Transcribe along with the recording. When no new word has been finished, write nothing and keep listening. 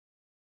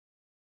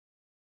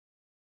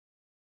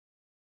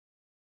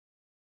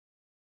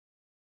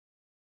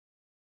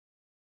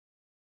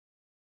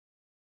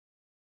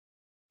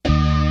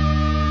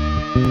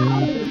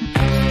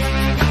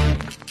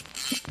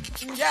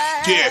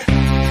Yeah.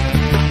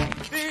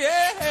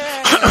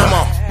 Come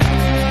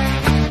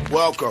on.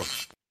 Welcome.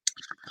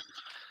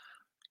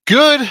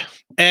 Good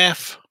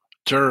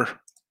afternoon.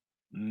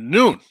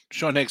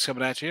 Sean Higgs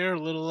coming at you here. A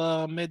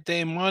little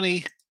midday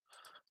money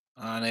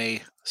on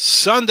a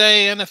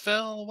Sunday.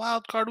 NFL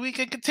wildcard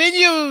weekend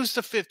continues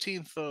the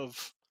 15th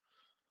of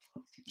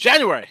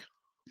January.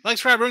 Like,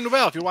 subscribe, ring the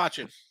bell if you're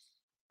watching.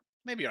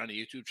 Maybe you're on the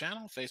YouTube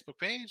channel, Facebook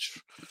page.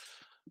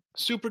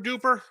 Super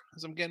duper,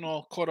 as I'm getting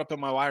all caught up in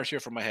my wires here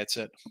from my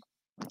headset.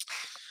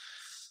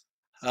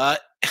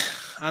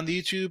 On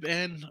the YouTube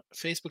and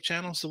Facebook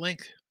channels, the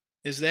link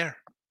is there.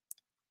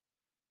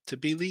 To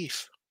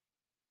believe.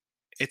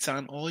 It's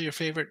on all your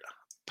favorite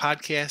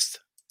podcast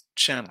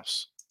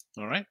channels.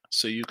 All right?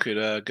 So you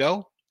could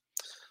go,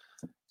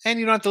 and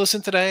you don't have to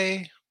listen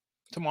today,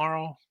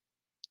 tomorrow,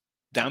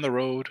 down the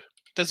road.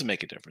 Doesn't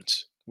make a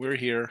difference. We're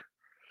here.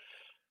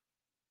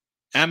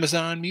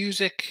 Amazon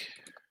Music,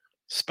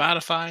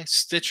 Spotify,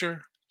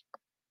 Stitcher,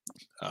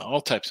 all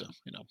types of,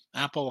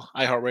 Apple,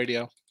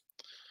 iHeartRadio.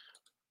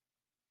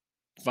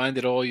 Find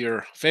it all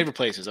your favorite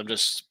places. I'm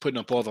just putting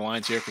up all the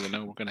lines here because I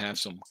know we're going to have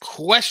some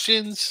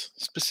questions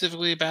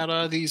specifically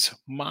about these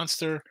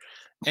monster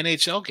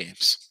NHL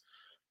games.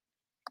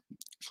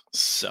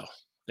 So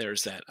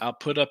there's that. I'll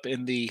put up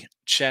in the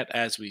chat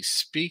as we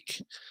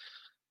speak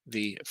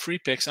the free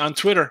picks on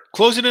Twitter.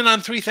 Closing in on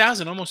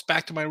 3,000, almost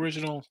back to my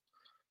original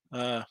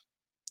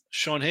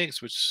Sean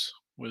Higgs, which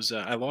was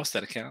I lost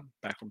that account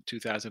back from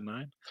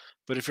 2009.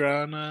 But if you're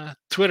on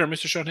Twitter,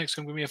 Mr. Sean Higgs,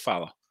 come give me a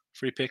follow.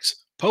 Free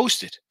picks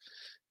posted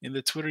in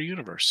the Twitter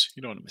universe.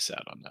 You don't want to miss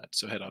out on that.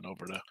 So head on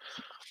over to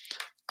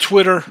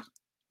Twitter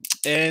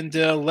and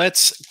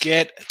let's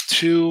get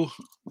to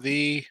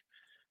the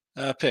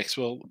picks.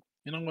 Well,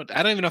 you know what?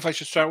 I don't even know if I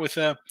should start with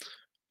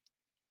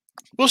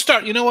we'll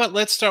start. You know what?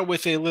 Let's start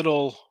with a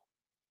little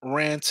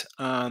rant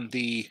on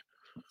the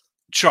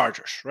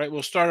Chargers, right?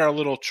 We'll start our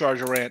little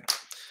Charger rant.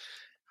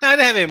 Now, I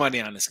didn't have any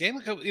money on this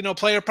game.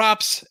 Player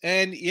props,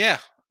 and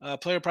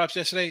player props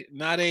yesterday.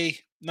 Not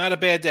a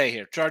bad day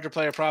here. Charger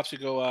player props. We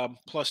go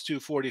plus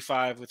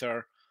 245 with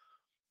our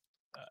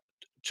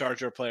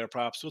Charger player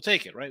props. We'll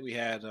take it, right? We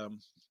had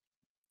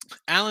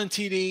Allen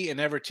TD and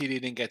Everett TD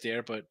didn't get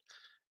there, but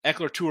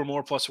Eckler 2 or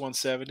more plus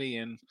 170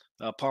 and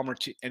Palmer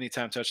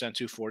anytime touchdown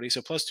 240.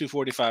 So plus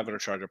 245 at our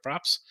Charger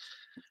props.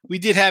 We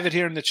did have it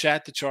here in the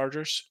chat, the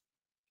Chargers.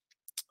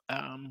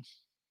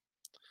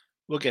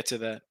 We'll get to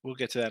that. We'll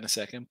get to that in a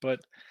second.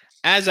 But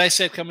as I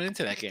said coming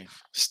into that game,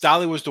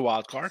 Stolly was the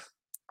wild card.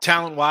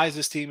 Talent-wise,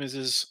 this team is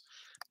as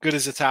good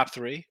as the top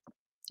three,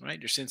 right?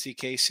 Your Cincy,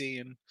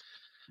 KC, and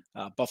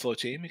Buffalo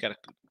team. You got a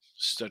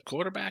stud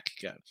quarterback.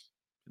 You got,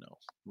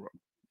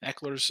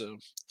 Eckler's a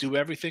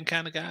do-everything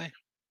kind of guy.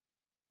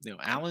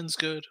 Allen's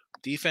good.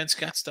 Defense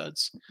got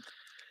studs.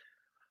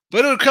 But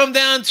it'll come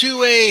down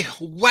to a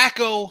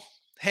wacko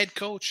head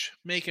coach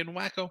making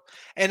wacko.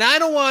 And I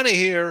don't want to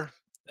hear,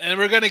 and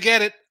we're going to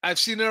get it. I've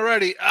seen it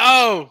already.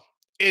 I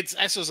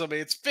saw something.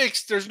 It's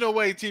fixed. There's no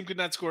way a team could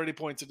not score any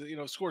points.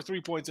 Score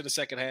 3 points in the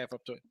second half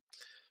up to it.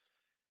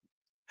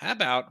 How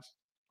about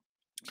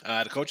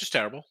the coach is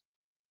terrible?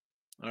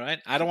 All right.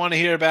 I don't want to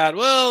hear about,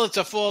 well, it's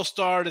a false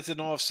start. It's an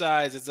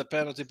offsides. It's a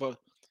penalty. But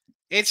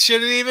it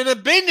shouldn't even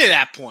have been to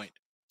that point.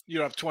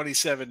 You're up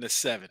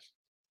 27-7.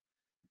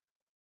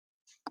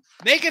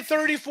 Make it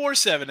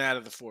 34-7 out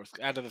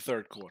of the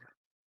third quarter.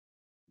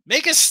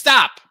 Make a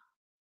stop.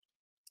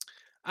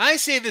 I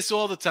say this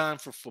all the time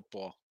for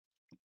football.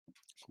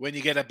 When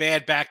you get a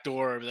bad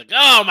backdoor, like,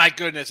 oh my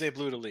goodness, they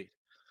blew the lead.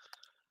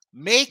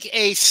 Make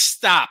a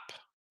stop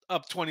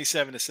up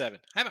 27-7.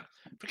 How about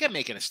forget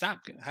making a stop?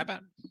 How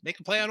about make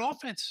a play on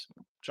offense?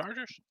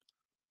 Chargers.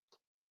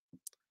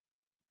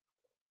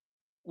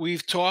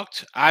 We've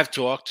talked. I've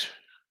talked.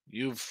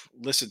 You've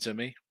listened to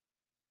me.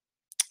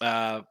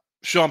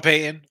 Sean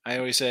Payton, I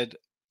always said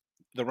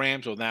the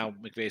Rams, well, now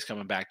McVay's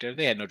coming back there.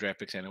 They had no draft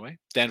picks anyway.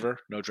 Denver,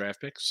 no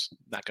draft picks.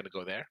 Not going to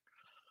go there.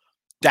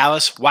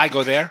 Dallas, why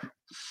go there?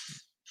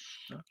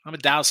 I'm a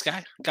Dallas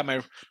guy. Got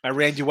my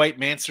Randy White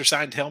Manster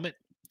signed helmet.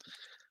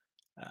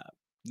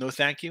 No,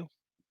 thank you.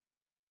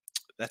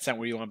 That's not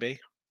where you want to be.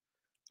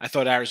 I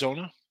thought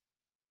Arizona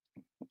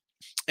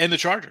and the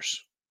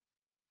Chargers.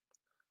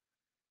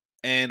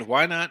 And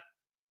why not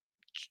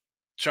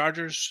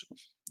Chargers?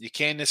 You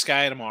can this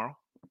guy tomorrow.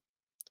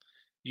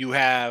 You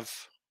have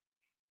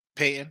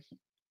Peyton.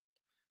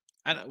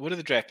 What are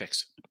the draft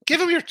picks? Give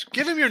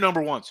him your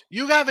number ones.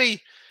 You have a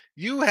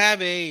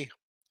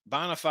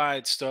bona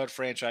fide stud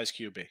franchise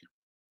QB.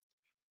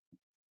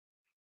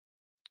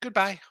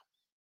 Goodbye.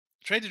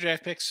 Trade the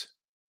draft picks.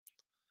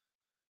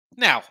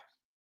 Now,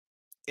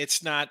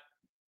 it's not,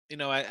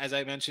 as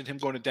I mentioned, him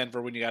going to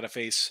Denver when you got to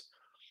face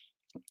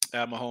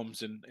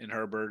Mahomes and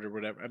Herbert or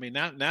whatever. I mean,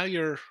 now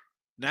you're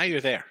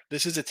there.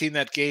 This is a team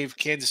that gave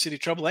Kansas City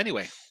trouble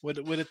anyway with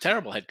a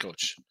terrible head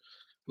coach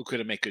who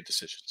couldn't make good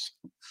decisions.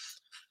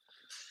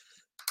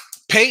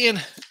 Peyton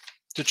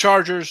to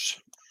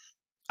Chargers.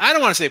 I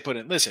don't want to say put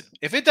in. Listen,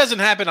 if it doesn't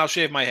happen, I'll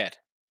shave my head.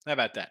 How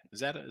about that? Is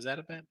that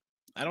a bet?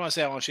 I don't want to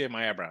say I want to shave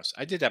my eyebrows.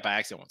 I did that by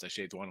accident once. I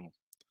shaved one of them.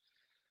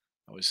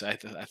 I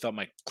thought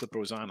my clipper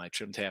was on. I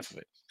trimmed half of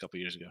it a couple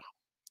years ago.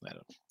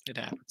 It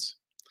happens.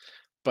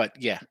 But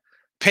yeah,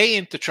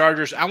 paint the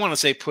Chargers. I want to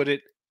say put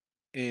it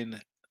in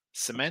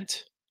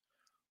cement,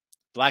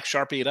 black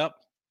Sharpie it up.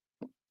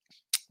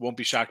 Won't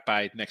be shocked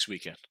by next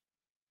weekend.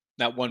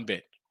 Not one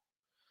bit.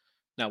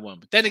 Not one.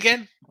 But then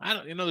again, I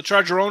don't. The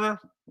Charger owner.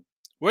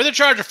 Where are the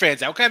Charger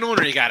fans at? What kind of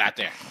owner you got out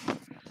there?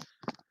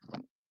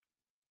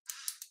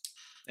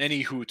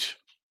 Any hoot.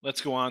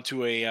 Let's go on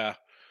to a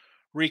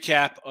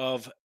recap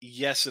of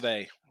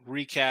yesterday.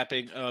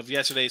 Recapping of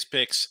yesterday's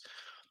picks.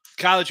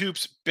 College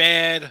hoops,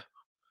 bad.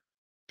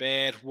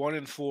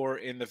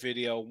 1-4 in the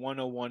video.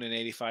 101 and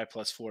 85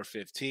 plus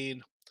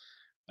 415.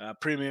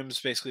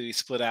 Premiums basically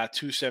split out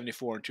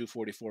 274 and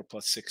 244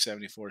 plus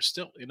 674.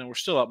 Still, we're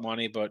still up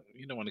money, but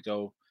you don't want to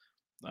go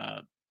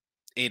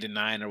 8 and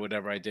 9 or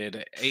whatever I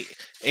did. 8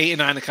 and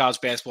 9 in college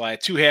basketball. I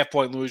had 2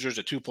 half-point losers,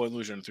 a 2-point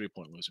loser, and a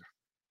 3-point loser.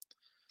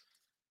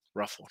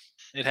 Rough one.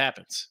 It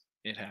happens.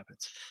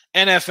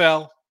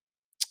 NFL,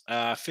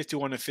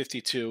 51 and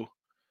 52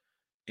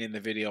 in the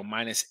video,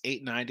 minus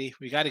 890.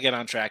 We got to get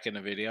on track in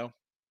the video.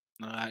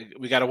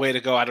 We got a way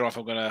to go. I don't know if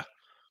I'm going to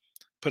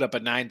put up a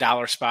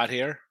 $9 spot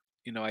here.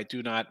 I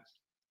do not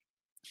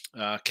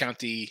count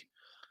the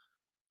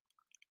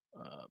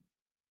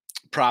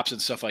props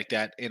and stuff like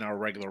that in our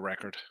regular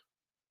record.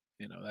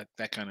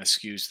 That kind of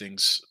skews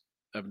things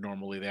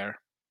abnormally there.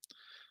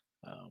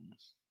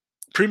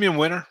 Premium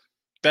winner,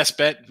 best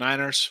bet,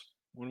 Niners.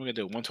 What are we going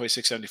to do?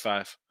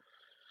 126.75.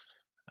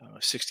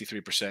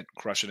 63%,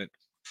 crushing it.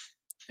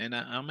 And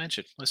I'll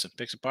mention, listen,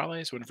 picks and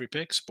parlays, winning free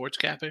picks, sports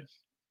capping.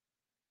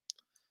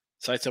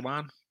 Sites I'm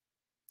on,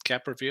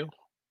 cap review.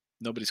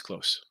 Nobody's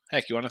close.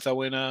 Heck, you want to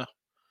throw in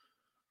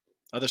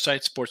other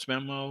sites, Sports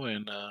Memo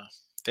and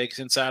Vegas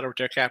Insider with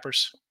their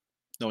cappers?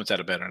 No one's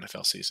had a better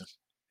NFL season.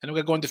 And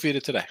we're going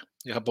undefeated today.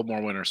 A couple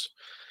more winners.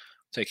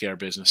 Take care of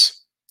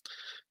business.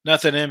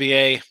 Nothing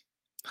NBA,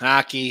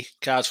 hockey,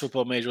 college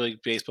football, Major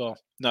League Baseball.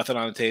 Nothing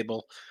on the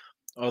table.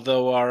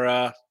 Although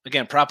our,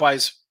 again,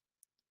 prop-wise,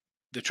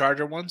 the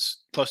Charger ones,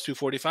 plus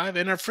 245,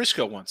 and our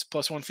Frisco ones,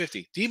 plus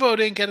 150. Debo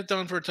didn't get it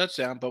done for a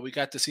touchdown, but we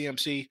got the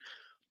CMC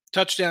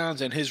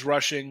touchdowns and his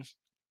rushing,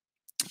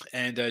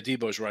 and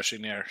Debo's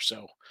rushing there.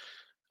 So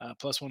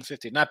plus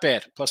 150. Not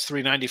bad. Plus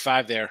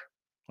 395 there.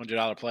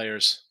 $100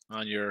 players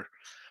on your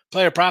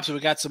player props. And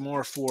we got some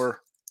more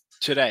for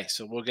today.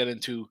 So we'll get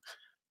into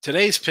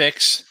today's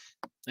picks.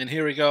 And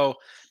here we go.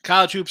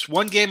 College hoops.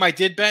 One game I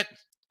did bet.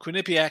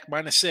 Quinnipiac,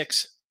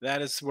 -6.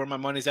 That is where my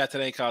money's at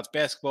today. College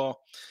basketball.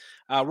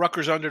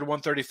 Rutgers under to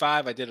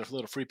 135. I did a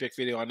little free pick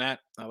video on that.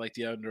 I like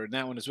the under in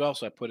that one as well,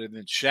 so I put it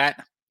in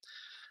chat.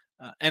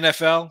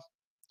 NFL,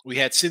 we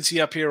had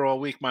Cincy up here all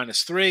week,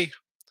 -3.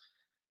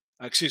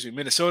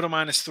 Minnesota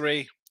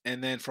 -3.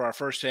 And then for our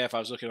first half, I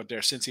was looking up there,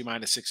 Cincy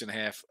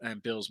 -6.5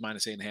 and Bills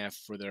 -8.5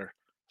 for their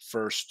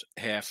first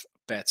half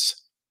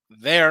bets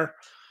there,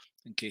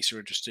 in case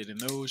you're interested in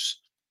those.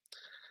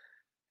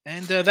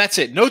 And that's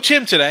it. No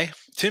Tim today.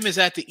 Tim is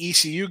at the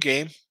ECU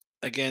game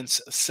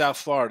against South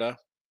Florida.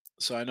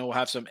 So I know we'll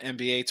have some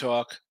NBA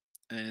talk.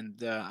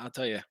 And I'll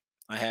tell you,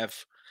 I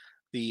have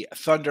the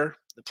Thunder,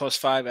 the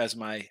 +5 as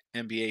my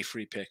NBA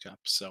free pickup.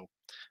 So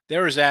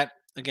there is that.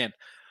 Again,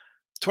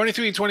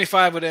 23 and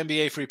 25 with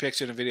NBA free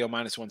picks in a video,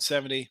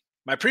 -170.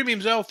 My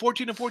premiums, though,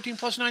 14 and 14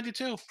 plus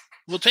 92.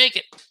 We'll take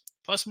it.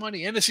 Plus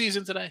money. End the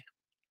season today.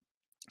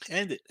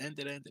 End it.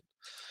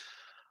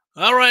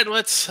 All right,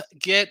 let's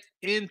get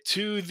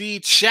into the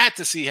chat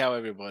to see how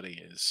everybody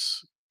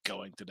is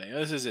going today.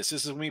 This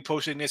is me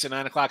posting this at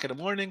 9 o'clock in the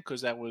morning because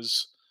that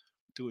was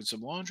doing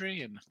some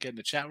laundry and getting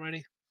the chat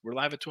ready. We're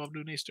live at 12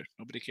 noon Eastern.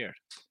 Nobody cared.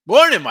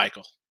 Morning,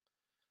 Michael.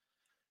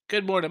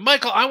 Good morning.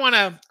 Michael, I want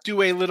to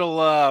do a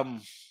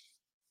little,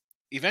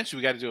 eventually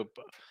we got to do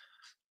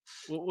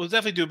we'll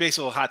definitely do a basic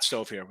little hot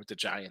stove here with the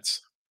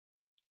Giants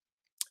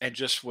and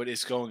just what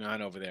is going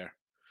on over there.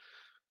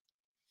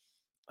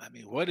 I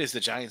mean, what is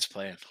the Giants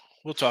plan?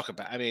 We'll talk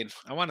about it.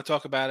 I want to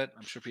talk about it.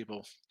 I'm sure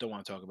people don't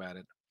want to talk about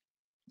it.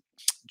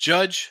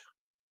 Judge,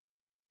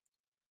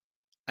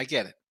 I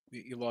get it.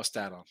 You lost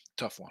that on.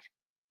 Tough one.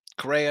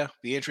 Correa,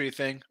 the injury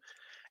thing.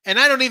 And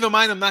I don't even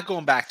mind them not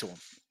going back to him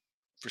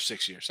for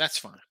 6 years. That's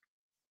fine.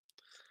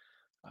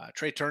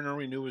 Trey Turner,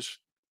 we knew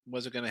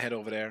wasn't going to head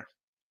over there.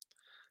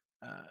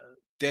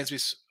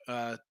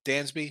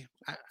 Dansby,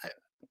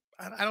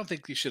 I don't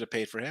think you should have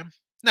paid for him.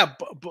 Now,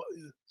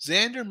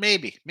 Xander,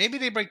 maybe. Maybe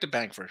they break the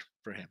bank for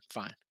him.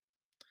 Fine.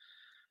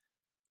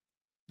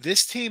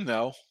 This team,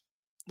 though,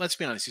 let's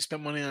be honest. You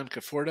spent money on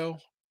Conforto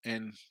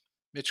and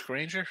Mitch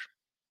Granger.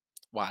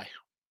 Why?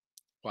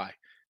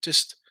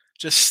 Just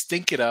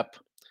stink it up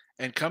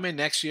and come in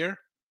next year.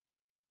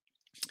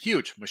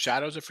 Huge.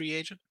 Machado's a free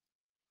agent.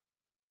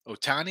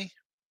 Ohtani.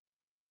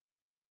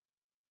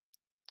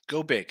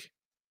 Go big.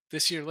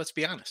 This year, let's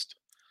be honest.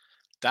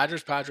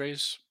 Dodgers,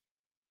 Padres.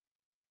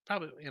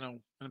 Probably,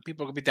 and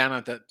people will be down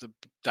on the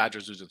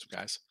Dodgers losing some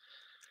guys.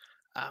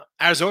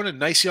 Arizona,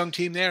 nice young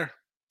team there.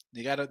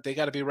 They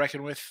gotta be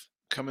reckoned with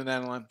coming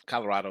down the line.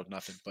 Colorado,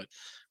 nothing. But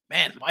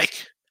man,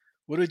 Mike,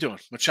 what are we doing?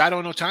 Machado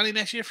and Ohtani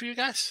next year for you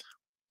guys?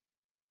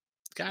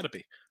 Gotta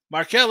be.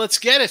 Markel, let's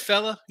get it,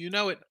 fella. You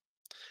know it.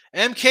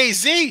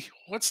 MKZ,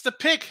 what's the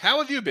pick? How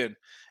have you been?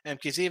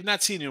 MKZ, have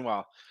not seen you in a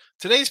while.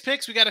 Today's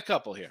picks, we got a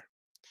couple here.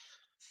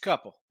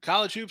 Couple.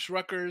 College hoops,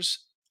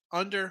 Rutgers,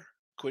 under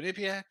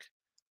Quinnipiac.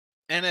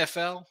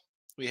 NFL,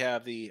 we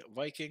have the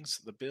Vikings,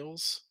 the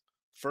Bills,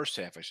 first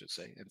half, I should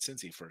say, and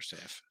Cincy first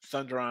half.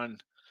 Thunder on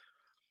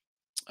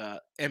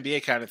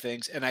NBA kind of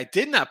things. And I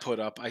did not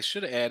put up, I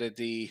should have added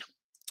the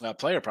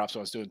player props when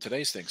I was doing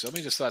today's thing. So let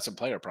me just throw some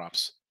player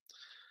props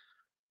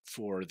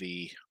for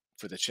the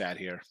chat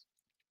here.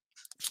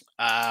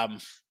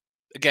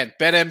 Again,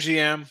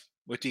 BetMGM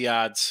with the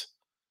odds.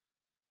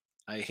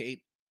 I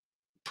hate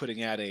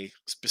putting out a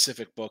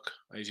specific book.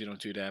 I usually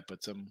don't do that,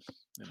 but some,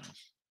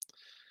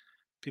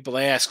 people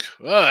ask,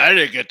 "Oh, I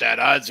didn't get that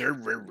odds."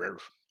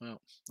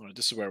 Well,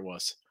 this is where it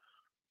was.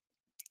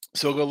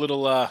 So we'll go a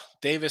little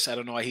Davis. I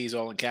don't know why he's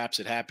all in caps.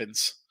 It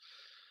happens.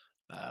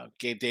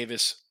 Gabe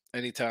Davis,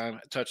 anytime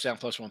touchdown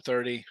plus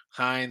 130.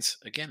 Hines,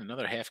 again,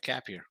 another half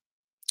cap here,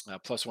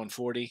 plus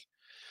 140.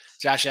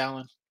 Josh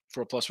Allen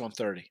for a plus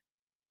 130.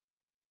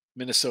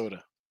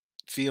 Minnesota,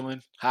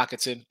 Thielen,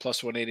 Hockenson,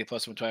 plus 180,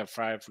 plus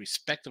 125,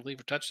 respectively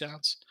for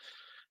touchdowns.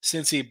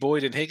 Cincy,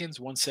 Boyd, and Higgins,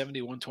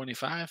 170,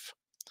 125.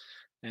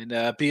 And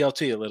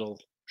BLT, a little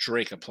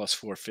Drake, a plus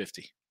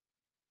 450.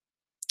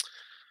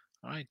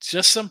 All right,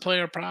 just some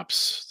player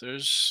props. I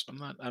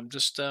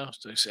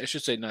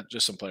should say not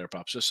just some player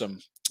props, just some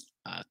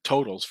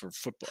totals for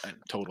football and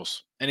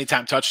totals.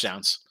 Anytime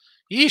touchdowns.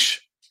 Yeesh.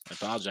 I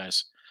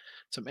apologize.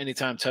 Some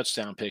anytime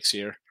touchdown picks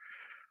here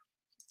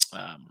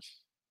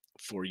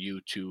for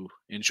you to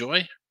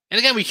enjoy. And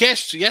again, we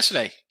cashed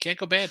yesterday. Can't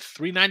go bad.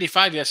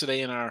 $395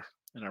 yesterday in our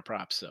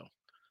props. So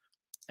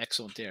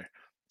excellent there.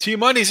 T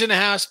Money's in the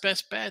house.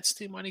 Best bets.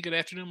 T Money. Good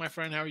afternoon, my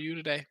friend. How are you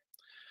today?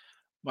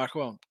 Mark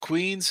Well.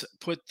 Queens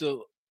put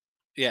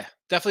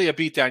definitely a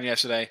beatdown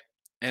yesterday.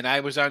 And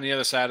I was on the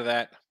other side of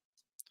that.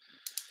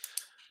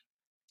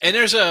 And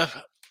there's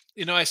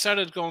I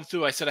started going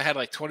through, I said I had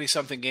like 20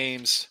 something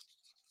games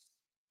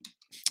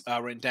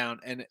written down.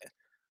 And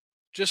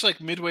just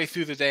like midway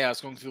through the day, I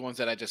was going through the ones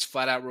that I just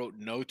flat out wrote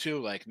no to,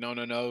 like no.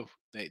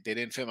 They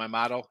didn't fit my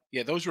model.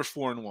 Yeah, those were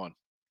 4-1.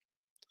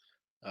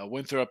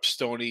 Winthrop,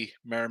 Stony,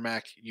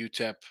 Merrimack,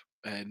 UTEP,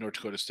 and North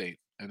Dakota State.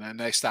 And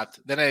then I stopped.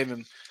 Then I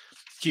even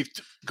keep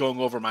going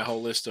over my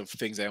whole list of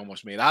things I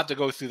almost made. I'll have to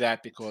go through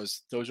that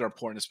because those are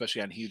important,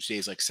 especially on huge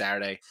days like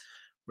Saturday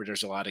where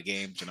there's a lot of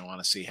games and I want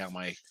to see how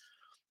my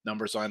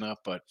numbers line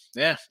up. But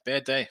yeah,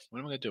 bad day. What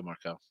am I going to do,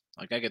 Marco?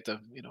 Like I get the,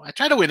 I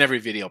try to win every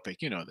video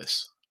pick. You know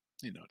this.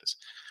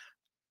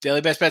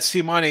 Daily Best Bets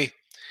T Money.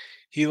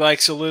 He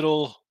likes a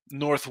little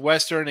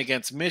Northwestern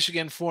against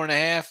Michigan,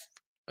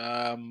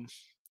 4.5.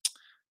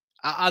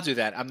 I'll do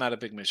that. I'm not a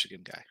big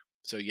Michigan guy.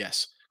 So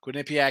yes.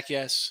 Quinnipiac,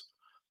 yes.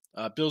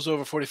 Bills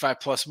over 45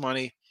 plus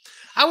money.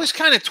 I was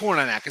kind of torn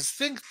on that because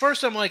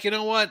first I'm like, you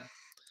know what?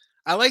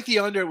 I like the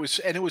under.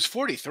 It was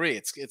 43.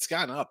 It's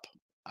gone up.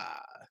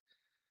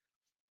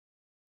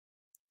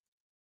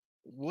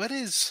 What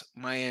is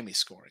Miami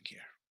scoring here?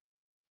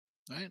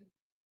 Right?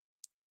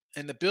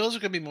 And the Bills are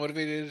going to be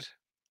motivated.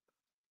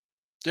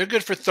 They're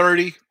good for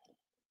 30.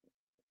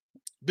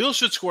 Bills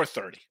should score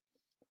 30.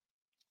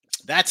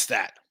 That's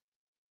that.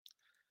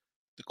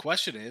 The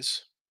question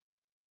is,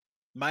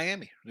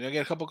 Miami. They're going to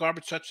get a couple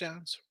garbage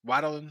touchdowns.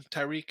 Waddle and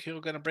Tyreek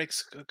Hill going to break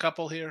a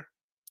couple here.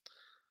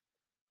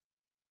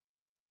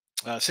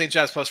 St.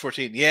 John's plus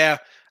 14. Yeah.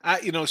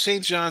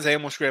 St. John's, I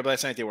almost grabbed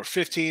last night. They were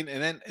 15,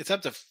 and then it's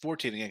up to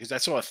 14 again because I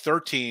saw a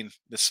 13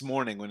 this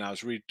morning when I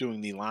was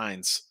redoing the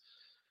lines.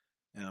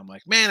 And I'm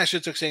like, man, I should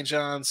have took St.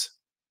 John's.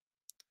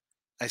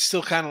 I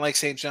still kind of like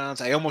St.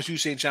 John's. I almost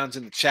used St. John's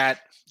in the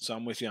chat, so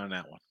I'm with you on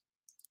that one.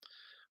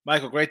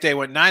 Michael, great day.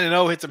 Went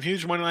 9-0, hit some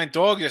huge money line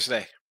dog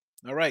yesterday.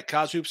 All right,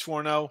 College Hoops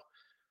 4-0.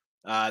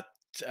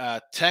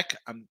 Tech,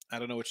 I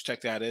don't know which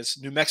Tech that is.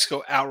 New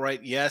Mexico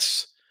outright,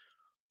 yes.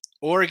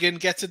 Oregon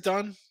gets it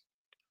done.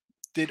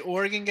 Did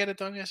Oregon get it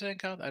done yesterday?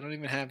 I don't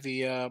even have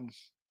the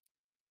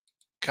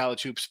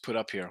College Hoops put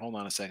up here. Hold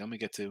on a second. Let me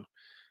get to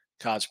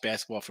college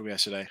basketball from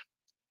yesterday.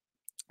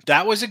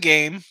 That was a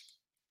game,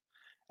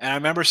 and I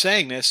remember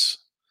saying this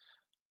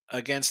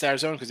against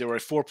Arizona because they were a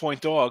 4-point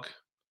dog.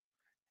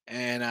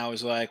 And I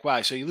was like,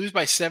 wow, so you lose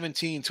by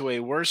 17 to a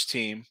worse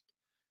team.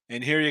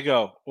 And here you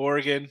go,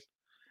 Oregon.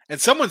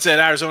 And someone said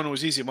Arizona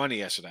was easy money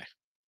yesterday.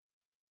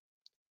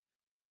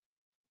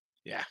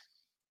 Yeah.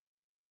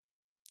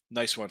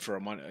 Nice one for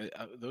a money.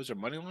 Those are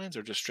money lines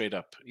or just straight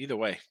up? Either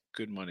way,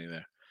 good money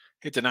there.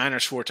 Hit the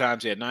Niners 4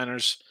 times. Yeah,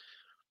 Niners,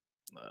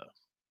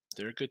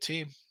 they're a good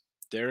team.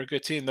 They're a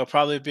good team. They'll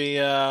probably be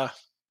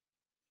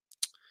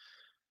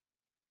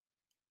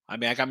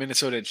I got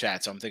Minnesota in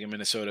chat, so I'm thinking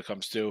Minnesota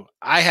comes through.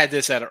 I had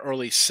this at an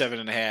early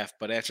 7.5,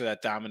 but after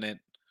that dominant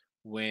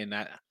win,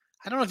 I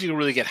don't know if you can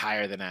really get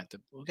higher than that.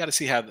 We've got to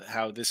see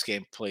how this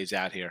game plays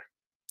out here.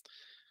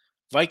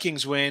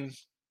 Vikings win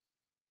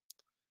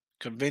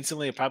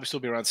convincingly. It'll probably still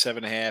be around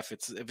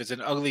 7.5. If it's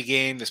an ugly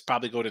game, this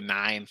probably go to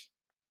 9.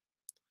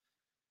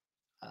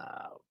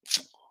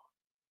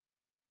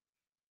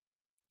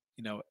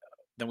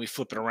 then we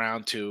flip it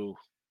around to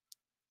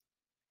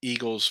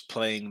Eagles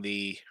playing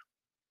the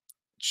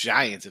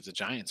Giants if the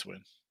Giants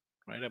win,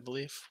 right? I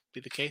believe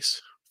be the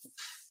case.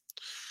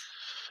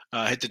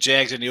 Hit the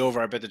Jags in the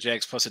over. I bet the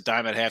Jags plus a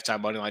dime at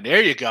halftime money line.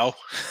 There you go.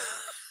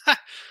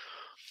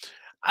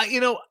 I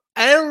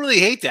don't really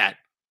hate that.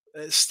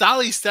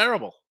 Stolly's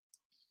terrible.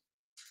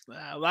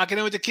 Locking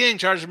in with the King.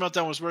 Chargers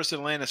meltdown was worse than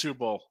Atlanta Super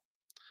Bowl.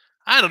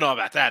 I don't know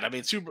about that. I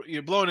mean,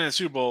 you're blowing in the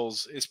Super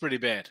Bowls. It's pretty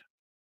bad.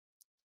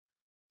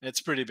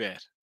 It's pretty bad.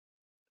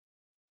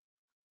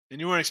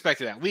 And you weren't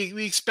expecting that.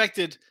 We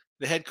expected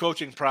the head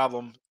coaching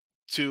problem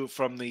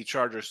from the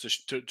Chargers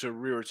to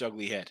rear its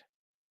ugly head.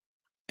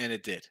 And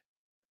it did.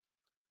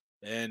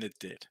 Daily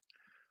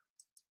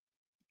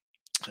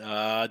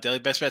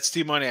best bets,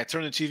 T Money. I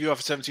turned the TV off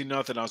at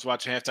 17-0. I was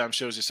watching halftime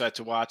shows. Decided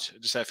to watch.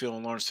 Just had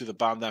feeling Lawrence threw the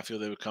bomb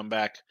downfield. They would come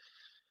back.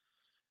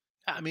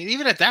 I mean,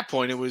 even at that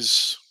point, it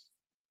was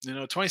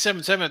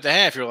 27-7 at the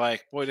half. You're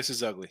like, boy, this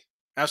is ugly.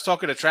 I was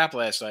talking to Trap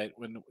last night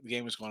when the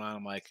game was going on.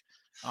 I'm like,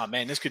 oh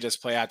man, this could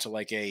just play out to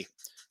like a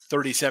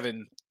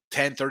 37-10,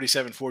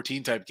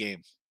 37-14 type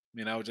game.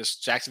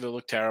 Just Jacksonville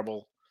looked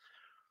terrible.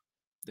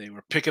 They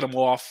were picking them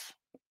off.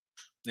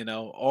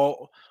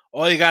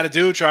 All you got to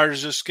do,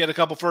 Chargers, just get a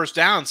couple first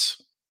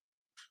downs.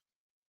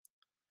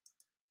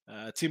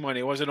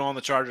 T-Money, it wasn't all on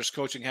the Chargers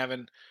coaching.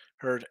 Haven't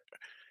heard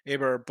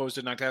Aber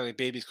posted knocked out like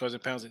babies causing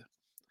penalties.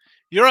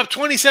 You're up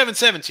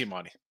 27-7,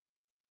 T-Money.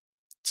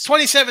 It's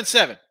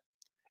 27-7.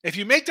 If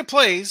you make the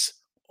plays,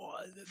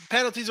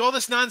 penalties, all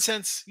this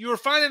nonsense, you were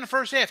fine in the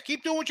first half.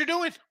 Keep doing what you're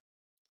doing.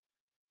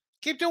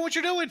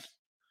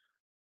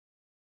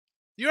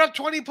 You're up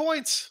 20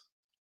 points.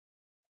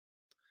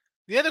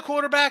 The other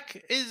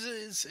quarterback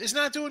is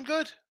not doing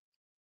good.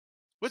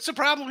 What's the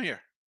problem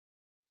here?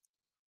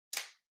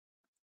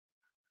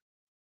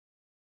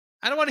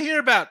 I don't want to hear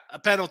about a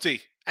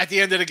penalty at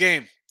the end of the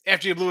game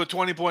after you blew a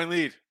 20-point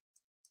lead.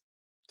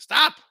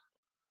 Stop.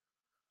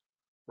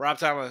 Rob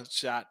Thomas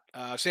shot.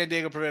 San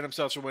Diego prevented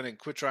themselves from winning.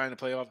 Quit trying to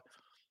play off.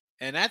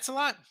 And that's a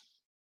lot.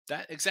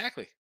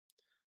 Exactly.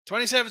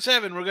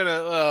 27-7.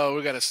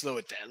 We're gonna slow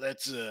it down.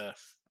 Let's the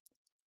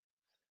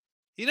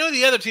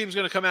other team's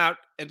gonna come out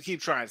and keep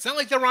trying. It's not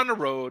like they're on the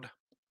road.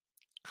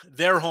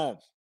 They're home.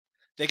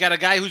 They got a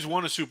guy who's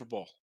won a Super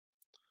Bowl,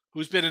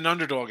 who's been an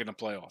underdog in the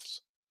playoffs.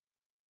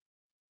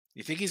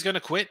 You think he's gonna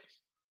quit?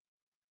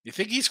 You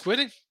think he's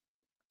quitting?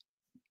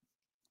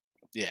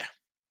 Yeah.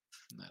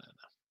 No.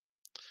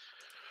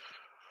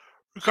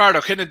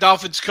 Ricardo, can the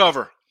Dolphins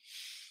cover?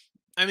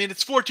 I mean,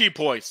 it's 14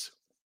 points.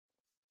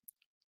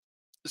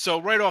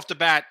 So right off the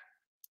bat,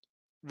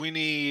 we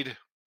need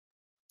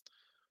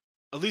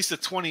at least a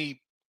 28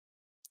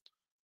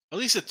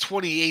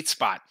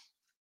 spot.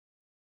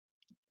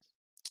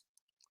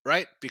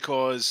 Right?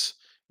 Because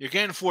you're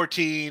getting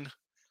 14.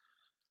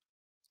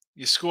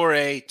 You score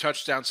a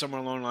touchdown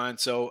somewhere along the line.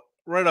 So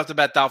right off the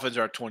bat, Dolphins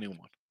are at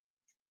 21.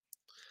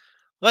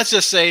 Let's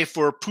just say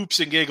for poops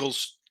and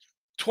giggles,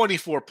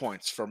 24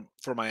 points for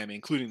Miami,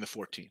 including the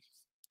 14.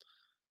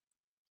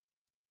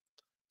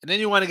 And then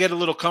you want to get a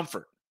little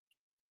comfort.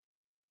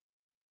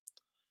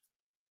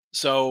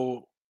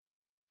 So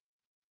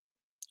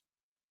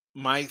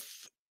my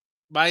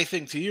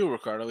thing to you,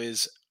 Ricardo,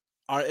 is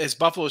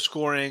Buffalo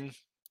scoring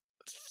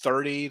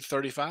 30,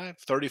 35,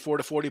 34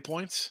 to 40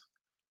 points?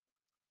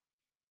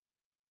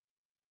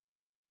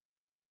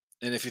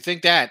 And if you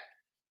think that,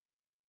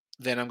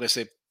 then I'm going to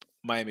say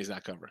Miami's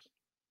not covering.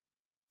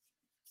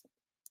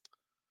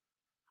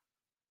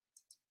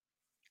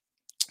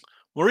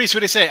 Maurice, what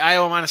do you say?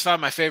 Iowa -5,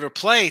 my favorite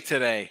play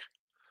today.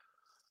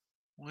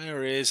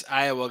 Where is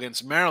Iowa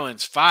against Maryland?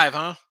 It's 5,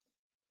 huh?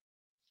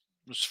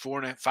 It was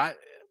 4.5. 5.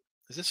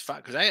 Is this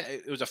 5? Because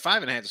it was a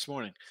 5.5 this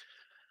morning.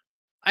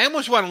 I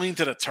almost want to lean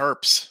to the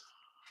Terps.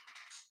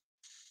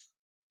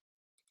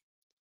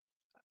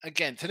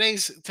 Again,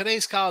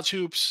 today's college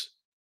hoops.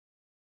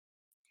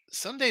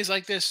 Some days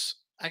like this,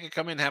 I could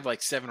come in and have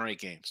like 7 or 8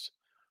 games.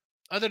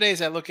 Other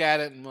days I look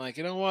at it and I'm like,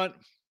 you know what?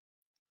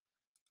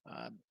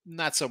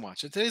 Not so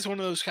much. And today's one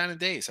of those kind of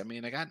days. I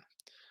mean, I got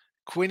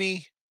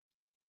Quinny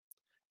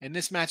in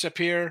this matchup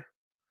here.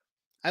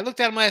 I looked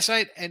at him last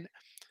night, and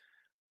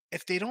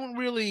if they don't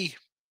really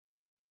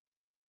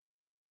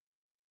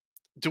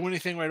do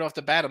anything right off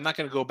the bat, I'm not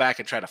going to go back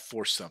and try to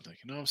force something.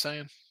 You know what I'm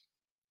saying?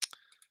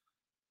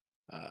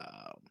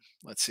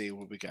 Let's see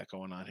what we got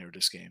going on here with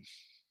this game.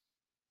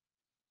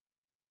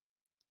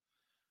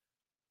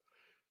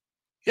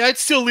 Yeah, I'd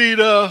still lead.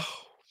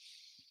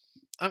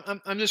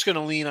 I'm just going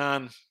to lean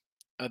on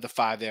the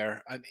 5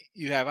 there.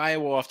 You have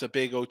Iowa off the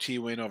big OT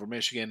win over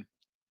Michigan,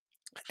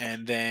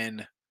 and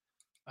then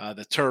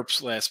the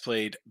Terps last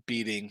played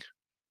beating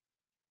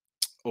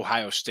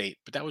Ohio State,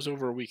 but that was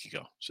over a week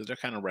ago, so they're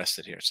kind of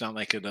rested here. It's not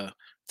like it's a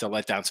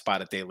letdown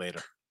spot a day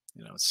later.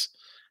 It's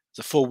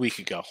a full week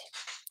ago.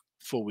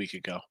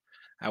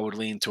 I would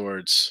lean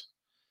towards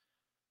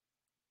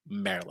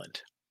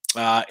Maryland.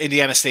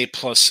 Indiana State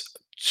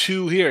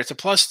 +2 here. It's a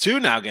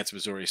 +2 now against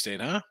Missouri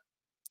State, huh?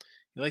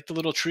 You like the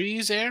little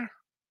trees there?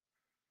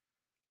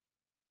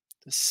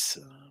 This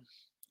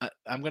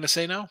I'm going to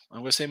say no. I'm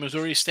going to say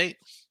Missouri State.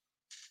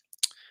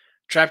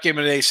 Trap game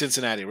of the day,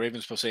 Cincinnati.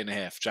 Ravens plus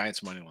 8.5.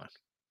 Giants money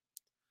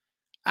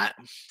line.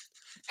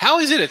 How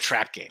is it a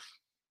trap game?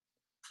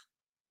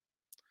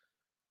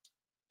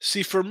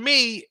 See, for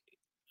me,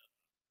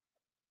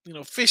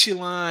 fishy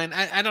line.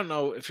 I don't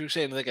know if you're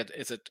saying like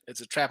it's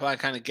a trap line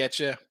kind of gets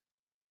you.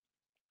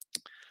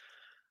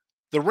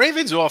 The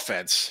Ravens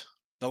offense,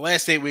 the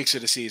last 8 weeks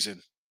of the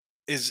season,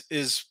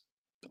 is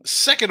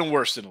second and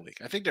worst in the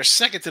league. I think they're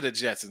second to the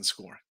Jets in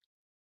scoring.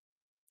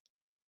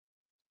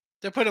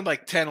 They're putting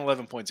like 10,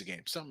 11 points a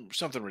game.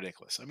 Something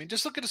ridiculous. I mean,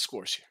 just look at the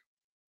scores here.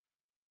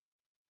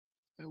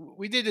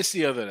 We did this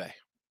the other day,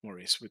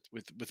 Maurice,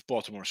 with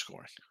Baltimore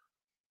scoring.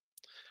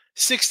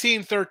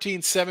 16-13,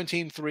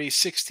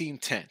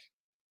 17-3,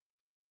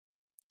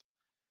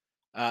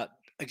 16-10.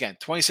 Again,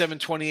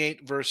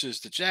 27-28 versus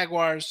the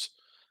Jaguars,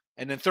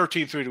 and then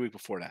 13-3 the week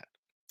before that.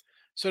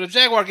 So the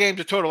Jaguar game's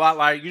a total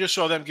outlier. You just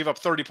saw them give up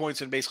 30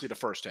 points in basically the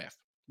first half.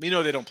 We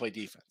know they don't play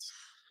defense.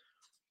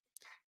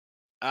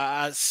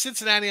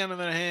 Cincinnati, on the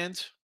other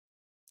hand,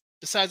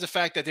 besides the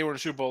fact that they were in the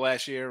Super Bowl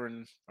last year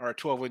and are a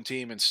 12-win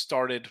team and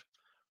started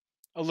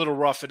a little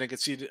rough and they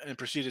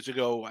proceeded to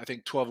go, I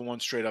think,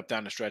 12-1 straight up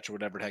down the stretch or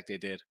whatever the heck they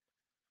did.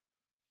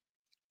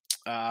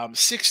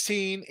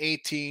 16,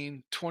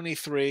 18,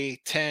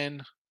 23,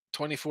 10,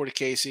 24 to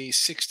Casey,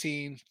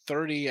 16,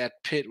 30 at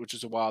Pitt, which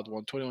is a wild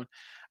one, 21.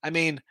 I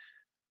mean,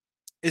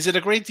 is it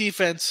a great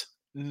defense?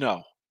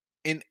 No.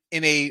 In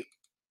a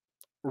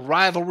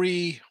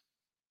rivalry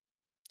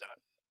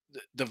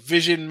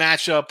division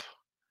matchup,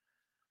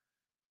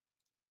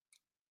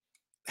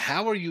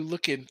 how are you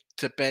looking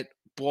to bet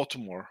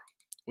Baltimore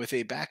with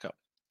a backup?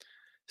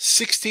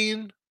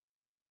 16,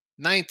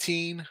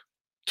 19,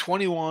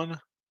 21,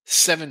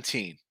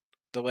 17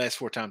 the last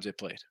 4 times they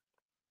played.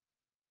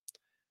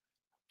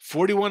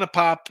 41 a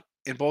pop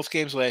in both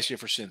games last year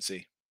for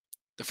Cincy.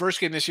 The first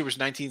game this year was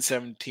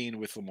 19-17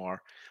 with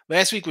Lamar.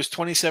 Last week was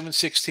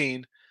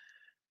 27-16.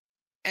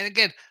 And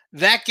again,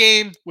 that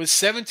game was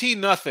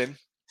 17-0.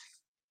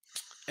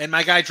 And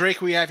my guy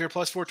Drake, we have here,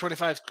 plus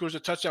 425, scores a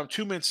touchdown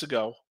 2 minutes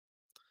ago.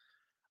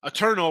 A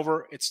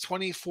turnover, it's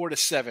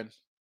 24-7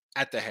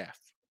 at the half.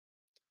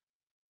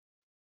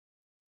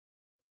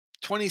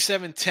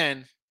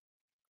 27-10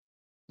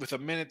 with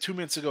 2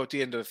 minutes ago at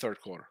the end of the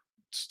third quarter.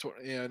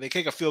 They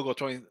kick a field goal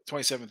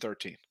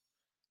 27-13.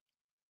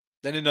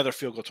 Then another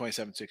field goal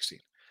 27-16.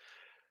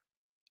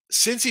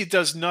 Since he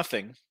does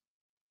nothing,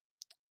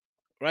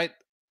 right?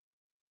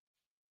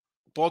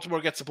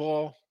 Baltimore gets the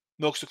ball,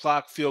 milks the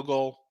clock, field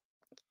goal.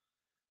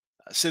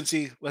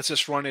 Cincy, let's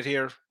just run it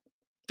here.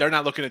 They're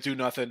not looking to do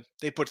nothing.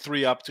 They put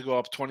 3 up to go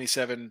up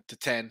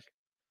 27-10.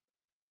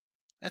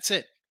 That's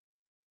it.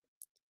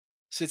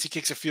 Cincy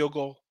kicks a field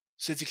goal.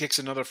 Cincy kicks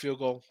another field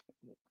goal.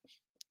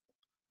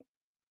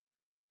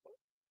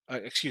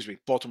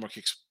 Baltimore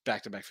kicks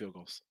back-to-back field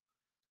goals.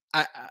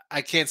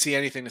 I can't see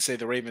anything to say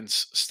the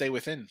Ravens stay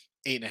within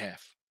 8.5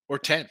 or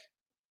 10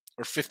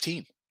 or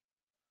 15.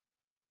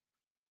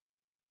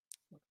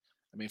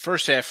 I mean,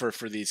 first half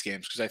for these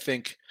games, because I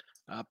think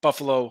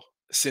Buffalo,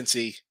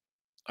 Cincy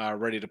are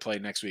ready to play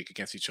next week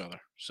against each other.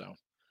 So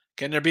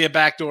can there be a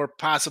backdoor?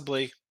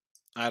 Possibly.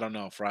 I don't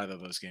know for either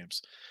of those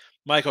games.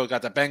 Michael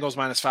got the Bengals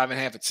minus 5.5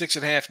 at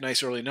 6.5.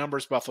 Nice early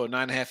numbers. Buffalo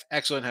 9.5.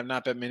 Excellent. Have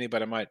not bet many,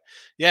 but I might.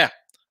 Yeah,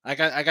 I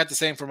got the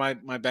same for my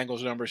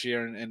Bengals numbers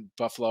here in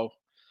Buffalo.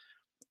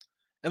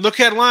 And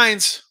look at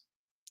lines.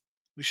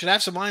 We should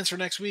have some lines for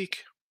next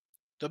week.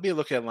 There'll be a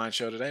look at line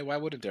show today. Why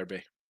wouldn't there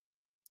be?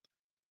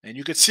 And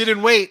you could sit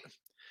and wait.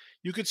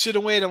 You could sit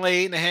and wait and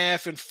lay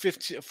 8.5 and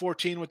 15,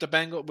 14 with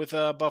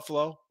the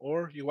Buffalo,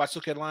 or you watch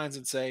look at lines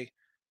and say,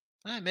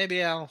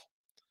 maybe I'll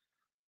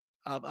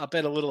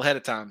bet a little ahead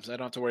of time. So I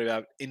don't have to worry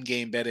about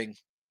in-game betting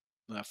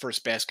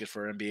first basket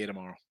for NBA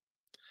tomorrow.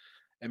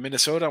 And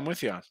Minnesota, I'm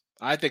with you on.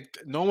 I think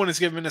no one has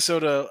given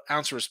Minnesota an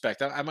ounce of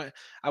respect. I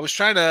was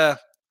trying to.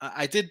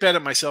 I did bet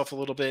it myself a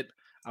little bit.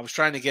 I was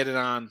trying to get it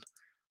on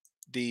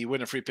the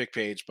Win a Free Pick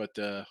page, but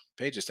the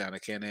page is down. I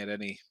can't add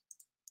any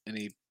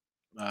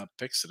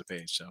picks to the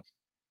page. So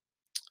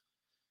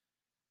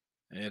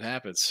it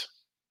happens.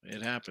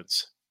 It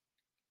happens.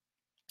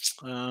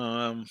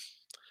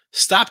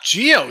 Stop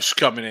Geo's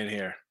coming in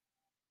here.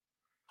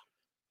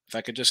 If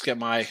I could just get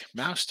my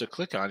mouse to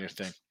click on your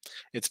thing.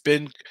 It's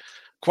been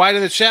quiet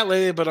in the chat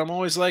lately, but I'm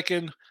always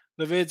liking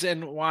the vids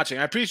and watching.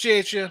 I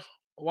appreciate you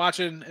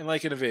watching and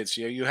liking the vids.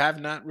 You have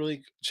not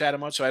really chatted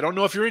much, so I don't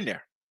know if you're in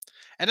there.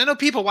 And I know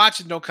people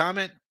watching don't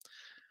comment.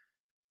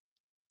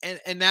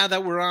 And now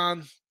that we're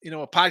on, a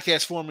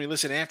podcast form, we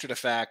listen after the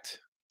fact.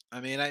 I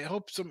mean, I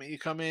hope some of you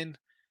come in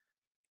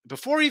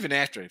before or even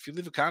after. If you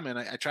leave a comment,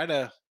 I try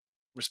to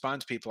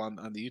respond to people on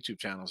the YouTube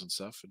channels and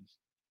stuff and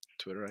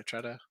Twitter. I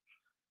try to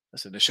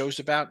listen. The show's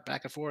about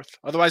back and forth.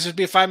 Otherwise, it'd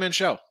be a 5-minute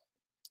show.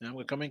 I'm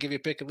going to come in, give you a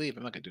pick and leave.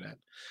 I'm not going to do that.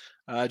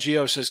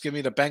 Gio says, give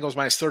me the Bengals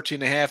minus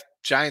 13.5,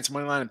 Giants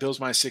money line, and Bills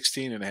minus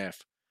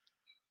 16.5.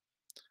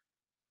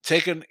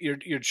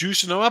 You're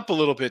juicing them up a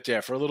little bit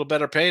there for a little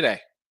better payday.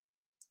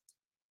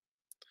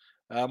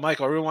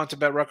 Michael, I really want to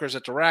bet Rutgers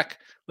at the Rack.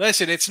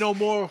 Listen, it's no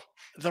more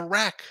the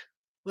Rack.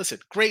 Listen,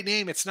 great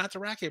name. It's not the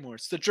Rack anymore.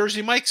 It's the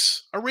Jersey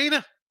Mike's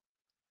Arena.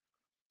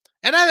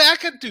 And I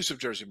could do some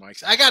Jersey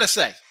Mike's. I got to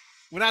say,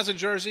 when I was in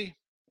Jersey,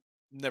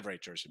 never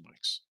ate Jersey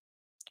Mike's.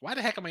 Why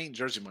the heck am I eating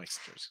Jersey Mike's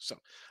in Jersey? So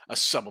a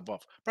sub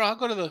above. Bro, I'll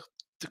go to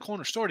the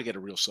corner store to get a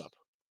real sub.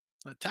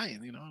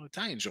 Italian, an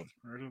Italian joint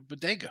or a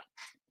bodega.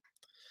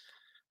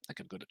 I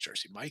could go to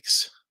Jersey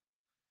Mike's.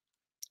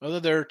 Although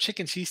their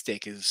chicken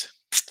cheesesteak is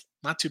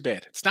not too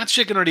bad. It's not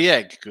chicken or the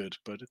egg good,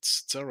 but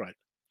it's all right.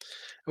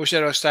 I wish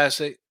that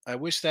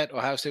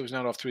Ohio State was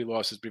not off 3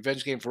 losses.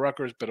 Revenge game for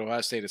Rutgers, but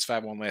Ohio State is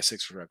 5-1 last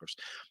 6 for Rutgers.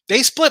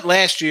 They split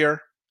last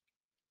year.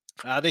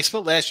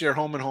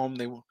 Home and home.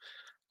 They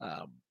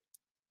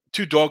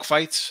 2 dog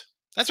fights.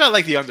 That's why I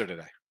like the under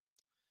today.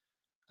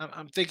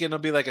 I'm thinking it'll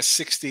be like a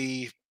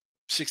 60-63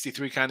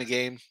 kind of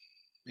game.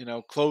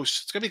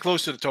 Close. It's going to be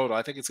close to the total.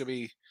 I think it's going to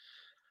be,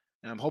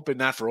 I'm hoping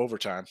not for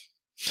overtime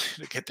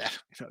to get that,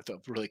 to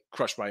really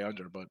crush my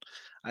under, but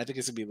I think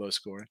it's going to be low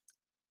scoring.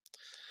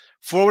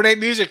 418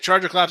 Music,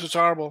 Charger Claps was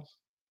horrible.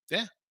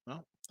 Yeah,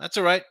 well, that's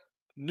all right.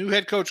 New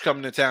head coach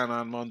coming to town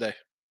on Monday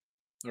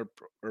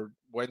or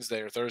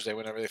Wednesday or Thursday,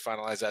 whenever they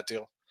finalize that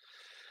deal.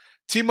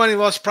 T-Money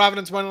lost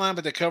Providence money line,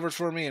 but they covered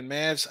for me. And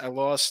Mavs, I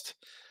lost.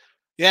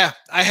 Yeah,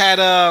 I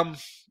had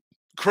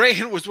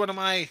Creighton was one of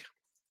my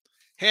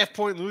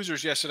half-point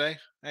losers yesterday.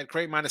 I had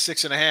Creighton minus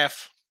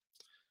 6.5.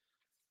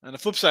 On the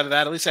flip side of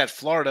that, at least I had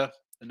Florida,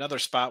 another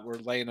spot where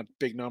laying a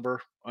big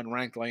number,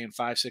 unranked, laying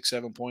 5, 6,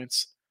 7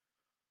 points.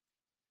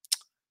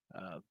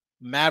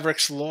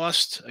 Mavericks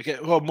lost. Okay,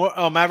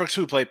 Mavericks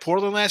who played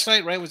Portland last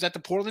night, right? Was that the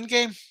Portland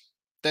game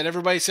that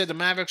everybody said the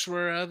Mavericks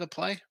were the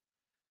play?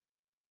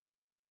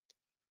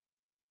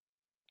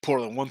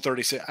 Portland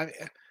 136.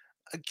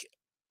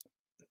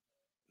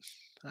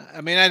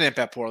 I mean, I didn't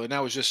bet Portland.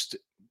 That was just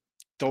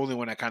the only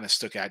one that kind of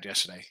stuck out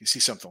yesterday. You see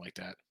something like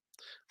that.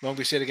 Long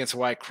Beach State against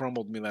Hawaii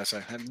crumbled me last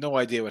night. I have no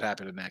idea what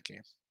happened in that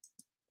game.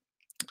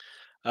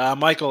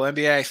 Michael,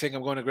 NBA, I think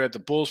I'm going to grab the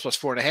Bulls plus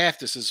 4.5.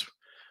 This is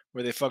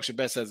where they function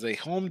best as a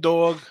home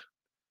dog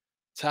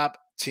top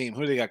team.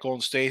 Who do they got? Golden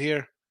State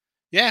here?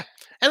 Yeah.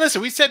 And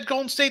listen, we said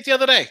Golden State the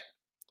other day.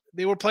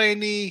 They were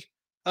playing the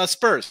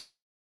Spurs.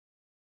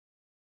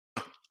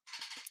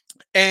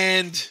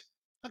 And,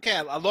 okay,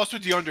 I lost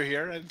with the under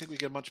here. I didn't think we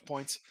get a bunch of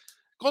points.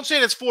 Golden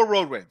State has 4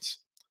 road wins.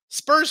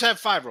 Spurs have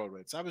 5 road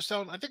wins. I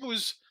think it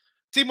was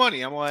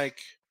T-Money. I'm like,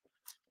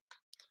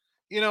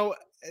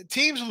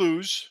 teams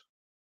lose.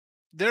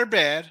 They're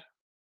bad.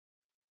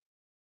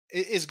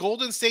 Is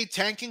Golden State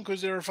tanking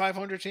because they're a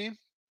 500 team?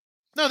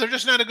 No, they're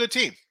just not a good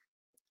team.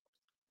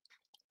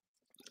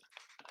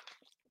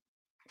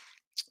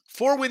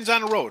 4 wins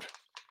on the road.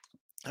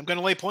 I'm going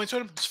to lay points on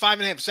them. It's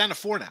 5.5. It's down to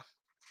 4 now.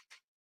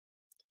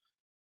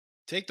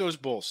 Take those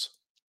Bulls.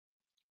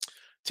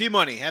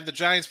 T-Money. Have the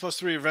Giants plus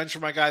 3 revenge for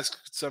my guys.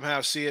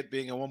 Somehow see it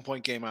being a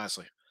 1-point game,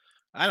 honestly.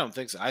 I don't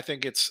think so. I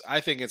think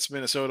it's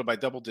Minnesota by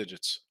double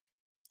digits.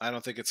 I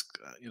don't think it's,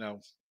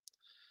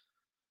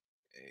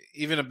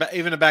 even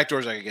the back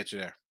doors I could get you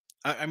there.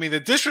 I mean, the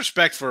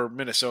disrespect for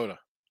Minnesota.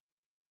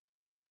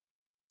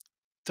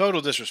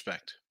 Total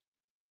disrespect.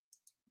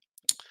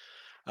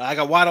 I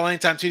got Waddle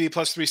anytime TD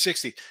plus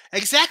 360.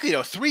 Exactly,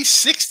 though.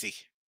 360.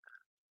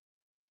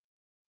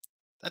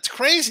 That's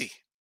crazy.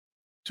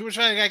 Too much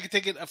fun. I could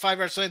take it a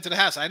 5-yard slant to the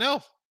house. I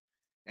know.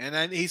 And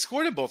then he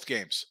scored in both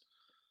games.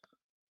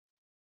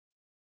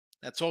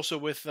 That's also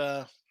with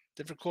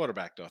different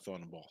quarterback, though,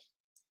 throwing the ball.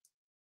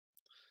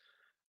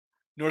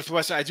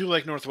 Northwestern. I do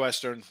like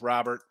Northwestern.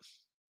 Robert.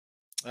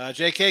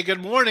 JK,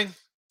 good morning.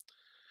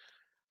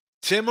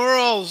 Tim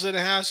Earls in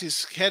the house.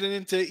 He's heading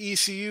into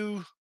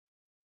ECU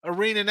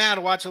Arena now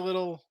to watch a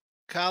little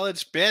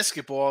college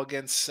basketball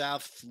against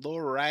South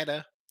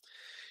Florida.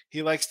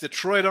 He likes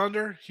Detroit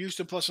under,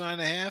 Houston plus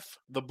 9.5.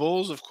 The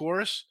Bulls, of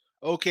course.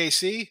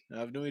 OKC.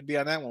 I knew he'd be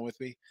on that one with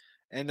me.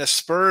 And the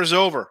Spurs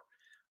over.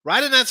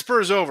 Right in that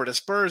Spurs over. The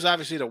Spurs,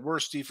 obviously, the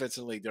worst defense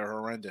in the league. They're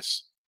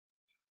horrendous.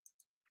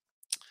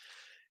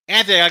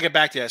 Anthony, I'll get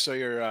back to you. I saw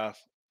your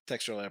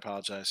text earlier. I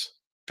apologize.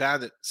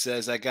 Pound it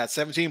says I got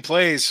 17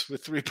 plays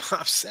with 3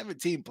 pops.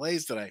 17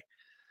 plays today.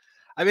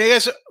 I mean, I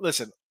guess,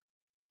 listen,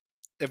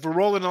 if we're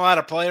rolling a lot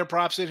of player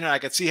props in here, I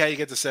can see how you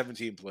get to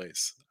 17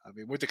 plays. I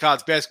mean, with the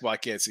college basketball, I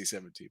can't see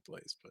 17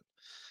 plays.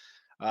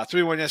 But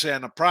 3-1 yesterday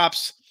on the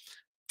props.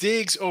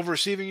 Diggs over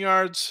receiving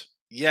yards.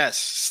 Yes.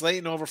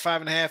 Slayton over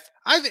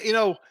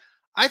 5.5.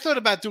 I thought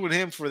about doing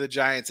him for the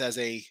Giants as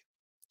a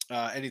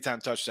anytime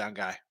touchdown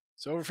guy.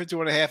 So over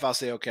 51.5, I'll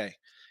say okay.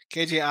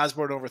 KJ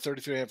Osborne over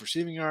 33.5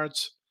 receiving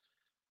yards.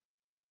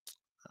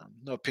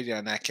 No opinion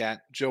on that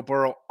cat. Joe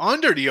Burrow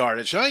under the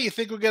yardage, huh? You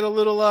think we'll get a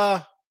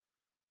little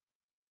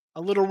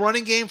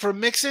running game for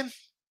Mixon?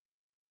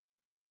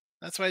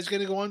 That's why he's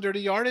going to go under the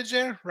yardage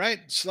there, right?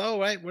 Slow,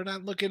 right? We're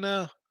not looking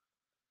to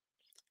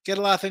get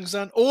a lot of things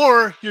done.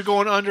 Or you're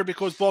going under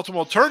because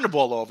Baltimore turned the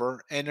ball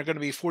over and they're going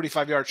to be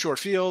 45-yard short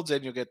fields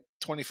and you'll get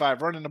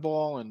 25 running the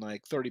ball and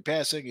like 30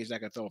 passing. He's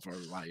not going to throw for a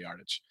lot of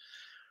yardage.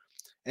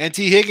 And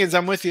T. Higgins,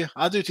 I'm with you.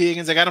 I'll do T.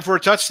 Higgins. I got him for a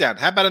touchdown.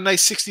 How about a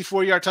nice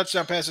 64-yard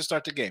touchdown pass to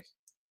start the game?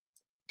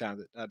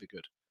 Pound it. That'd be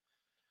good.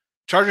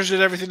 Chargers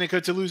did everything they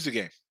could to lose the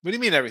game. What do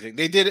you mean everything?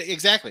 They did it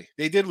exactly.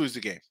 They did lose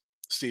the game.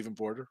 Stephen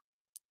Porter.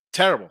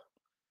 Terrible.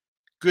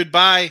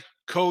 Goodbye,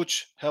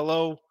 coach.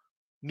 Hello,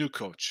 new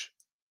coach.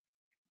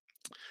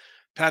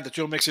 Pound it.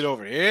 Joe, mix it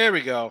over. Here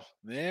we go.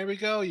 There we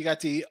go. You got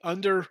the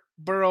under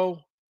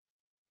Burrow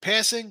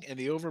passing and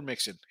the over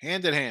mixing.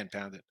 Hand in hand,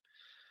 Pound it.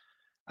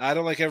 I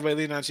don't like everybody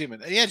leaning on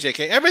Seaman. Yeah,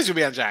 JK. Everybody's going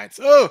to be on Giants.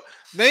 Oh,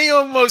 they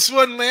almost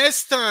won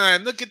last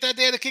time. Look at that.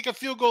 They had to kick a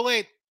field goal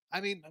late.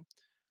 I mean,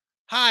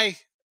 hi.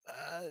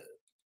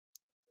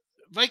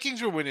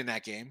 Vikings were winning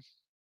that game.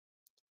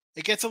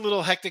 It gets a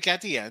little hectic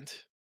at the end.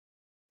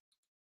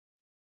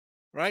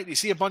 Right? You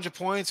see a bunch of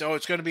points. Oh,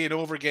 it's going to be an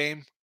over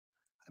game.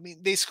 I mean,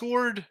 they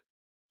scored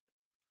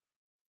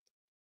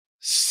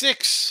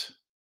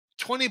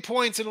 20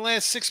 points in the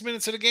last 6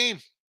 minutes of the game.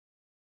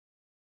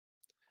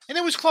 And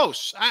it was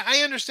close.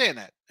 I understand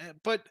that.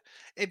 But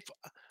if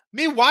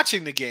me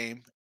watching the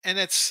game, and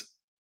it's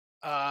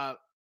and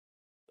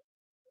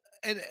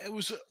it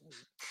was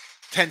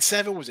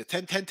 10-7, was it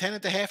 10-10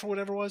 at the half or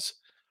whatever it was?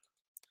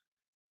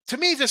 To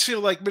me, it just feel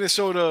like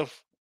Minnesota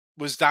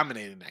was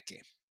dominating that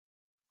game.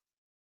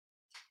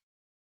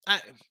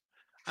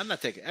 I'm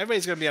not taking it.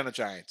 Everybody's going to be on the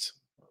Giants.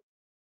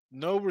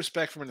 No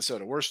respect for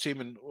Minnesota. Worst team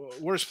and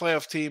worst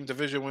playoff team,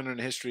 division winner in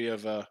the history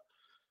of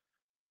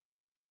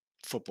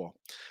football.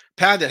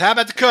 Pound it. How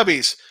about the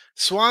Cubbies?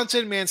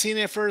 Swanson,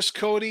 Mancini at first,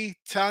 Cody,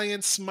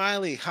 Talion,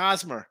 Smiley,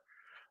 Hosmer,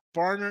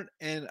 Barnard,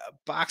 and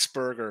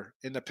Boxberger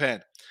in the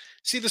pen.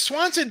 See, the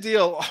Swanson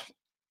deal,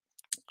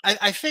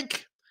 I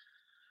think,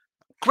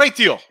 great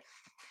deal.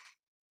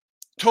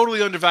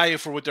 Totally undervalued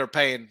for what they're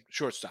paying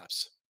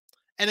shortstops.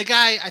 And the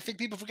guy, I think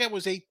people forget,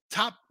 was I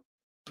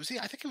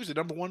think he was the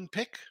number 1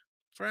 pick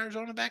for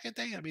Arizona back in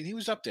the day. I mean, he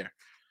was up there.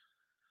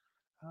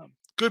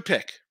 Good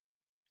pick.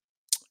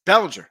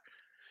 Bellinger.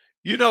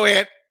 You know,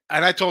 Ant,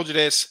 and I told you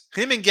this,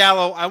 him and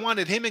Gallo, I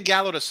wanted him and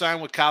Gallo to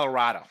sign with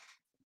Colorado.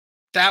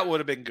 That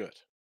would have been good.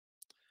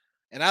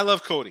 And I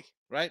love Cody,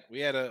 right? We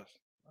had a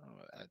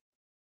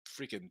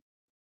freaking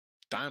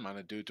dime on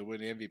a dude to win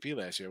the MVP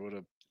last year. Would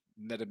have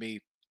netted me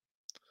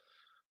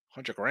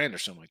 $100,000 or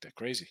something like that.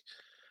 Crazy.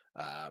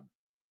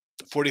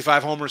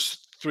 45 homers,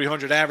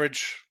 300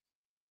 average.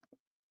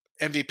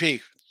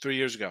 MVP 3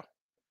 years ago.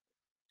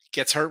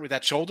 Gets hurt with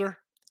that shoulder.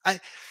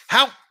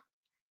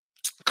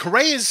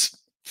 Correa's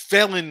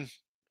failing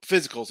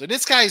physicals, and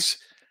this guy's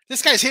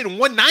hitting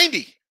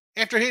 190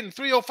 after hitting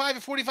 305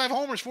 and 45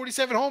 homers,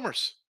 47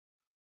 homers.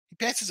 He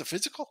passes a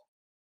physical.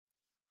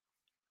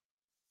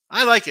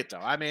 I like it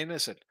though. I mean,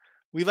 listen,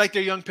 we like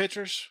their young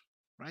pitchers,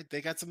 right?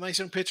 They got some nice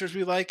young pitchers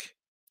we like.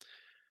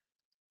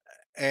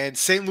 And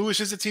St. Louis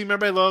is a team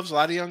everybody loves. A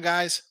lot of young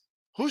guys.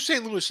 Who's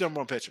St. Louis' number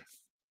 1 pitcher?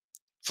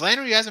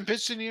 Flannery hasn't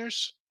pitched in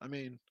years. I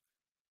mean,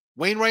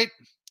 Wainwright,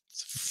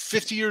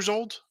 50 years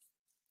old.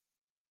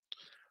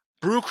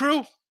 Brew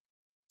Crew.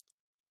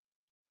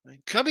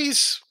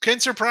 Cubbies can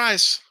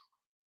surprise.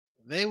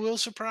 They will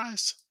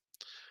surprise.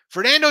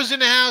 Fernando's in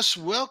the house.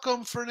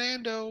 Welcome,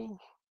 Fernando.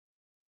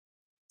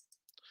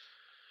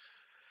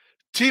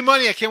 Team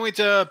Money, I can't wait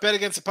to bet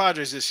against the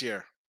Padres this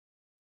year.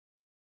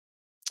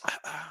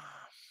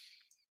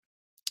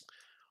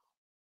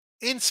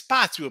 In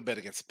spots, we'll bet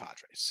against the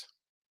Padres.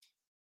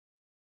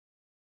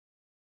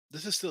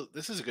 This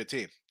is a good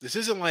team. This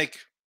isn't like,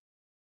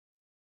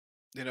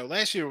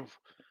 last year,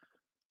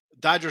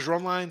 Dodgers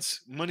run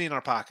lines, money in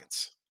our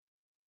pockets.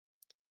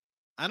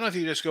 I don't know if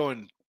you just go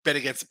and bet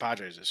against the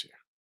Padres this year.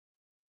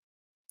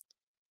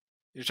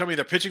 You're telling me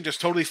their pitching just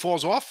totally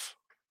falls off?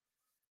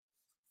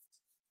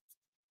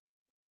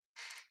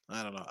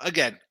 I don't know.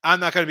 Again, I'm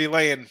not going to be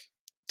laying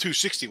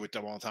 260 with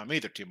them all the time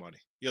either, Team Money.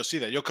 You'll see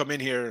that. You'll come in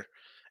here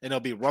and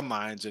there'll be run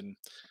lines and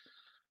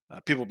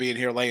people being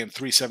here laying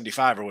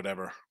 375 or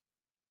whatever.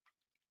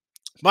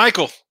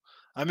 Michael,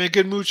 I'm in a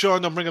good mood,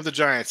 Sean. Don't bring up the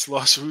Giants.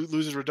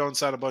 Losers, Rodon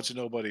signed a bunch of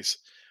nobodies.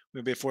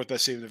 We're going to be a 4th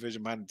best team in the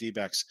division behind the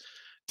D-backs.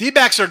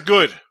 D-backs are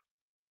good.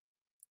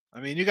 I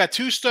mean, you got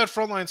 2 stud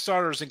frontline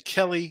starters in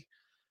Kelly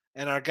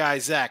and our guy,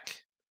 Zach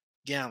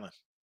Gallen.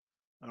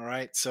 All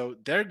right, so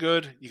they're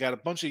good. You got a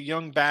bunch of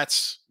young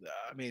bats.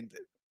 I mean,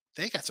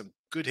 they got some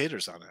good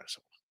hitters on there. So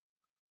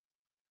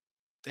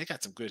they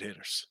got some good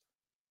hitters.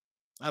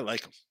 I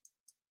like them.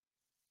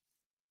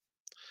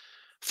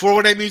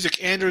 418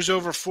 Music. Andrews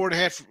over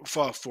 4.5.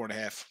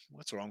 4.5.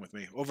 What's wrong with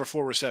me? Over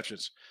 4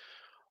 receptions.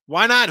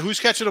 Why not? Who's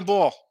catching the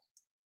ball?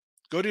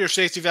 Go to your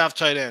safety valve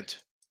tight end.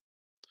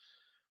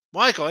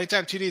 Michael,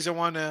 anytime TDs, I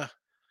want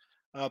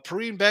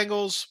Perrine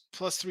Bengals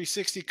plus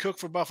 360. Cook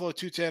for Buffalo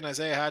 210.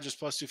 Isaiah Hodges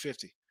plus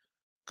 250.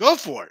 Go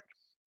for it.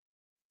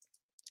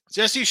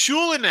 Jesse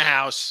Shule in the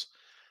house.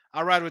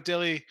 I'll ride with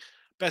Dilly.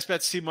 Best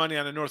bets Team Money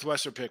on the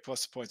Northwestern pick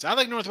plus the points. I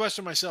like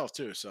Northwestern myself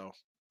too, so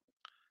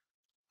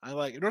I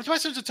like it.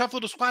 Northwestern's a tough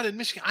little squad in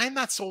Michigan. I am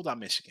not sold on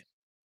Michigan.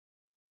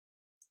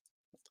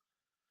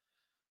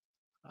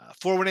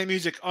 418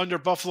 Music under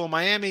Buffalo,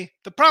 Miami.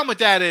 The problem with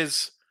that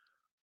is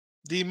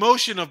the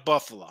emotion of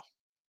Buffalo.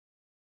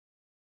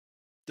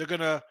 They're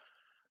gonna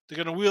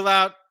wheel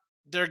out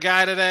their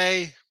guy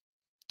today.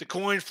 The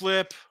coin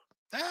flip.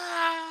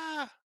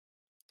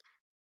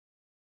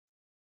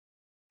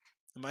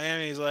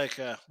 Miami's like,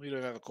 we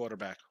don't have a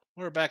quarterback.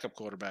 We're a backup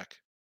quarterback.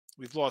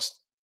 We've lost.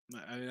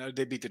 I mean,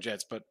 they beat the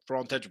Jets, but for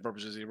all intents and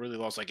purposes, they really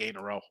lost like 8 in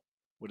a row,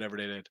 whatever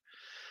they did.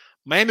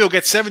 Miami will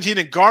get 17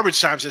 in garbage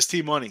time, says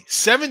T-Money.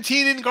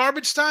 17 in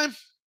garbage time?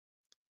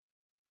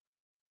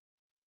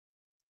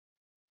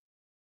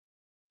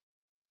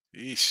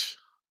 Eesh.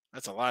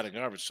 That's a lot of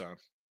garbage time.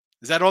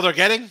 Is that all they're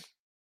getting?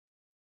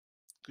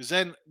 Because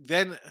then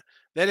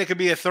it could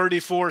be a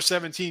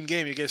 34-17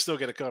 game. You can still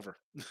get a cover.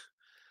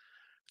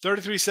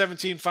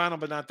 33-17 final,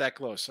 but not that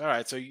close. All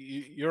right, so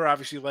you're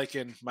obviously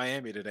liking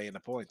Miami today in the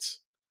points.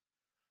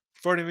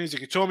 Forward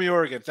Music, you told me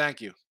Oregon.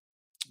 Thank you.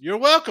 You're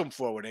welcome,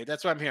 Forward Nate.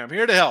 That's why I'm here. I'm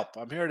here to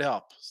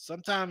help.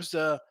 Sometimes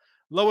the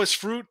lowest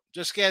fruit,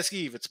 just ask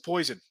Eve. It's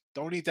poison.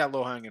 Don't eat that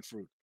low-hanging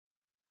fruit.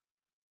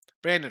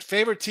 Brandon,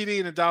 favorite TD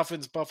in the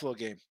Dolphins-Buffalo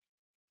game?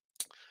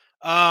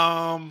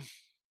 My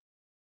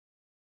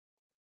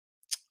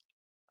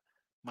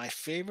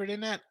favorite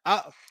in that?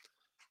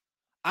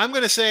 I'm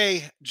going to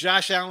say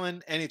Josh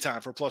Allen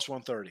anytime for plus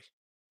 130.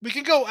 We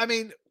can go. I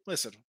mean,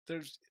 listen,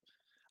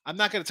 I'm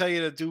not going to tell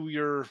you to do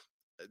your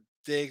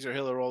Diggs or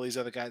Hill or all these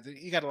other guys.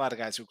 You got a lot of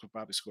guys who could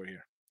probably score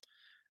here.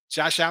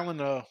 Josh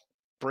Allen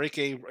break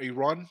a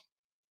run.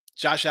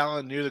 Josh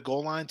Allen near the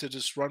goal line to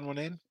just run one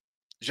in.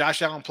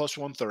 Josh Allen plus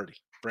 130.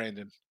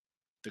 Brandon,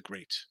 the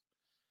great.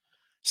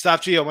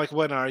 Stop Geo. Michael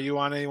Wenner, are you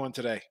on anyone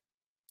today?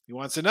 He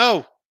wants to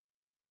know.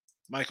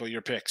 Michael,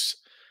 your picks.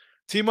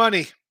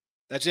 T-Money.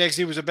 That Jags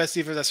team was the best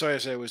defense I saw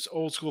yesterday. It was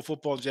old school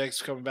football.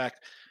 Jags coming back.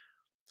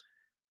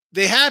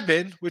 They have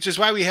been, which is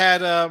why we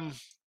had,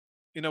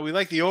 we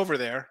like the over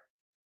there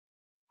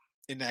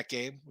in that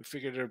game. We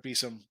figured there'd be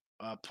some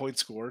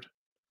points scored.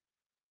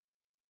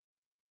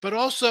 But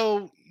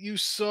also, you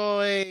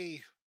saw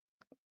a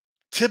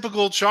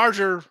typical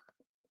Charger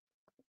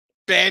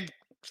bad.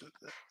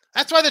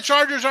 That's why the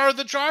Chargers are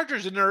the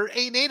Chargers, and they're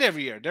 8-8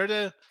 every year.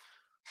 They're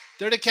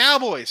the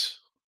Cowboys.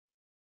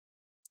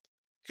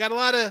 Got a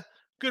lot of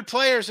good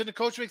players, and the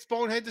coach makes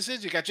bonehead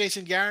decisions. You got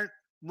Jason Garrett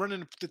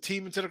running the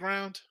team into the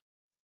ground.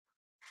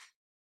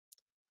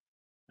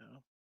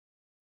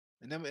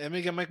 And then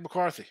we got Mike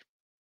McCarthy.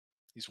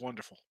 He's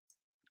wonderful.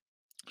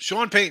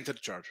 Sean Payton to the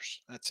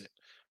Chargers. That's it.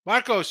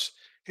 Marcos,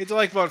 hit the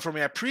like button for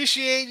me. I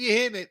appreciate you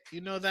hitting it.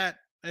 You know that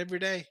every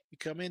day. You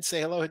come in,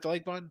 say hello, hit the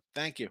like button.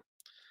 Thank you.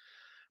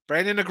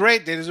 Brandon the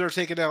Great. They deserve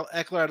taking out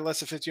Eckler at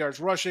less than 50 yards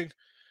rushing.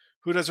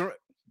 Who doesn't?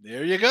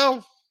 There you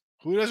go.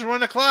 Who doesn't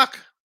run the clock?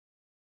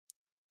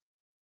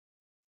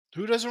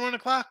 Who doesn't run the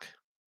clock?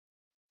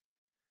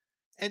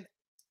 And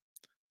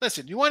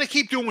listen, you want to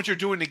keep doing what you're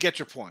doing to get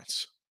your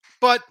points.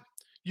 But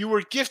you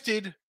were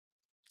gifted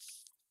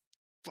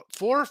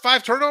 4 or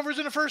 5 turnovers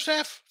in the first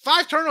half.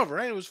 5 turnovers,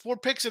 right? It was 4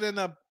 picks and then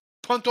a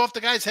punt off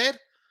the guy's head.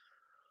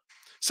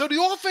 So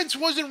the offense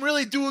wasn't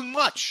really doing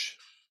much.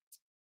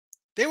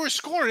 They were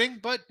scoring,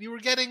 but you were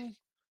getting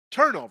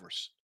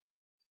turnovers.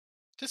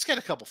 Just get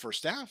a couple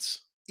first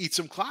downs. Eat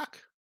some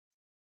clock.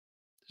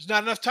 There's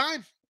not enough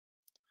time.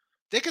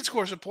 They could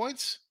score some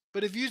points,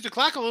 but if you use the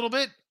clock a little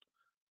bit,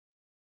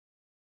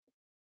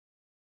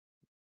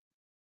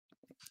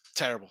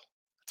 terrible.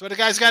 That's why the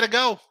guy's got to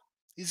go.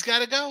 He's got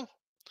to go.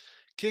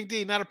 King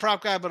D, not a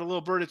prop guy, but a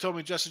little bird that told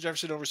me Justin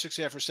Jefferson over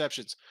 6.5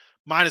 receptions.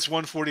 Minus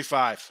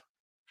 145.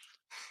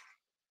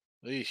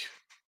 Eesh.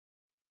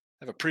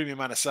 I have a premium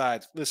on the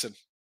side. Listen,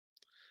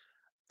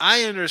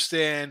 I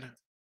understand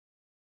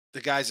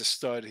the guy's a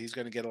stud. He's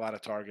going to get a lot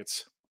of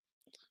targets.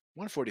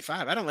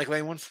 145. I don't like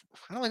laying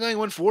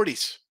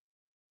 140s.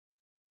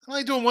 I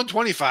like doing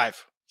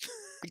 125.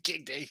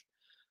 King D.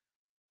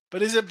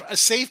 But is it a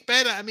safe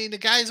bet? I mean, the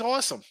guy's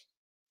awesome.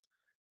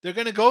 They're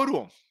going to go to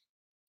him.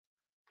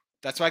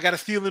 That's why I got a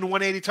Thielen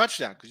 180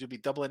 touchdown, because you'll be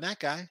doubling that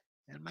guy.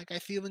 And my guy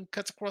Thielen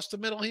cuts across the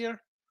middle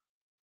here.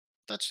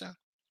 Touchdown.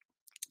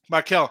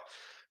 Markel.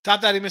 Top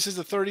that he misses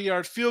the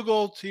 30-yard field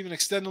goal to even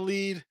extend the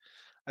lead.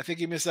 I think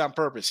he missed it on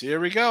purpose. Here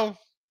we go.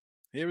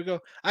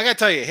 I got to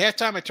tell you,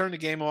 halftime I turned the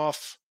game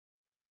off.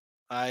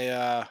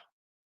 I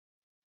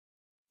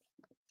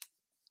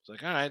was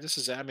like, all right, this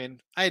is, I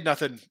mean, I had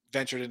nothing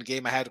ventured in the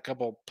game. I had a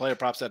couple player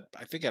props that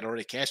I think I'd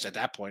already cashed at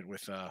that point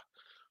with the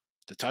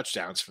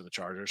touchdowns for the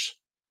Chargers.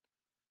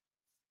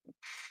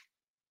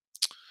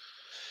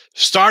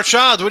 Star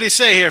Child, what do you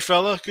say here,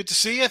 fella? Good to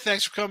see you.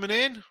 Thanks for coming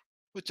in.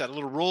 What's that, a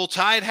little Roll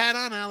Tide hat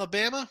on,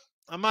 Alabama?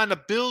 I'm on the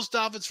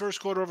Bills-Dolphins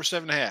first quarter over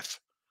 7.5.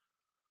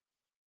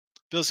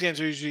 Bills games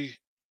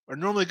are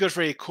normally good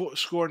for a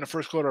score in the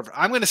first quarter.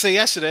 I'm going to say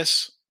yes to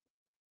this.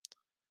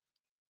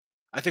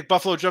 I think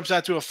Buffalo jumps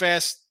out to a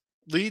fast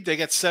lead. They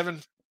get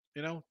 10-0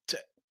 in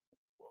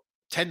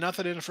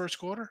the first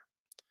quarter.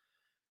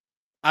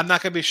 I'm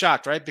not going to be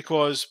shocked, right?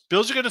 Because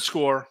Bills are going to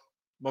score.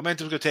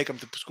 Momentum's going to take them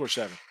to score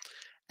 7.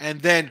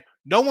 And then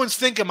no one's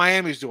thinking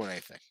Miami's doing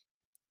anything.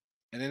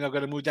 And then they're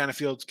going to move down the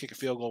field, kick a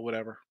field goal,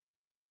 whatever.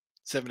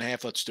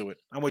 7.5, let's do it.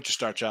 I'm with you,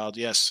 Star Child.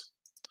 Yes.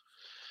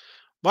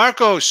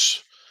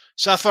 Marcos,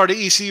 South Florida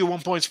ECU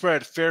 1-point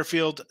spread.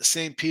 Fairfield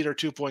St. Peter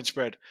 2-point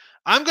spread.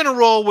 I'm going to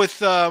roll with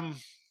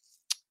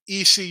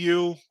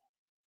ECU.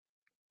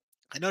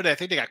 I know that I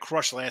think they got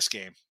crushed last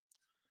game.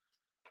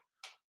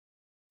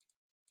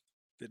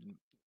 I'm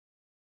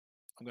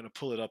going to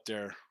pull it up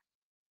their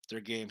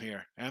game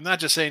here. And I'm not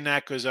just saying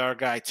that because our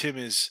guy Tim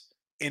is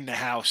in the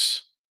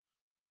house.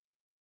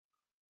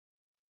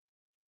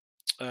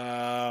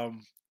 Yeah,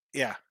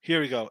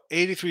 here we go.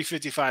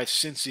 83-55,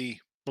 Cincy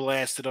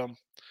blasted them.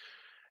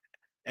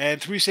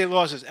 And 3 state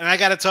losses. And I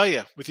got to tell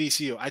you, with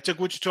ECU, I took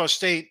Wichita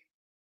State,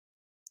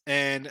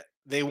 and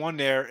they won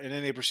there, and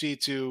then they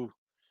proceed to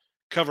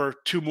cover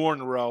 2 more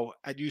in a row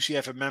at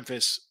UCF and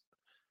Memphis,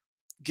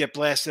 get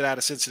blasted out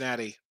of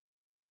Cincinnati.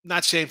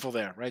 Not shameful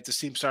there, right? This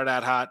team started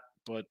out hot,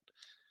 but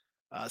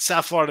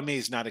South Florida to me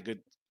is not a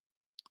good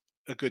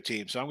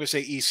team. So I'm going to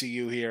say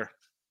ECU here.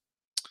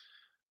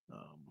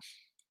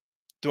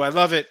 Do I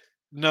love it?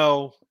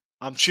 No.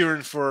 I'm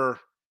cheering for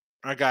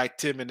our guy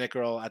Tim and Nick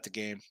Earl at the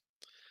game.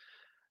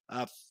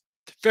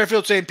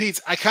 Fairfield St.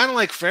 Pete's. I kind of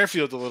like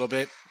Fairfield a little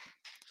bit.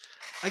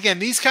 Again,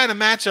 these kind of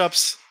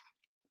matchups,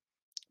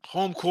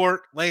 home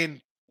court, laying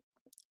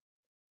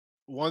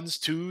 1s,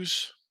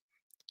 2s,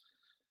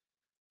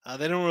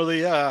 they don't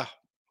really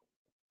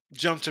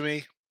jump to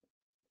me.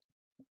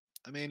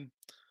 I mean,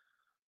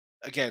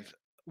 again,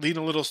 lean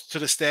a little to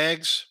the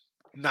Stags.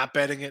 Not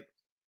betting it.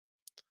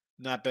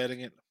 Not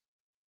betting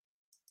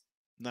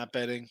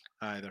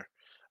either.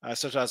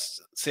 Such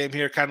as same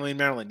here, kind of lean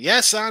Maryland.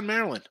 Yes, on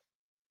Maryland.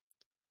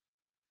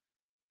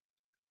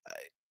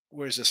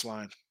 Where's this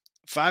line?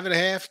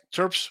 5.5.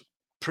 Terps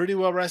pretty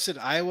well rested.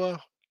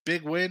 Iowa,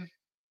 big win.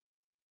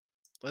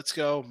 Let's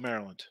go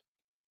Maryland.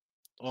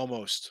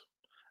 Almost.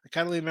 I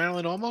kind of lean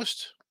Maryland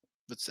almost.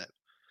 What's that?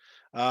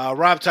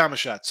 Rob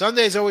Thomas shot.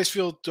 Sundays always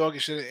feel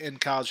doggish in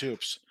college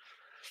hoops.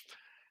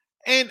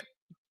 And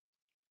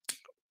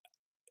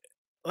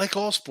like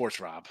all sports,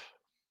 Rob,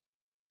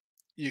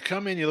 you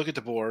come in, you look at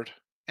the board,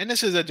 and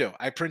this is what I do.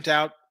 I print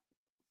out.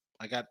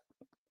 I got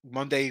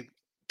Monday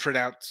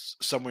printouts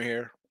somewhere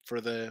here for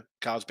the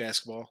college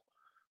basketball.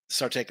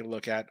 Start taking a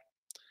look at.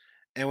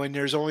 And when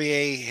there's only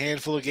a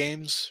handful of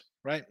games,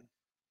 right?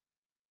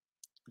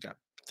 We got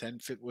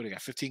 10, what do you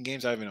got? 15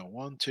 games? I don't even know.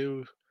 1,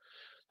 2,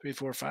 3,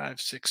 4, 5,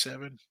 6,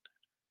 7.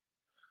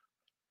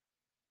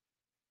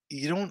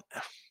 You don't,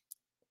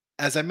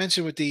 as I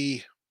mentioned with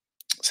the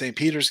St.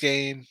 Peter's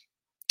game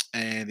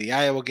and the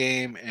Iowa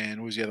game, and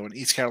what was the other one?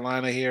 East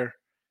Carolina here,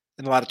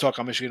 and a lot of talk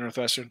on Michigan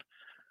Northwestern.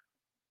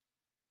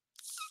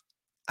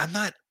 I'm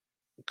not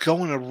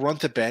going to run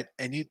to bet,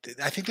 and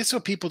I think that's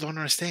what people don't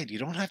understand. You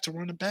don't have to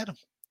run to bet them.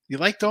 You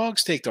like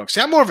dogs, take dogs.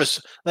 See, I'm more of a,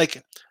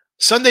 like,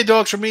 Sunday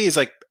dogs for me is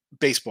like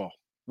baseball.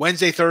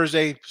 Wednesday,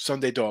 Thursday,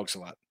 Sunday dogs a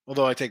lot.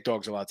 Although I take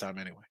dogs a lot of time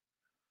anyway.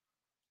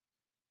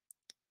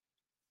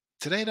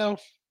 Today, though,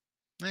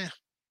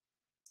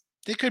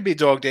 they could be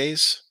dog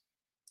days.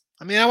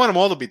 I mean, I want them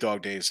all to be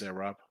dog days there,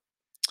 Rob.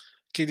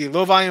 KD,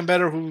 low volume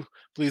better, who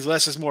believes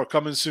less is more,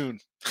 coming soon.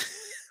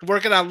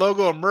 Working on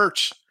logo and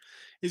merch.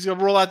 He's going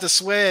to roll out the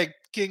swag.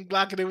 King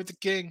blocking it with the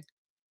king.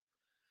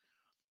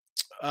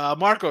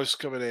 Marcos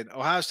coming in.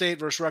 Ohio State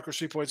versus Rutgers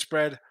 3-point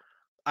spread.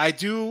 I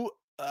do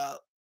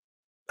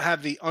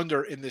have the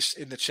under in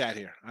the chat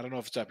here. I don't know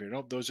if it's up here.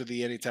 Nope, those are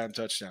the anytime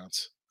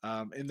touchdowns.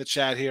 In the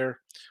chat here,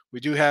 we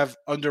do have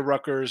under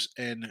Rutgers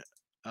and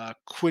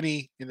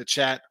Quinny in the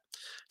chat.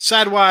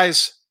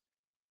 Sidewise,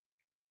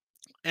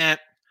 and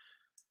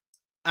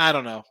I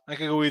don't know. I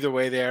can go either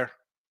way there.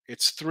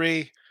 It's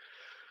 3.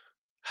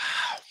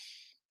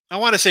 I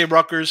want to say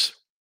Rutgers.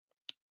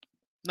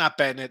 Not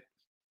betting it.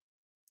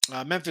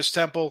 Memphis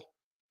Temple.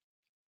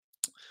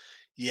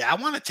 Yeah, I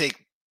want to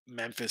take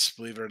Memphis,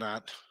 believe it or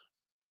not.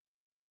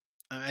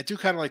 I do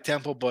kind of like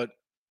Temple, but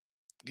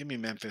give me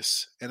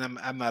Memphis. And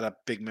I'm not a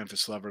big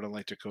Memphis lover. I don't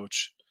like their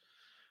coach.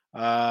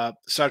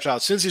 Star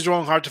Child, since he's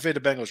wrong, hard to fade the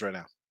Bengals right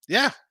now.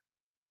 Yeah,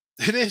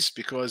 it is,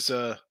 because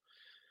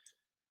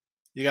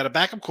you got a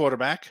backup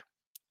quarterback.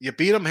 You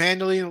beat them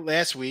handily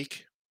last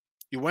week.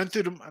 You went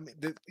through them. I mean,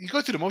 you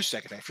go through the most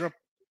second half. You're up,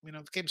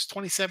 the game's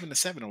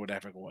 27-7 or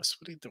whatever it was.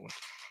 What are you doing?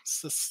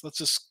 Let's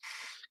just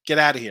get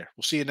out of here.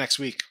 We'll see you next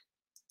week.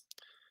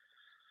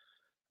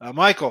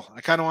 Michael,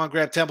 I kind of want to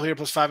grab Temple here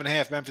plus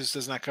 5.5. Memphis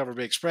does not cover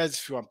big spreads.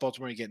 If you want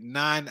Baltimore, you get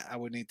 9. I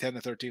would need 10 to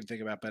 13.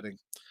 Think about betting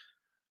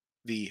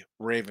the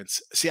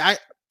Ravens. See, I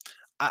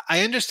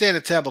understand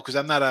the Temple because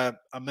I'm not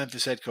a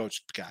Memphis head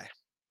coach guy,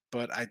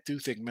 but I do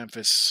think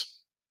Memphis.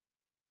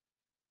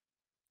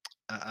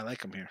 I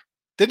like them here.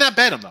 Did not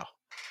bet them though.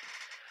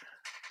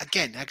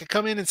 Again, I could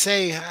come in and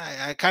say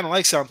I kind of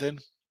like something,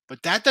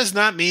 but that does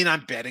not mean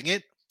I'm betting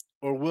it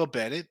or will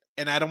bet it,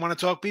 and I don't want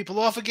to talk people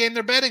off a game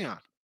they're betting on.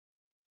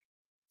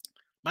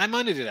 My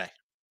money today.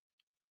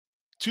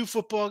 3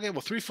 football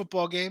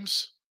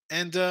games,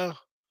 and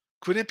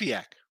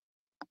Quinnipiac.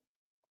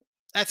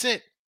 That's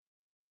it.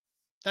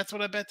 That's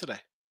what I bet today.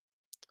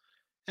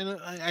 And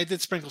I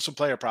did sprinkle some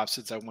player props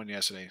since I won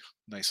yesterday.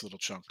 Nice little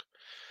chunk.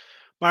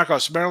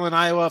 Marcos, Maryland,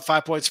 Iowa,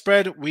 5-point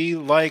spread. We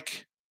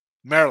like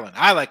Maryland.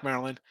 I like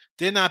Maryland.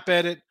 Did not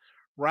bet it.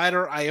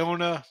 Rider,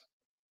 Iona.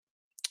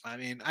 I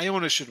mean,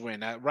 Iona should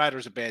win.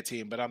 Rider's a bad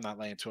team, but I'm not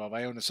laying 12.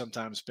 Iona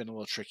sometimes been a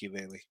little tricky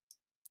lately.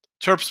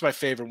 Terps my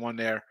favorite one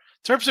there.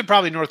 Terps and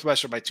probably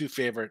Northwestern my two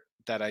favorite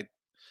that I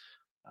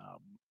um,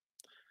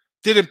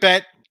 didn't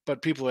bet,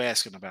 but people are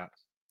asking about.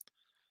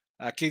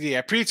 KD,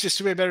 I preach this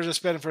too many bettors are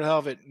spending for the hell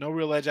of it. No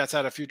real edge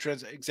outside a few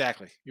trends.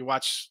 Exactly. You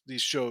watch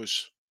these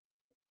shows.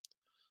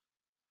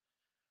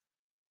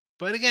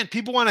 But again,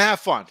 people want to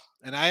have fun.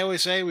 And I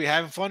always say we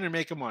having fun and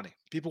making money.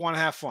 People want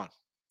to have fun.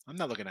 I'm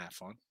not looking to have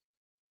fun.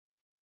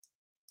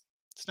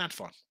 It's not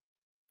fun.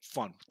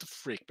 Fun. What the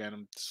freak, man?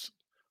 I'm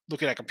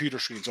looking at computer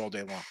screens all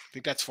day long.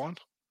 Think that's fun?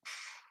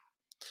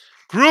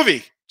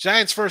 Groovy.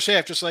 Giants first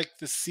half, just like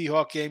the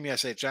Seahawk game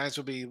yesterday. Giants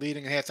will be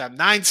leading at halftime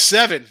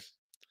 9-7.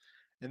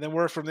 And then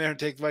work from there and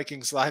take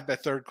Vikings live by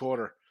third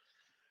quarter.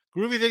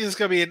 Groovy thinks it's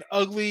going to be an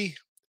ugly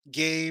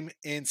game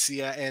in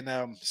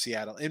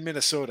Seattle, in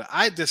Minnesota.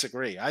 I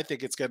disagree. I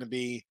think it's going to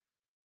be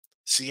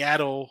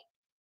Seattle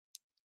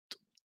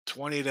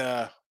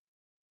 20-13.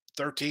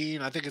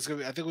 I think it's going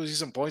to be, I think we'll see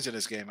some points in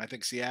this game. I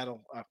think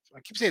Seattle,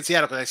 I keep saying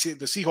Seattle because I see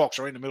the Seahawks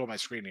are right in the middle of my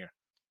screen here.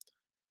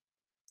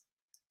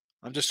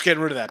 I'm just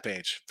getting rid of that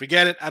page.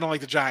 Forget it. I don't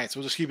like the Giants.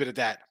 We'll just keep it at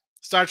that.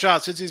 Star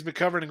Child, since he's been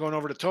covering and going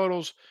over the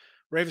totals,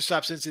 Ravens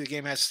stop Cincy. The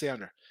game has to stay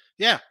under.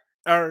 Yeah.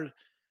 Or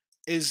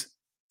is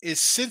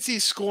Cincy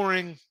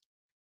scoring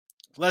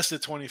less than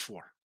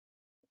 24?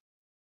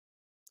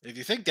 If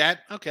you think that,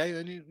 okay,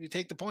 then you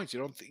take the points.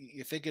 You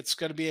think it's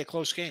going to be a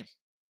close game.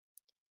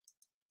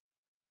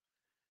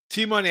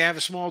 T-Money, I have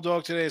a small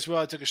dog today as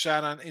well. I took a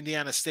shot on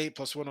Indiana State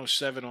plus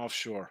 107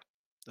 offshore.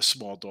 A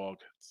small dog.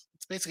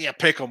 It's basically a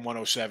pick 'em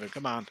 107.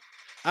 Come on.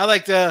 I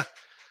like the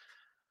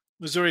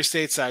Missouri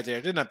State side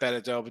there. Did not bet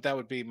it though, but that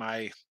would be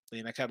my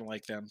lean. I kind of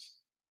like them.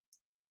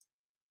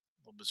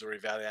 Little Missouri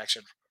Valley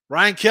action.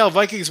 Ryan Kell,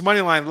 Vikings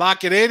money line.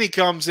 Lock it in. He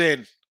comes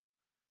in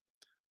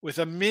with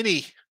a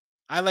mini.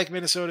 I like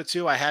Minnesota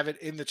too. I have it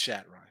in the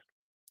chat, Ryan.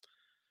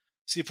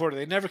 See, Porter,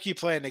 they never keep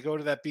playing. They go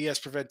to that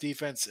BS prevent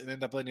defense and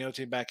end up letting the other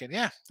team back in.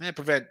 Yeah,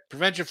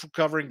 prevent you from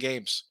covering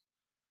games.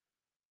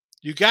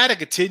 You got to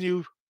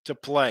continue to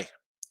play.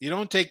 You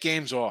don't take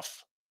games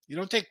off. You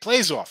don't take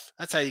plays off.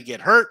 That's how you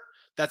get hurt.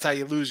 That's how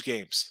you lose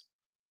games.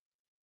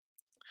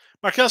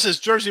 Markel says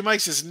Jersey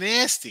Mike's is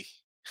nasty.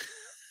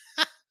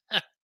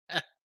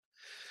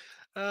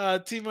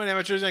 Team Money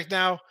Amateurs like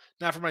now.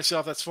 Not for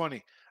myself. That's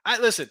funny.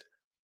 Listen.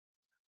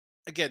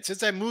 Again,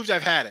 since I moved,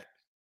 I've had it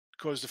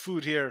because the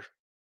food here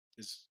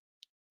is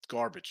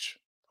garbage.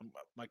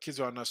 My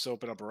kids want us to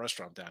open up a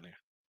restaurant down here.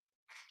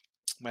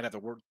 Might have to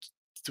work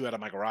do out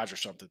of my garage or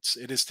something.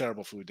 It is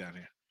terrible food down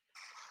here.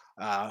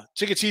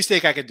 Chicken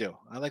cheesesteak I can do.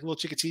 I like a little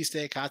chicken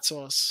cheesesteak, hot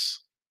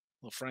sauce,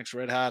 a little Frank's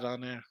Red Hot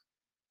on there,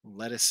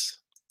 lettuce.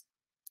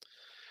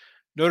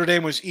 Notre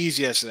Dame was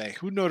easy yesterday.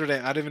 Who Notre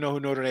Dame? I don't even know who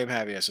Notre Dame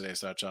had yesterday,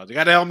 Star Child. You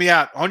got to help me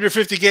out.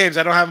 150 games.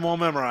 I don't have them all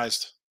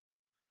memorized.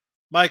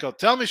 Michael,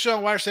 tell me,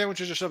 Sean, why are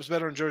sandwiches or subs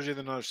better in Jersey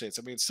than other states?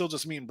 I mean, it's still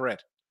just meat and bread.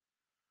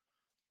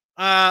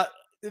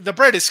 The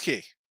bread is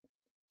key.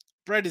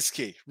 Bread is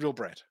key. Real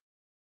bread.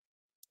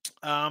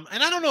 And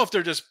I don't know if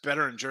they're just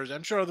better in Jersey.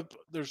 I'm sure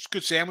there's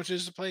good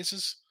sandwiches at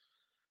places.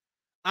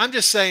 I'm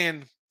just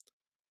saying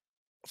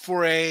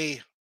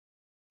if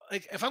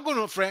I'm going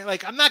to a friend,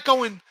 I'm not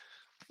going,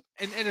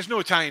 and there's no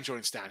Italian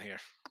joints down here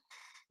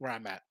where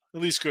I'm at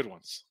least good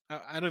ones. I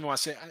don't even want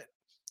to say,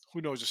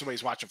 who knows if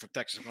somebody's watching from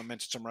Texas. I'm going to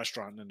mention some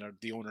restaurant and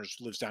the owner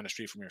lives down the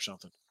street from me or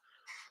something.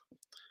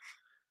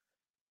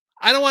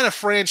 I don't want to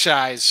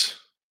franchise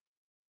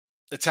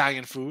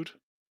Italian food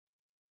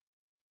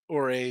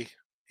or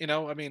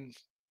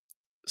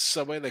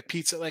Subway, like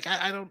pizza.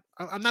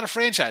 I'm not a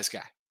franchise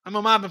guy. I'm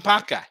a mom and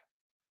pop guy.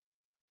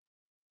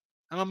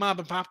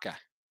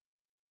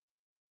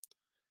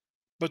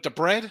 But the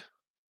bread,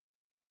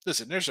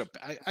 listen,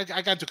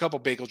 I got to a couple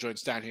bagel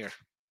joints down here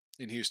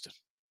in Houston.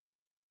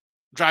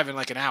 I'm driving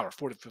like an hour,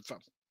 45.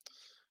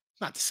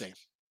 Not the same.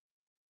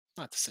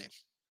 It's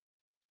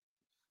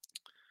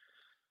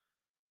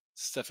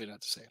definitely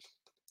not the same.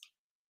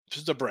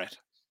 Just the bread.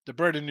 The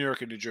bread in New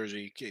York and New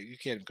Jersey, you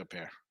can't even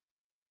compare.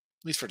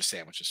 At least for the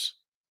sandwiches.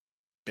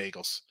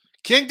 Bagels.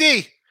 King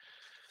D.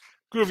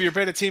 Groovy, you're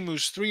betting a team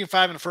who's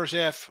 3-5 in the first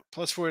half,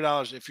 plus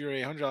 $40 if you're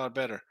a $100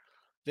 better.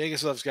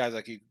 Vegas loves guys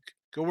like you.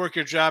 Go work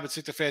your job and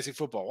stick to fantasy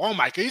football. Oh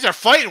my God, these are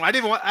fighting. I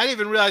didn't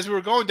even realize we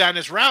were going down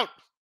this route.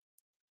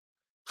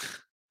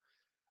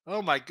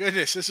 Oh my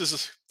goodness, this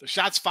is the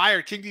shots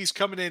fired. King D's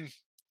coming in,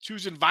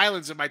 choosing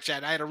violence in my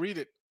chat. I had to read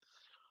it.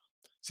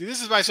 See,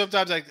 this is why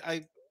sometimes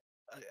I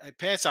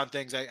pass on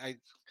things. I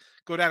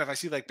go down if I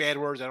see bad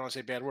words. I don't want to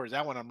say bad words.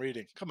 That one I'm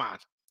reading. Come on,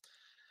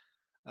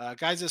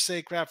 guys that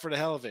say crap for the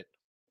hell of it.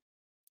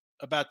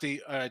 About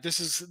this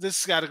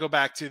has got to go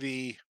back to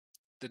the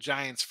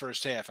Giants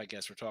first half. I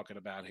guess we're talking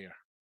about here.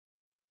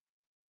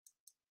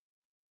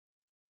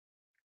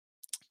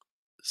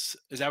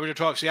 Is that what you're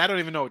talking? See, I don't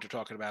even know what you're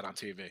talking about on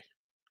TV.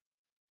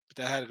 But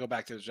that had to go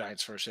back to the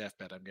Giants first half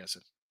bet, I'm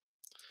guessing.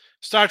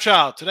 Star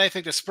Child, today I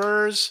think the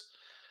Spurs.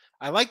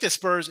 I like the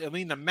Spurs and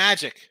lean the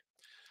Magic.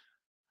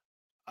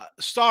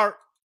 Star,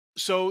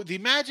 So the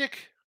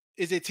Magic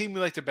is a team we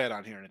like to bet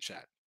on here in the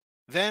chat.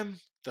 Them,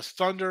 the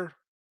Thunder,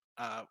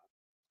 uh,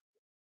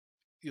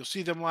 you'll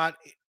see them a lot.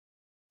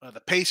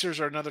 The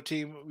Pacers are another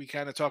team we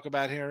kind of talk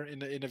about here in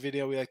the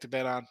video we like to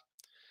bet on.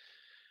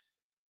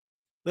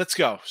 Let's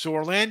go. So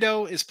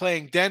Orlando is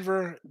playing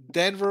Denver.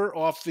 Denver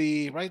off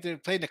the right. They're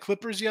playing the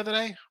Clippers the other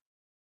day.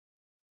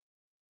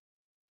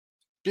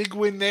 Big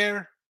win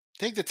there.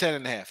 Take the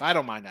 10.5. I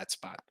don't mind that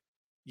spot.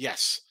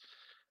 Yes.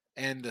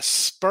 And the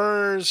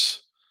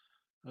Spurs.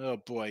 Oh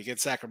boy,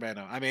 against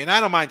Sacramento. I mean, I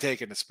don't mind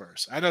taking the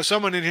Spurs. I know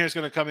someone in here is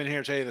going to come in here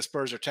and tell you the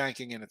Spurs are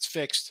tanking and it's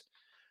fixed.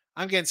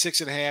 I'm getting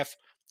 6.5.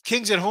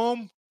 Kings at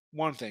home.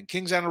 One thing.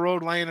 Kings on the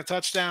road laying a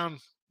touchdown.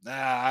 Nah,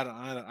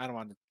 I don't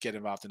want to get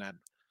involved in that.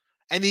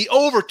 And the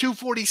over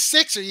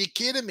 246. Are you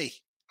kidding me?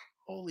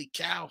 Holy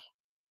cow.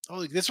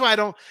 That's why I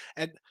don't.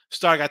 And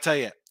Stark, I tell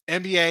you,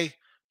 NBA,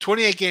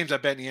 28 games I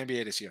bet in the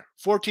NBA this year.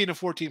 14 to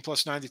 14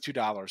 plus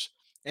 $92.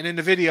 And in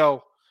the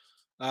video,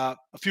 a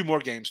few more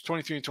games,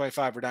 23 and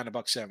 25, we're down to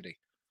 $170.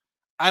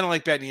 I don't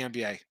like betting the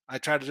NBA. I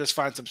try to just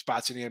find some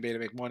spots in the NBA to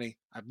make money.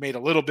 I've made a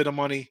little bit of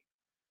money.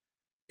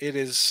 It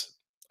is,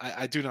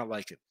 I do not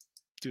like it.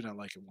 Do not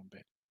like it one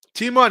bit.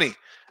 T-Money.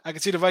 I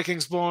can see the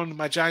Vikings blowing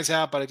my Giants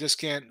out, but I just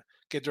can't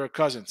get there with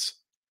Cousins.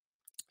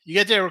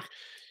 You can't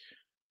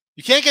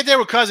get there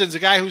with Cousins, a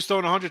guy who's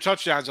thrown 100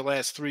 touchdowns the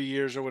last 3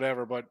 years or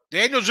whatever. But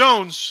Daniel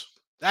Jones,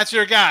 that's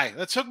your guy.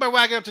 Let's hook my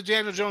wagon up to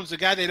Daniel Jones, the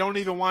guy they don't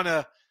even want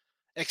to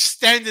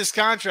extend his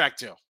contract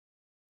to.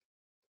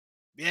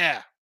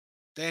 Yeah,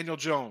 Daniel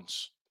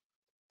Jones.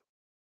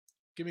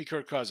 Give me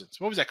Kirk Cousins.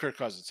 What was that, Kirk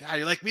Cousins? How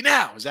you like me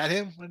now? Was that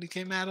him when he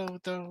came out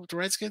with the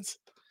Redskins?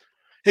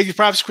 Hey, you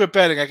probably quit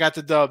betting. I got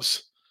the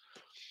dubs.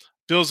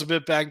 Bill's a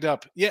bit banged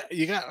up. Yeah,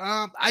 you got.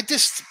 I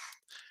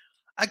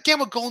can't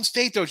with Golden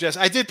State though, Jess.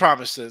 I did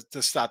promise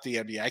to stop the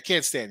NBA. I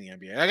can't stand the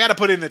NBA. I got to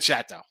put it in the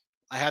chat though.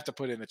 I have to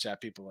put it in the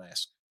chat. People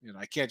ask.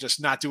 I can't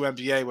just not do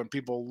NBA when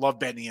people love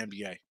betting the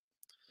NBA.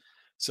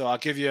 So I'll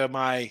give you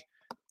my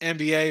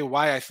NBA,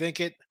 why I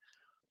think it.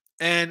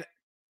 And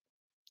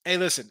hey,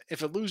 listen,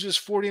 if it loses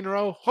 40 in a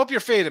row, hope you're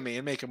fading me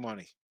and making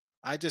money.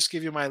 I just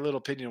give you my little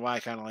opinion why I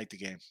kind of like the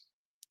game.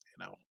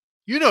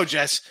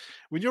 Jess,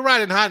 when you're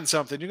riding hot in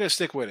something, you're going to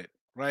stick with it,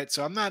 right?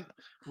 So I'm not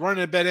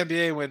running a bet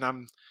NBA when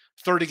I'm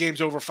 30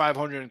 games over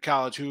 500 in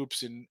college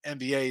hoops and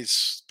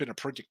NBA's been a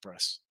printing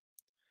press.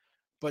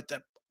 But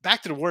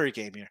back to the Warrior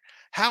game here.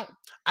 How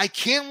I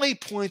can't lay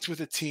points with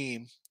a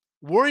team,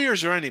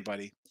 Warriors or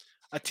anybody,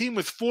 a team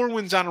with 4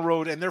 wins on the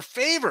road and they're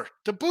favored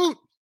to boot.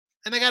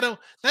 And I got to,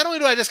 not only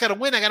do I just got to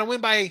win, I got to win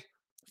by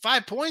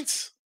 5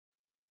 points.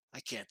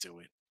 I can't do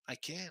it. I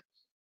can't.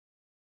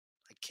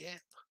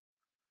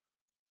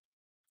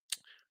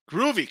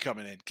 Groovy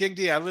coming in. King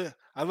D, I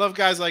love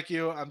guys like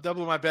you. I'm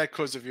doubling my bet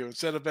because of you.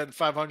 Instead of betting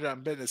 500,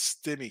 I'm betting a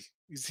stimmy.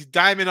 He's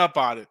diming up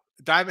on it.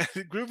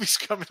 Groovy's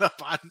coming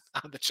up on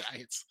the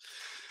Giants.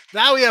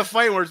 Now we have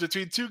fight words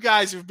between two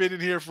guys who've been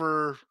in here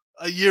for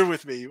a year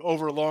with me,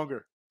 over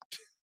longer.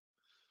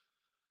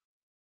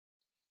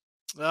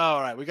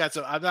 All right, we got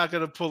some. I'm not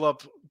going to pull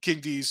up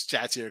King D's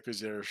chats here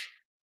because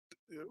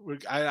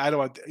I don't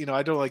want,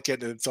 I don't like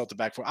getting insulted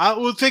back for.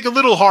 We'll take a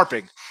little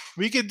harping.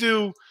 We could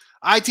do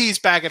IT's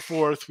back and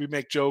forth. We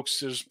make jokes.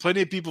 There's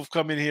plenty of people who've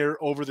come in here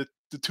over the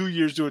 2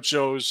 years doing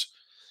shows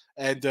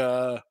and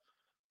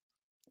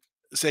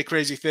say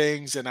crazy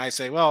things. And I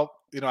say, well,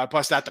 I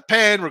bust out the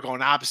pen. We're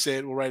going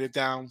opposite. We'll write it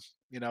down,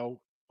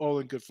 all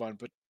in good fun.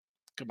 But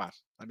come on.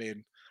 I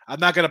mean, I'm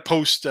not going to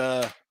post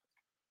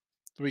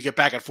we get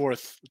back and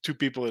forth, 2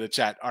 people in the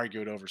chat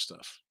arguing over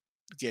stuff.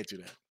 You can't do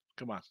that.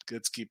 Come on.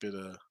 Let's keep it.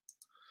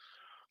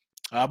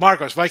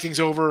 Marcos, Vikings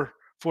over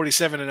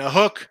 47 and a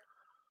hook.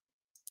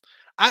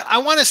 I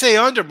want to say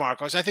under,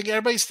 Marcos. I think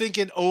everybody's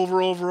thinking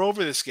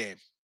over this game.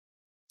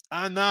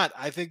 I'm not.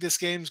 I think this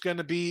game's going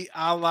to be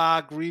a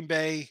la Green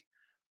Bay,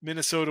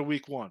 Minnesota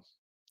week 1.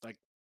 Like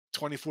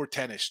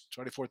 24-10-ish,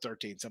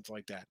 24-13, something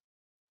like that.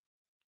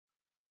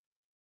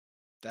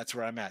 That's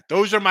where I'm at.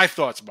 Those are my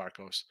thoughts,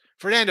 Marcos.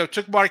 Fernando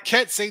took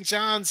Marquette, St.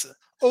 John's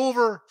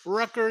over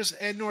Rutgers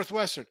and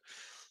Northwestern.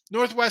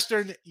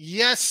 Northwestern,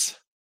 yes.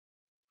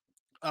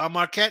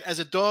 Marquette as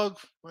a dog.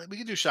 We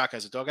can do shock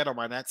as a dog. I don't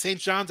mind that. St.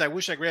 John's, I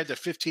wish I grabbed the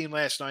 15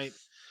 last night.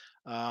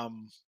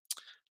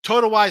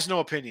 Total-wise, no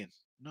opinion.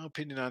 No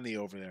opinion on the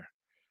over there.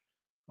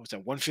 What was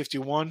that,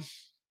 151?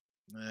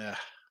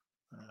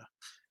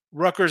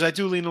 Rutgers, I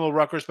do lean a little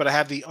Rutgers, but I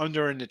have the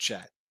under in the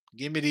chat.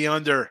 Give me the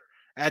under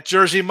at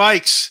Jersey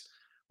Mike's.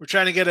 We're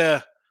trying to get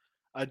a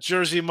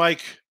Jersey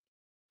Mike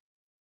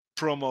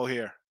promo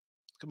here.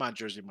 Come on,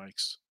 Jersey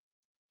Mike's.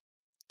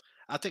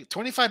 I'll take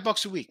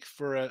 $25 a week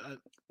for a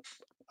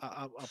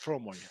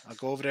promo. I'll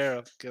go over there.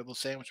 I'll get a little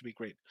sandwich. Would be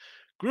great.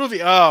 Groovy.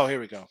 Oh, here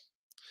we go.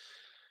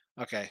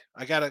 Okay.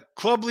 I got a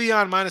Club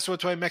Leon minus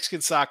 120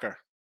 Mexican soccer.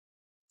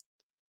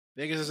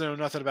 Vegas doesn't know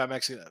nothing about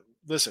Mexican.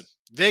 Listen,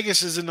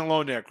 Vegas isn't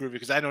alone there, Groovy,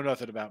 because I know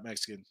nothing about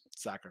Mexican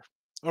soccer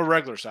or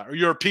regular soccer or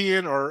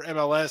European or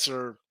MLS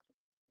or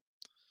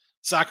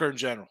soccer in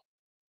general.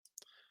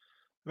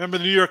 Remember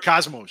the New York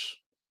Cosmos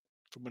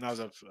from when I was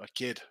a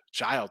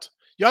child.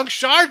 Young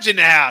Shards in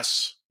the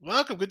house.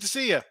 Welcome. Good to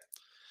see you.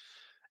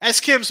 S.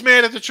 Kim's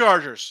mad at the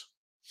Chargers.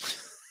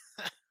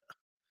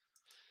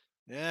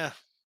 Yeah.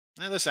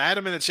 Hey, listen, I had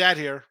him in the chat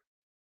here.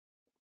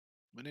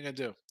 What are you going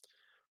to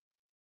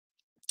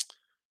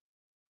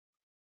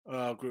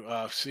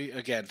do? See,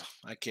 again,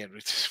 I can't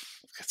read.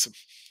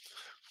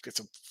 Get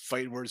some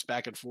fighting words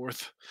back and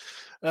forth.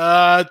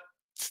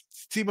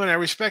 T-Money, I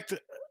respect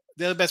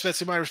they're the best bets.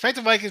 T-Money, I respect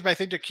the Vikings, but I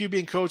think their QB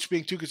and coach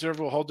being too conservative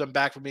will hold them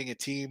back from being a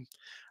team.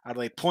 I'd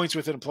lay points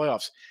within the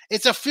playoffs.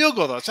 It's a field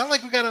goal, though. It's not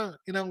like we got to,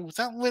 it's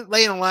not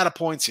laying a lot of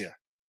points here.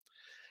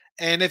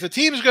 And if a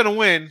team is going to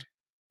win,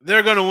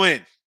 they're going to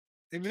win.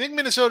 If you think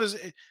Minnesota's,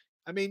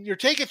 you're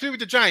taking 3 with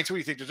the Giants. What do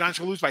you think? The Giants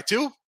will lose by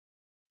 2?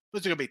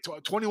 What's it going to be?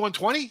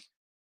 21-20?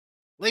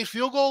 Late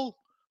field goal?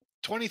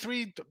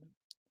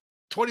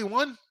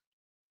 23-21?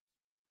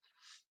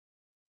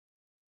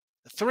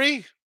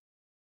 3?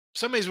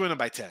 Somebody's winning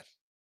by 10.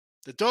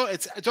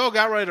 It's a dog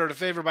outright or the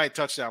favorite by a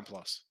touchdown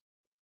plus.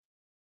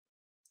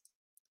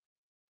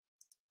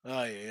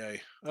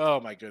 Oh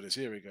my goodness.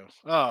 Here we go.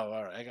 Oh,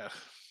 all right. I got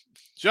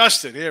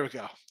Justin. Here we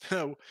go.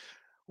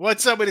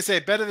 What's somebody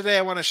say? Bet of the day.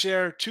 I want to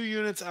share 2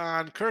 units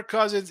on Kirk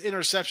Cousins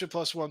interception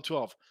plus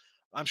 112.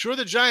 I'm sure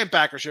the Giant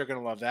backers are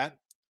going to love that.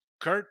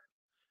 Kurt,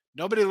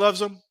 nobody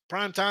loves him.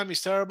 Prime time,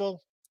 he's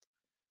terrible.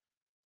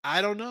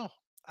 I don't know.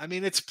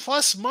 It's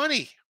plus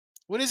money.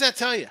 What does that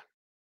tell you?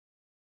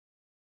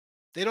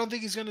 They don't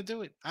think he's going to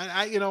do it.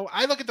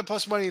 I look at the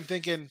plus money and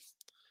thinking,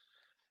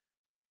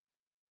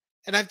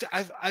 and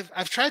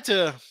I've tried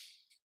to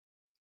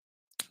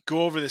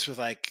go over this with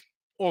like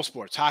all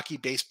sports, hockey,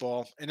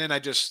 baseball, and then I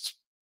just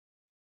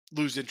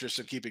lose interest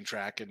in keeping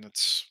track. And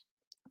it's,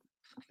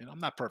 I'm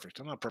not perfect.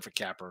 I'm not a perfect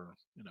capper.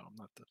 I'm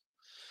not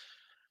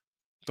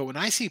but when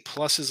I see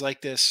pluses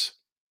like this,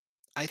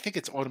 I think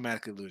it's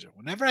automatically loser.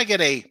 Whenever I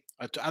get I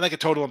like a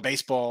total in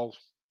baseball,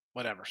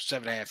 whatever,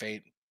 7.5,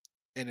 8,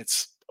 and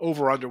it's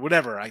over under,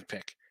 whatever I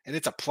pick, and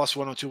it's a plus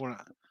 102.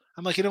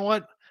 I'm like, you know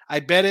what? I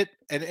bet it,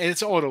 and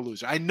it's auto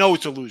loser. I know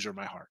it's a loser in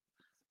my heart.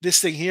 This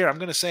thing here, I'm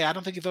going to say, I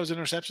don't think he throws an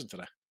interception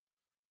today.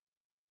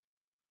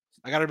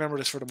 I got to remember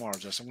this for tomorrow,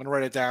 Justin. I'm going to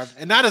write it down.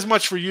 And not as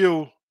much for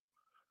you.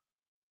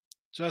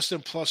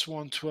 Justin plus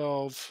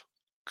 112,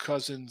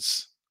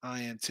 Cousins,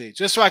 INT.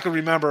 Just so I can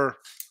remember,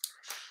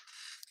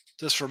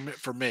 just for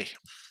me.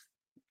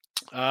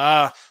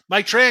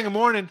 Mike Tran, good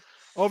morning.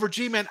 Over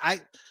G-Man.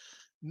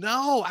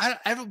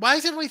 Why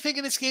is everybody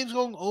thinking this game's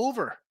going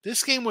over?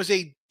 This game was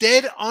a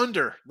dead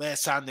under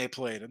last time they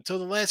played until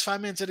the last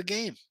 5 minutes of the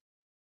game.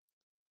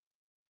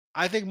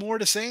 I think more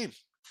the same.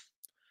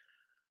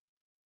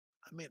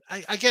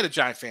 I get it,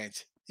 Giant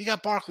fans. You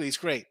got Barkley. He's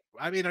great.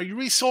 Are you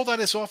really sold on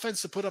this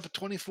offense to put up a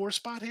 24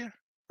 spot here?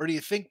 Or do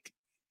you think,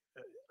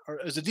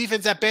 or is the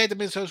defense that bad that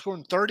Minnesota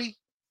scoring 30?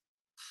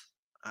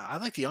 I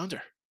like the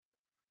under.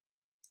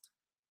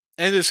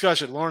 End of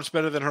discussion. Lawrence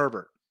better than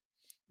Herbert.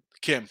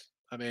 Kim.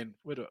 Do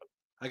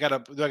I gotta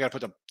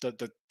put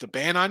the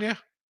ban on you?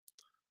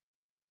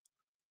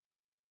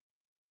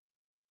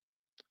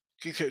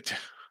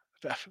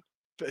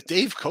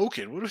 Dave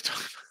Koken. What are we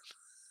talking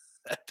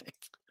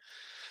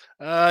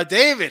about?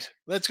 David,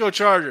 let's go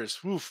Chargers.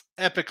 Oof,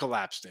 epic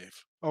collapse,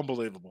 Dave.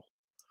 Unbelievable.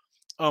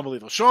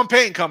 Sean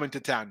Payton coming to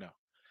town now.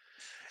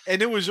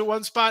 And it was at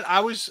one spot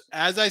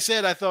as I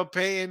said, I thought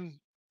Payton,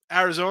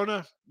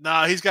 Arizona.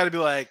 No, he's got to be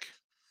like,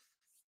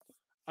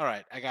 all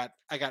right, I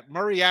got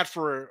Murray out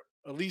for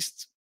at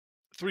least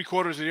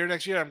 3/4 of the year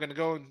next year. I'm going to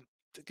go and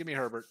give me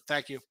Herbert.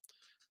 Thank you.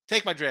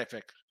 Take my draft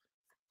pick.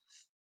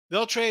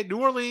 They'll trade.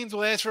 New Orleans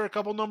will ask for a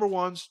couple number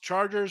ones.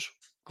 Chargers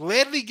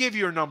gladly give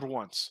you your number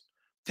ones.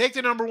 Take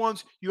the number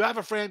ones. You have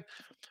a friend.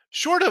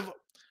 Short of,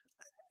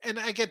 and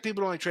I get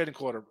people only trading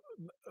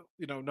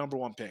number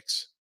 1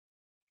 picks.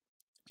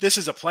 This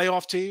is a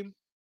playoff team,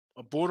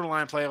 a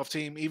borderline playoff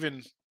team,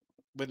 even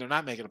when they're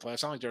not making a playoff.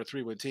 It's not like they're a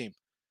 3-win team.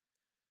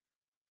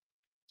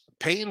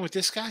 Payton with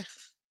this guy?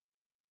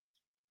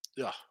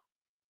 Yeah.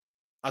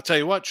 I'll tell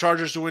you what,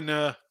 Chargers to win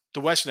the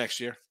West next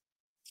year.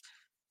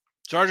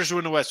 Chargers to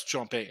win the West,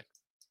 Sean Payton.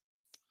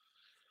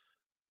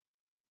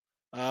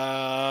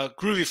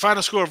 Groovy,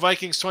 final score,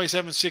 Vikings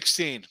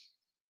 27-16.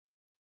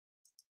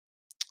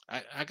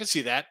 I can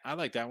see that. I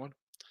like that one.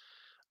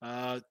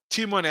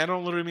 Team money, I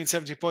don't literally mean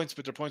 17 points,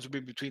 but their points will be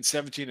between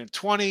 17 and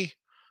 20.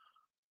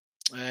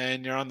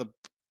 And you're on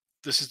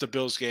this is the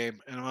Bills game,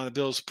 and I'm on the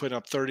Bills putting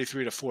up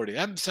 33-40.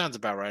 That sounds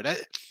about right.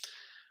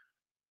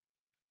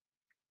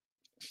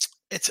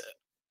 It's,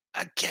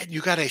 again, you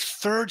got a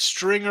third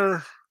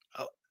stringer.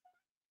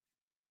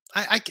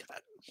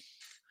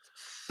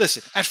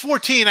 Listen, at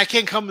 14, I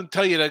can't come and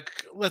tell you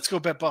let's go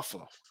bet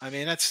Buffalo.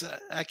 That's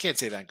I can't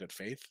say that in good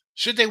faith.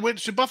 Should they win?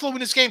 Should Buffalo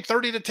win this game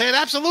 30-10?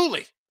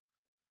 Absolutely.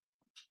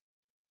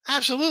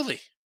 Absolutely.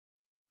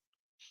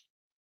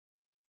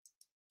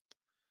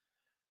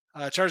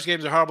 Chargers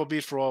games are a horrible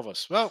beat for all of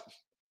us. Well,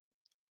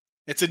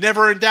 it's a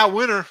never in doubt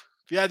winner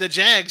if you had the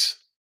Jags.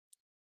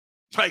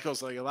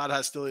 Michael's like a lot of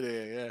hostility.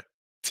 Yeah.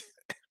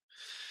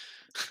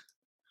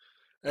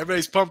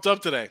 Everybody's pumped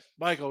up today.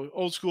 Michael,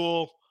 old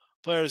school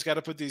players got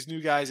to put these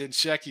new guys in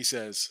check, he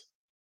says.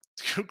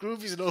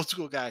 Groovy's an old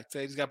school guy.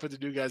 Saying he's got to put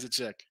the new guys in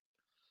check.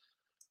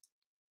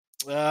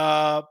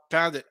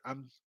 Pound it.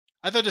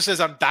 I thought it says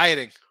I'm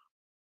dieting.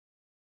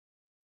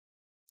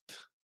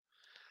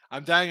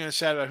 I'm dying in the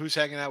chat about who's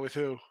hanging out with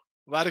who.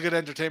 A lot of good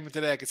entertainment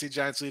today. I can see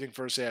Giants leading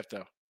first half,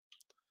 though.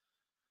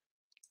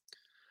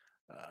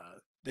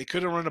 They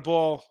couldn't run the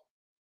ball.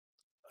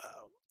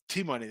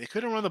 T-Money. They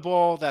couldn't run the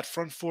ball. That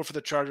front four for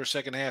the Chargers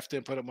second half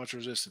didn't put up much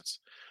resistance.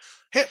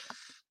 Hit.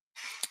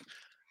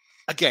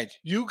 Again,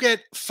 you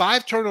get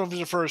 5 turnovers in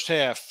the first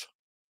half.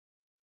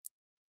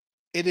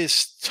 It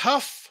is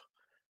tough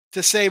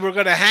to say we're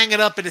going to hang it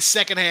up in the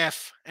second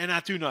half and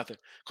not do nothing.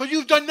 Because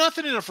you've done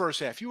nothing in the first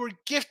half. You were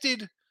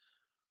gifted.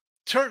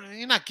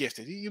 You're not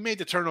gifted. You made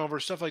the turnover,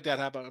 stuff like that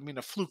happen.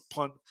 A fluke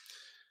punt.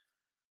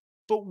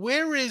 But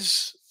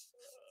where's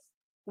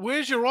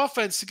your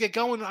offense to get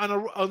going on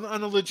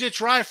a legit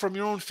drive from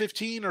your own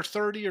 15 or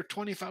 30 or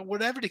 25,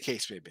 whatever the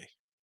case may be?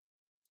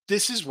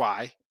 This is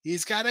why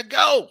he's got to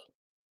go.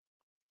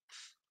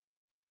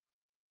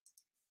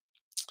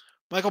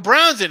 Michael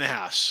Brown's in the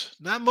house.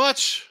 Not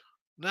much.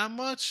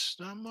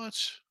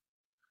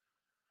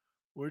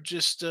 We're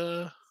just,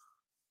 I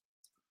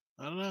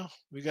don't know.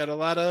 We got a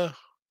lot of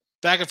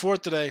back and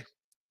forth today.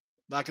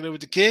 Knocking it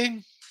with the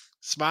King.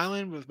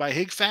 Smiling with my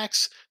Hig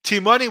facts.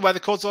 T-Money, why the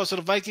Colts lost to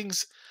the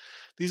Vikings.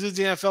 These leads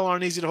in the NFL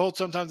aren't easy to hold.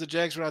 Sometimes the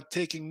Jags were not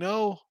taking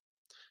no.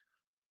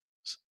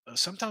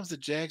 Sometimes the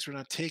Jags were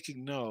not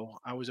taking no.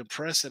 I was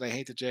impressed, and I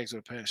hate the Jags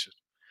with a passion.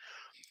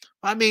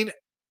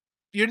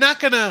 You're not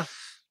going to.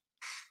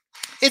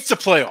 It's the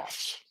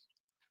playoffs.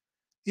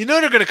 You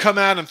know they're going to come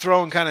out and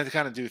throw and kind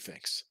of do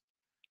things,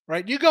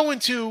 right? You're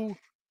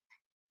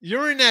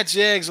in that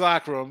Jags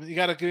locker room. You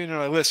got to go in there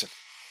like, listen.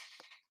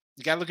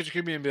 You got to look at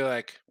your QB and be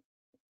like,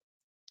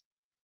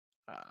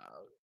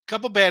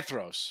 couple bad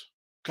throws,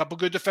 couple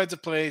good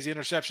defensive plays. The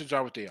interceptions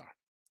are what they are.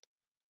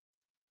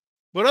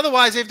 But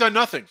otherwise, they've done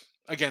nothing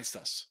against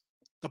us.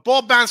 The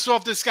ball bounced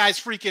off this guy's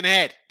freaking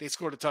head. They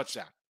scored a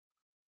touchdown.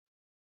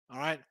 All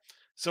right?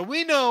 So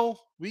we know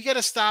we got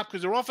to stop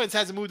because their offense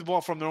hasn't moved the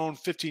ball from their own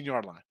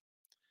 15-yard line.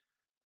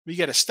 We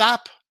got to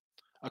stop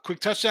a quick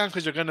touchdown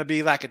because they're going to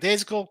be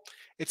lackadaisical.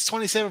 It's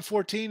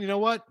 27-14. You know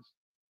what?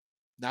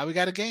 Now we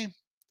got a game.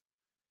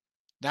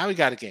 Now we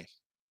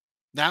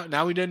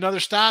need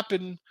another stop,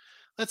 and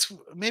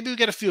maybe we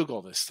get a field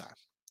goal this time.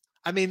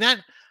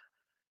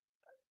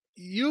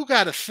 You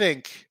got to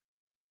think.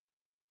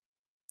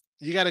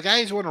 You got a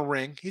guy who's won a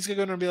ring. He's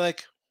going to be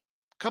like,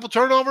 a couple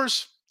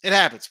turnovers. It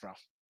happens, bro.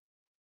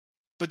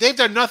 But they've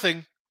done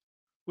nothing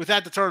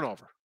without the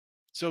turnover.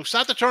 So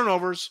stop the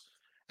turnovers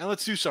and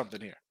let's do something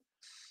here.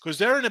 Because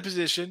they're in a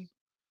position,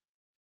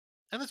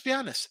 and let's be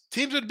honest,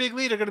 teams with a big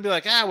lead are going to be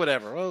like,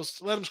 whatever. Well,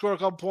 let them score a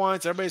couple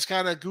points. Everybody's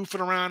kind of goofing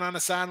around on the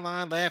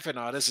sideline, laughing.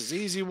 Oh, this is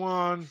easy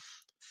one.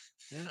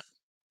 Yeah.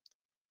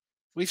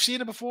 We've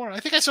seen it before. I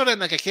think I saw that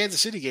in a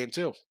Kansas City game,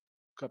 too,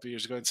 a couple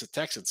years ago against the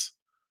Texans.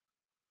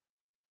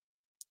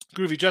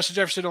 Groovy, Justin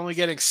Jefferson only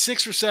getting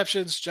 6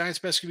 receptions. Giants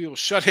best QB will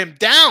shut him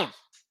down.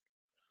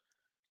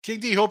 King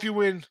D, hope you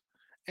win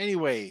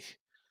anyway.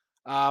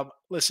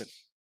 Listen,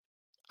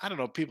 I don't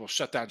know if people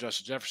shut down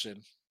Justin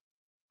Jefferson,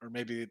 or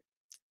maybe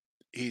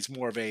he's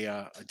more of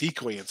a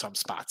decoy in some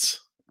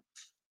spots.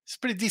 It's a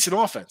pretty decent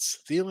offense.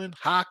 Thielen,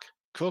 Hawk,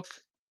 Cook,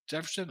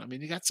 Jefferson.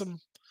 You got some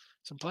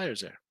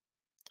players there.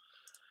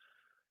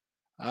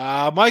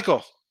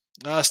 Michael,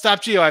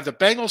 stop Gio. I have the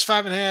Bengals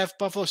 5.5,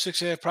 Buffalo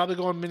 6.5, probably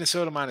going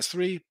Minnesota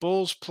 -3,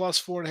 Bulls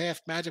 +4.5,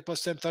 Magic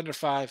 +10, Thunder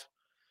 5.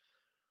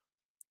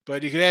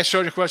 But you can ask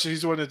Sean your question.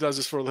 He's the one that does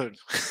this for a living.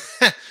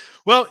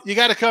 Well, you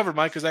got it covered,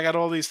 Mike, because I got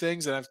all these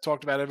things, and I've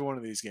talked about every one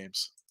of these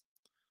games.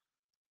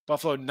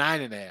 Buffalo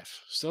 9.5.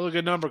 Still a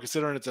good number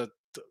considering it's a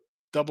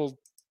double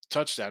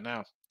touchdown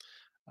now.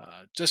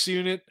 Just the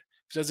unit.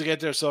 If it doesn't get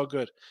there, it's all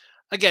good.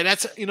 Again,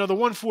 that's, the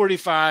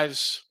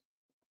 145s.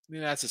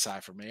 That's a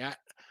side for me.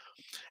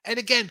 And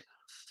again,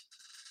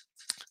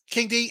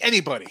 King D,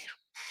 anybody.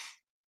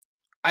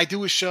 I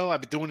do a show.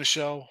 I've been doing a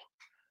show.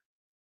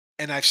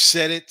 And I've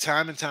said it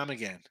time and time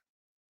again.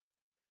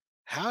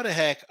 How the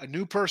heck a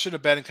new person to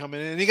betting coming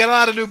in? And you got a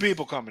lot of new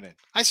people coming in.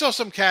 I saw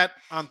some cat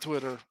on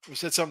Twitter who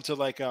said something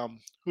to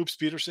Hoops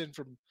Peterson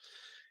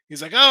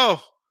he's like,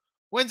 oh,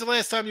 when's the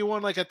last time you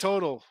won a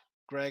total,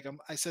 Greg?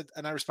 I said,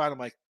 and I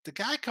responded, the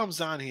guy comes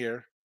on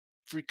here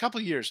for a couple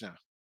of years now,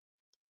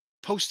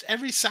 posts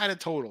every side of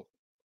total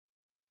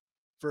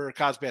for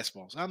college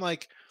basketballs. I'm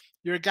like,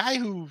 you're a guy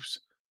who's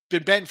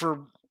been betting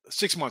for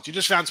 6 months. You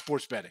just found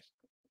sports betting.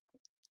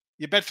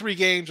 You bet 3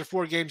 games or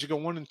 4 games, you go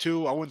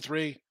 1-2,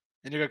 0-3,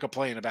 and you're going to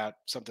complain about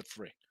something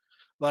free.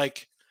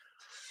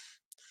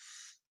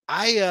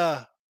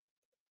 I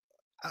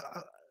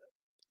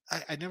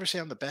never say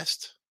I'm the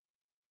best,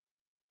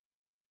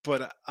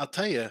 but I'll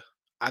tell you,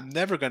 I'm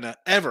never going to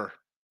ever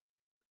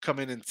come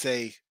in and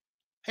say,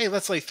 hey,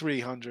 let's lay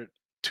 $300,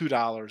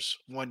 $2,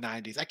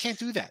 $190. I can't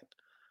do that.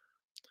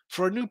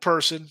 For a new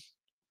person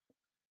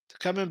to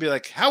come in and be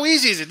like, how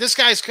easy is it? This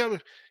guy's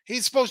coming.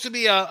 He's supposed to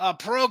be a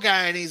pro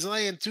guy, and he's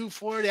laying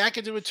 240. I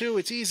can do it too.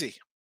 It's easy.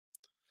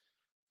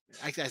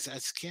 I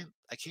just can't.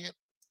 I can't.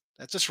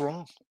 That's just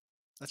wrong.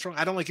 That's wrong.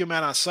 I don't like giving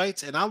out on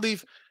sites, and I'll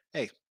leave.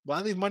 Hey, will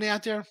I leave money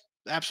out there?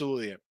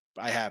 Absolutely,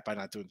 I have by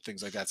not doing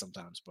things like that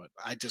sometimes, but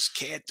I just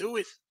can't do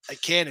it. I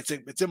can't.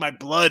 It's in my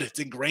blood. It's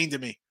ingrained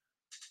in me.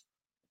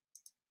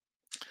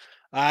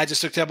 I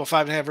just took Temple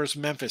 5.5 versus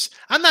Memphis.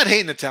 I'm not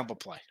hating the Temple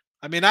play.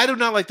 I mean, I do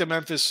not like the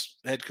Memphis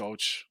head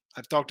coach.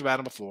 I've talked about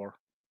him before.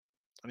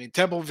 I mean,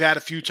 Temple we've had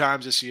a few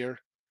times this year.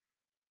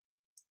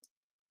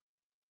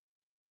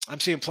 I'm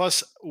seeing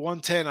plus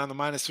 110 on the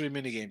 -3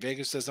 mini game.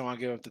 Vegas doesn't want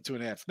to give up the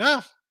 2.5.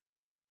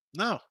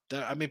 No.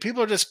 I mean,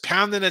 people are just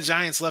pounding the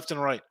Giants left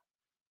and right.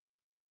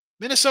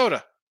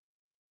 Minnesota,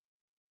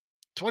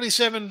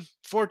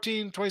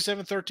 27-14,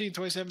 27-13,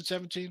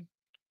 27-17.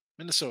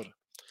 Minnesota.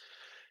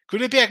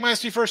 Quinnipiac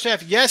 -3 first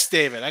half. Yes,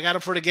 David. I got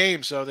them for the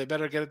game, so they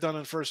better get it done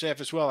in the first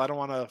half as well. I don't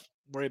want to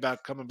worry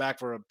about coming back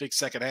for a big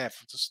second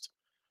half. Just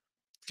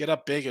get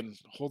up big and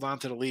hold on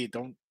to the lead.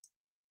 Don't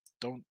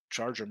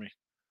charger me.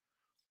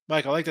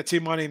 Mike, I like the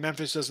team money.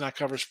 Memphis does not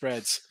cover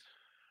spreads.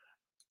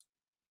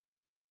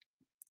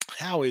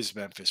 How is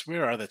Memphis?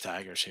 Where are the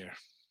Tigers here?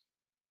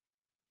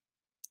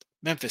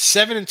 Memphis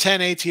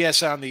 7-10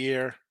 ATS on the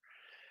year.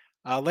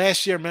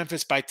 Last year,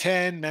 Memphis by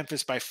 10,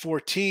 Memphis by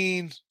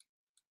 14.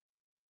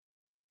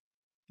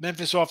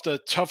 Memphis off the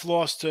tough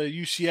loss to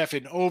UCF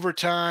in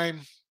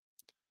overtime.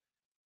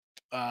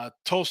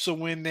 Tulsa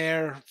win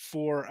there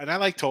and I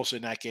like Tulsa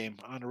in that game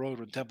on the road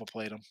when Temple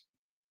played them.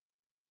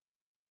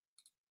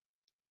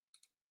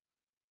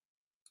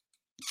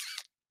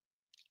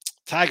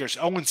 Tigers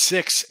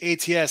 0-6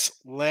 ATS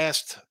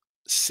last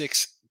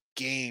 6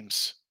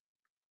 games.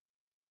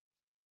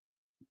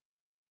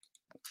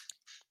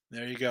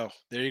 There you go.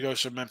 There you go,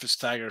 some Memphis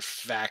Tigers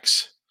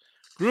facts.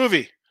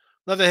 Groovy.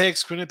 Love the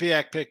Hicks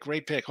Quinnipiac pick.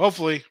 Great pick.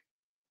 Hopefully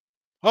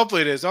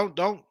it is.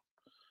 Don't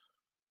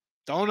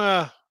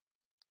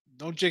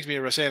jinx me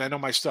by saying I know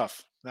my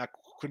stuff. Now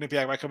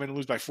Quinnipiac might come in and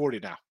lose by 40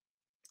 now.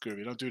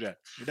 Groovy, don't do that.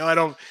 I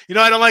don't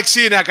like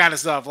seeing that kind of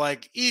stuff.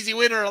 Like easy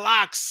winner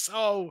locks.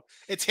 Oh,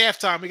 it's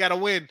halftime. We got to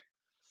win.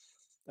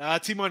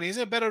 T-Money,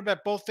 isn't it better to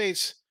bet both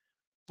faves,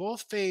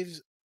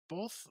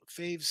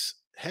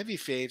 heavy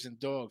faves and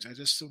dogs?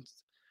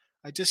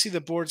 I just see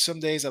the board some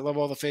days. I love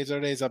all the faves.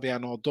 Other days I'll be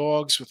on all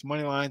dogs with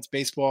money lines,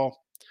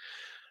 baseball.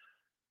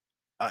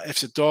 If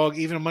it's a dog,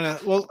 even a money.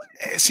 Well,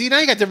 see, now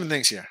you got different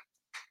things here.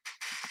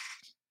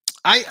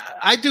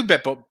 I do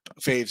bet both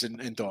faves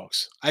and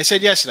dogs. I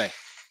said yesterday,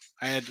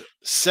 I had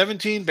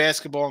 17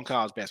 basketball and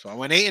college basketball. I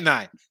went 8 and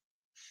 9.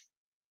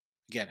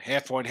 Again,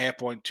 half point,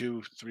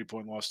 2,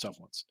 3-point loss, tough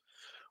ones.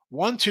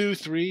 1, 2,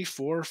 3,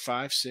 4,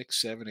 5,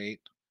 6, 7, 8,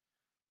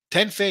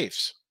 10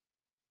 faves.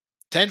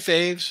 10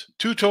 faves,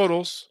 2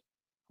 totals.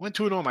 Went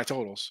 2-0 on my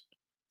totals.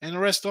 And the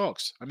rest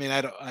dogs. I mean, I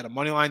had a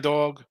money line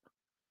dog.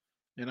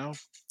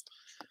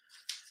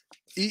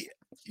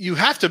 You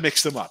have to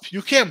mix them up.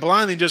 You can't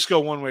blindly just go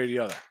one way or the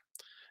other.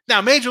 Now,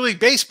 Major League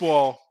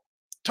Baseball,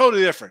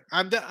 totally different.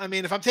 I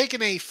mean, if I'm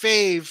taking a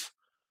fave,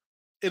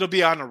 it'll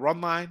be on a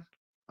run line.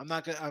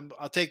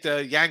 I'll take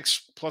the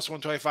Yanks plus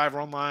 125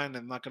 run line.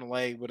 I'm not going to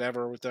lay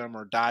whatever with them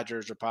or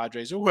Dodgers or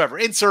Padres or whoever.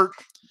 Insert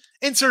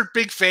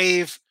big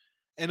fave,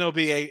 and it'll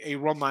be a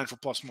run line for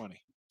plus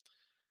money.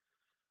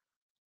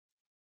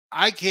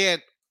 I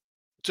can't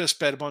just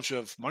bet a bunch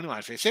of money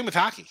line faves. Same with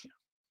hockey.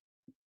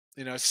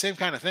 It's the same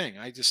kind of thing.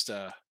 I just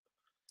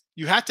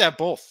you have to have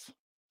both.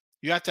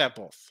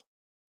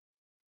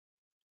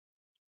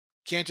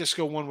 Can't just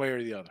go one way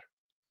or the other.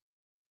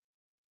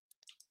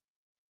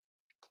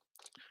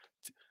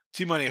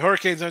 T-Money,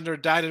 Hurricanes under,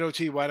 died at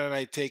OT. Why don't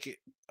I take it?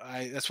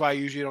 That's why I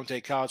usually don't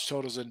take college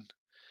totals. And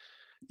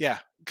yeah,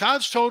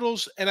 college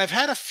totals. And I've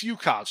had a few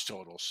college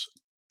totals.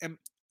 And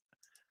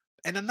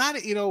I'm not,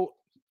 a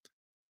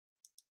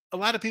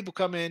lot of people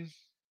come in.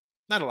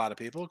 Not a lot of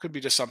people. It could be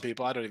just some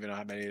people. I don't even know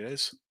how many it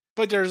is.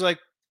 But there's like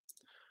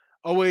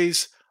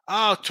always,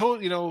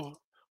 total,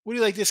 what do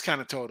you like this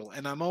kind of total?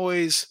 And I'm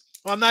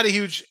not a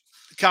huge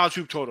college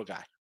hoop total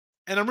guy.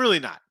 And I'm really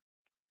not.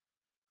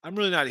 I'm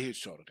really not a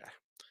huge total guy.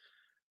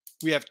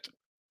 We have,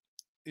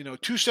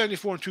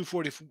 274 and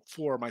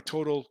 244 are my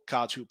total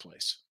college hoop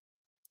plays.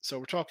 So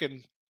we're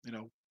talking,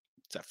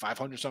 it's at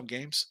 500 some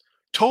games.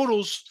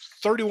 Totals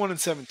 31 and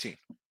 17.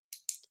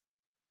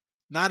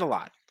 Not a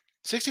lot.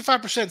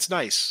 65% is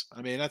nice.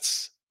 I mean,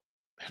 that's,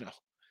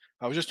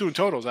 I was just doing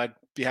totals. I'd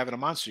be having a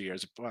monster year.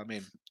 I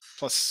mean,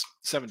 plus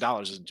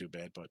 $7 isn't too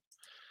bad, but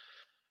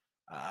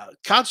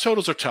college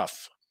totals are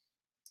tough.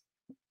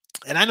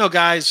 And I know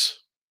guys,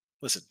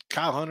 listen,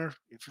 Kyle Hunter,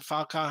 if you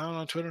follow Kyle Hunter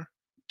on Twitter,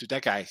 dude,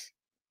 that guy,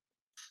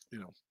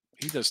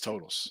 he does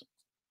totals.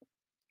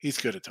 He's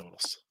good at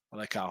totals. I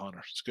like Kyle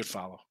Hunter. It's a good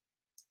follow.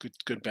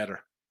 Good better.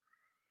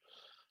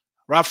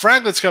 Rob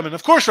Franklin's coming.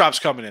 Of course Rob's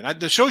coming in.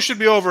 The show should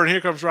be over, and here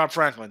comes Rob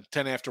Franklin,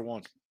 10 after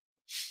 1.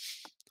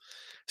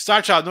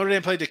 Star Child, Notre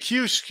Dame played the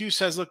Cuse. Cuse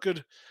has looked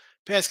good.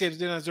 Past games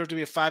did not deserve to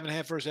be a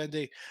 5.5 versus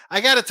ND. I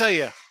got to tell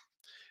you,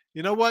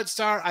 you know what,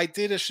 Star? I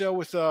did a show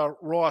with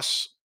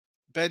Ross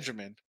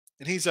Benjamin,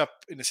 and he's up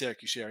in the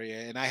Syracuse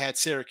area, and I had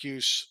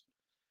Syracuse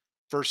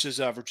versus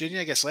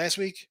Virginia, I guess, last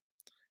week.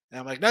 And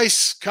I'm like,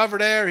 nice cover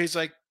there. He's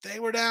like, they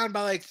were down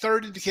by like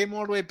 30, they came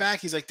all the way back.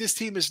 He's like, this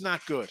team is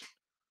not good.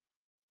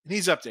 And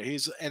he's up there.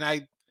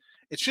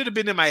 It should have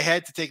been in my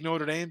head to take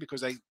Notre Dame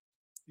because I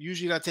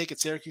usually not take it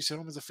Syracuse at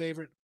home as a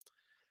favorite.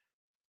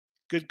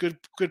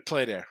 Good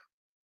play there.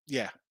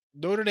 Yeah.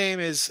 Notre Dame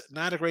is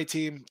not a great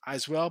team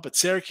as well, but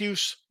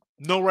Syracuse,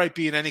 no right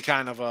being any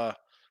kind of a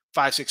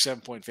 5, 6,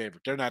 7 point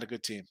favorite. They're not a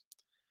good team.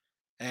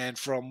 And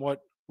from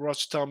what Ross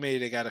was telling me,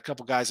 they got a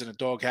couple guys in the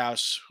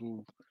doghouse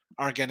who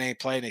aren't getting any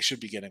play, and they should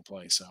be getting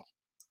play. So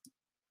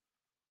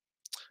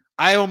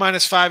Iowa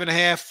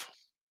 -5.5.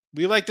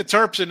 We like the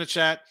Terps in the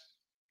chat.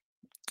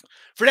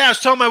 For now, I was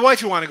telling my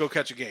wife you want to go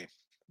catch a game.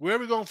 Where are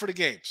we going for the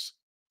games?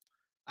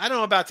 I don't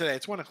know about today.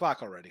 It's 1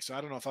 o'clock already, so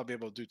I don't know if I'll be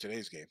able to do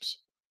today's games.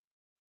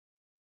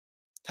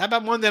 How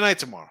about Monday night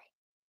tomorrow?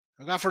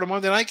 I got for the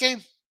Monday night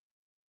game?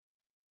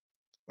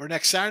 Or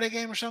next Saturday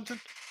game or something?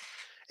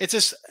 It's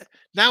just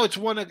now it's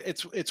one.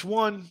 It's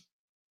one.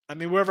 I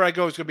mean, wherever I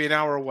go, it's going to be an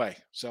hour away.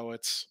 So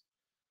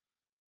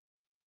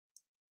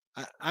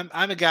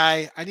I'm a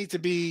guy. I need to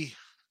be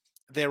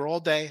there all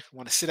day. I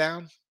want to sit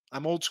down.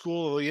 I'm old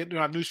school. You know,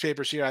 I have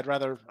newspapers here. I'd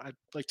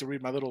like to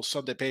read my little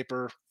Sunday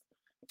paper.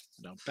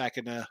 You know, back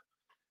in the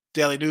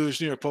Daily News,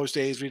 New York Post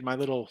days, read my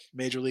little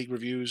Major League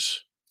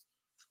reviews.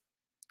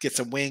 Get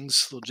some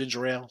wings, a little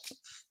ginger ale.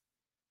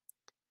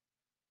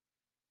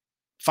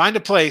 Find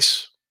a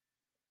place,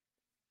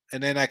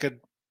 and then I could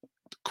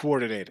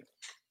coordinate it.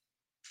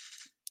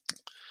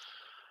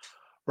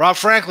 Rob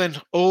Franklin,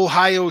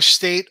 Ohio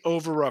State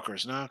over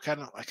Rutgers. No, I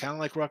kind of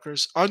like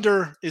Rutgers.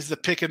 Under is the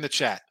pick in the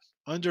chat.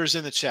 Under is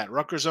in the chat.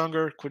 Rutgers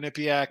under,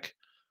 Quinnipiac.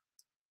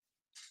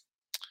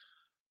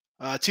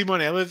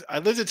 T-Money, I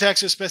lived in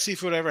Texas. Best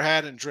seafood I ever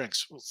had and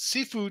drinks. Well,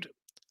 seafood,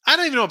 I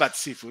don't even know about the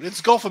seafood.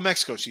 It's Gulf of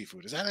Mexico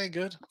seafood. Is that any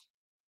good?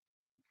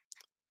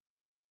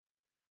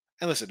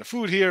 And listen, the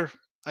food here,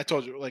 I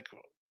told you, like,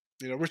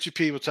 you know, Richie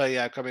P will tell you,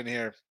 I come in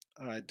here.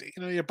 All right,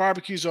 you know, your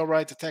barbecue's all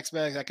right. The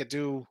Tex-Mex I could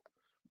do.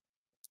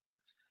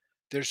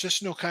 There's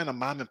just no kind of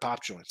mom and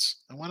pop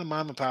joints. I want a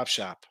mom and pop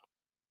shop.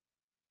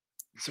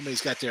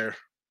 Somebody's got their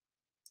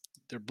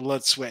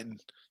blood, sweat, and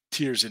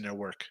tears in their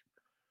work.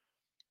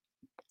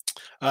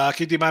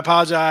 KD, I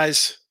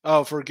apologize.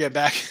 Oh, for getting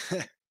back.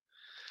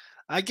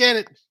 I get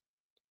it.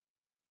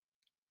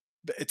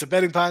 It's a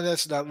betting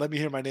podcast. Not let me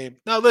hear my name.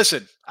 No,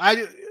 listen.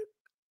 I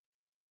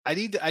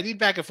need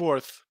back and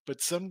forth,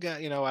 but some guy,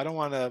 you know, I don't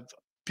want to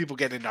people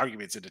getting in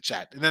arguments in the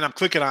chat, and then I'm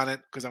clicking on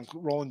it because I'm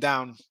rolling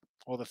down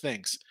all the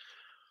things.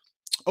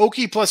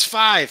 Okie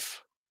 +5.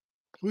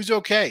 Who's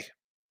okay?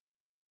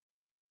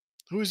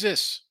 Who's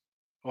this?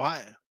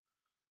 Ohio.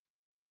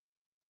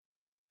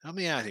 Help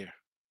me out here.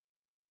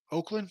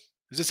 Oakland?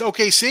 Is this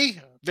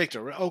OKC?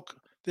 Victor.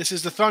 This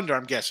is the Thunder,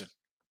 I'm guessing.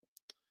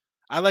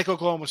 I like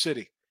Oklahoma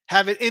City.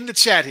 Have it in the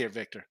chat here,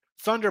 Victor.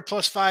 Thunder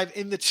 +5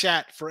 in the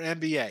chat for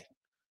NBA.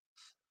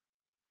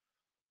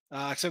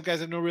 Some guys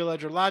have no real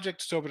edge or logic.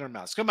 Just open their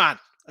mouths. Come on.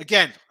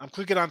 Again, I'm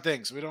clicking on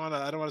things. I don't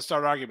want to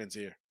start arguments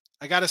here.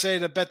 I got to say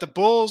to bet the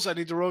Bulls, I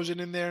need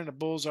DeRozan in there, and the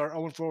Bulls are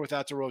 0-4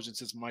 without DeRozan,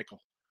 says Michael.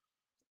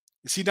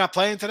 Is he not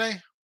playing today?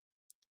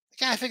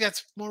 Yeah, I think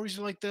that's more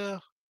reason to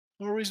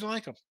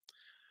like him.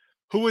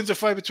 Who wins a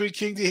fight between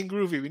King D and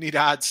Groovy? We need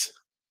odds.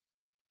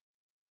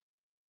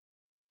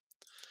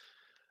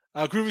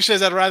 Groovy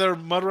says, I'd rather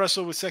mud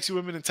wrestle with sexy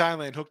women in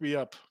Thailand. Hook me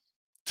up.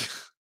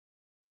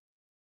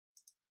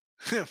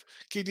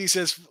 King D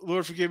says,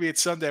 Lord, forgive me.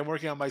 It's Sunday. I'm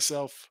working on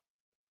myself.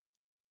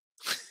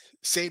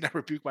 Satan, I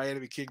rebuke my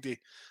enemy, King D.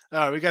 All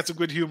right, we got some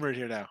good humor in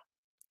here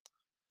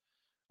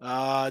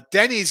now.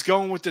 Denny's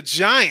going with the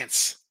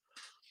Giants.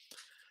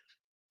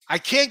 I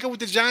can't go with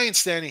the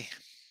Giants, Denny.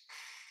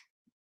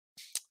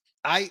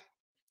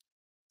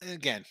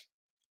 Again,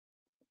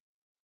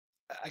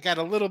 I got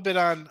a little bit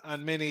on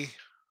Mini,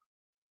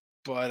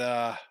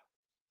 but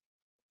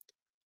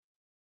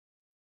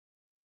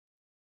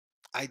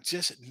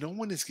no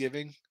one is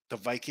giving the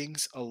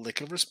Vikings a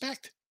lick of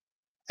respect.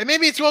 And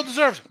maybe it's well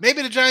deserved.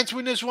 Maybe the Giants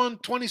win this one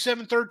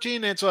 27-13,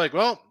 and it's like,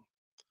 well,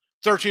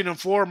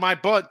 13-4, my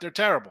butt, they're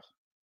terrible.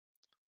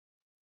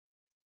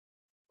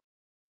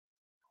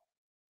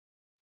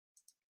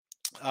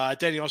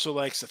 Denny also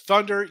likes the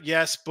Thunder,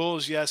 yes.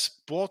 Bulls, yes.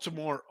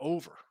 Baltimore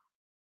over.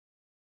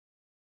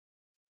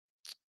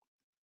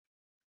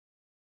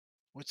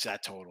 What's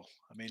that total?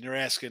 I mean, they're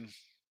asking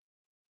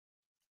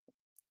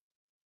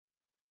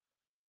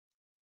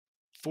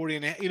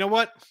 40.5. You know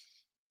what?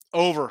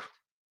 Over.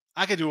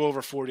 I could do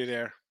over 40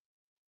 there.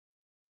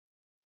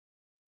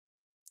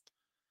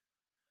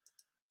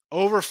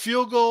 Over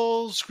field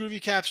goals,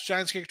 Groovy Caps,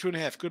 Giants kick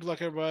 2.5. Good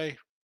luck, everybody.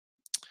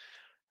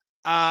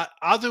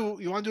 I'll do.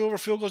 You want to do over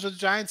field goals with the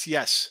Giants?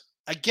 Yes.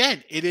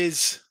 Again, it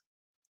is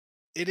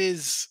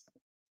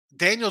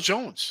Daniel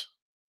Jones.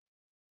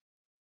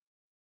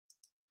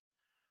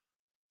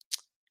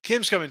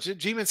 Kim's coming.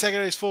 G-Man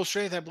secondary is full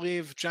strength. I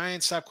believe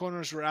Giants top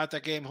corners were out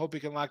that game. Hope he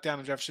can lock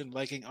down Jefferson,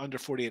 liking under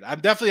 48. I'm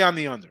definitely on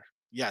the under.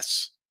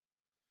 Yes.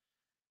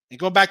 And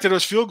going back to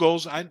those field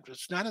goals,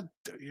 it's not a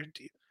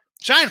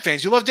Giant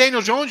fans. You love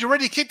Daniel Jones. You're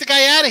ready to kick the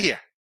guy out of here.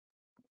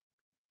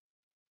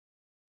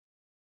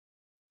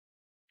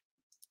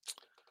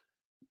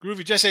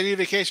 Groovy just said, need a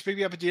vacation, pick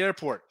me up at the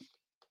airport.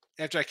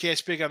 After I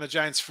cash big on the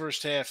Giants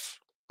first half.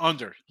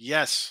 Under.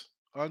 Yes.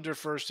 Under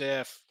first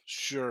half.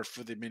 Sure,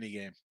 for the mini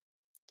game.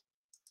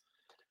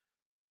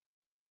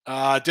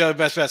 Daily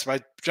best bets.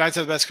 My Giants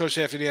have the best coach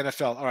half in the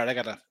NFL. All right, I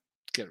gotta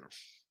get her.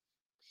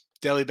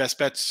 Daily best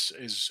bets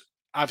is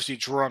obviously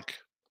drunk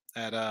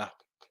at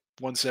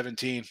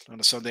 1:17 on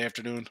a Sunday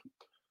afternoon.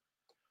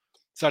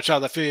 Such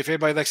how if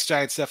anybody likes the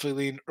Giants,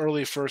 definitely lean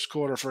early first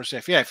quarter, first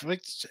half. Yeah,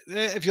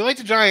 if you like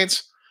the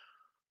Giants,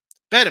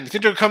 bet them. You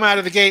think they'll come out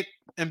of the gate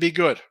and be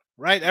good,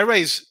 right?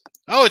 Everybody's,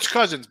 it's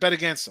Cousins, bet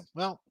against them.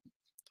 Well,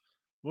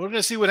 we're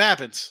gonna see what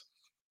happens.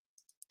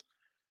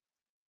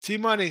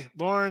 T-Money,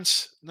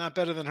 Lawrence, not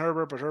better than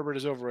Herbert, but Herbert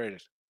is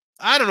overrated.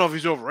 I don't know if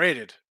he's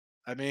overrated.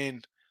 I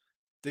mean,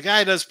 the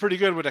guy does pretty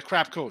good with a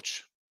crap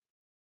coach.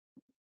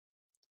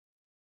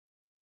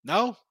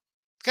 No?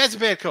 The guy's a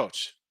bad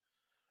coach.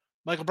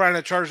 Michael Bryan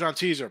had Chargers on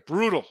teaser.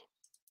 Brutal.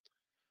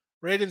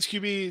 Ravens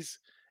QBs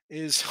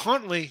is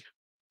Huntley.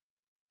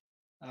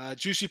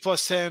 Juicy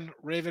plus 10.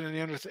 Raven in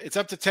the under. It's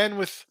up to 10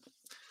 with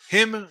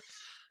him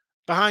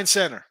behind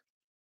center.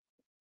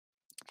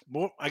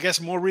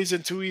 More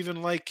reason to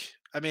even like.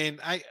 I mean,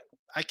 I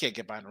can't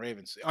get behind the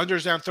Ravens.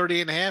 Under's down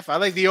 38.5. I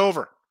like the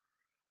over.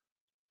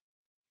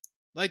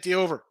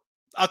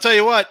 I'll tell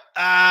you what.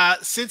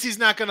 Since he's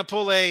not going to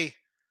pull a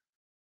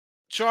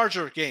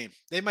Charger game,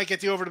 they might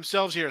get the over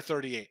themselves here at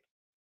 38.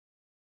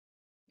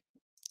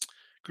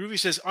 Groovy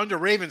says under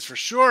Ravens for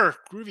sure.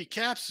 Groovy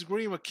Caps is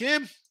agreeing with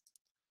Kim.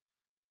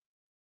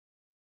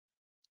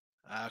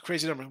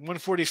 Crazy number,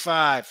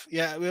 145.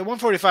 Yeah,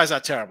 145 is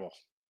not terrible.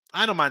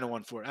 I don't mind the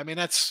 140. I mean,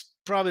 that's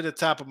probably the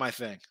top of my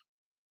thing.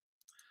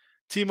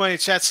 T-Money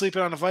chat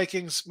sleeping on the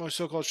Vikings. Most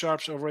so-called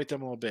sharps overrate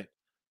them a little bit.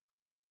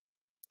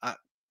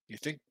 You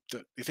think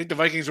the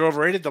Vikings are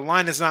overrated? The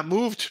line has not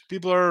moved.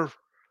 People are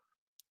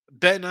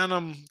betting on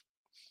them.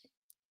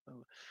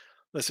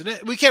 Listen,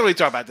 we can't really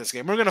talk about this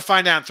game. We're going to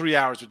find out in 3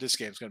 hours what this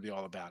game is going to be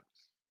all about.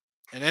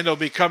 And then they'll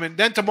be coming.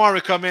 Then tomorrow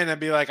we come in and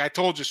be like, I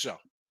told you so.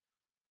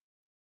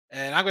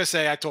 And I'm going to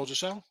say, I told you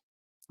so.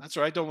 That's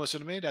all right. Don't listen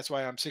to me. That's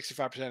why I'm 65%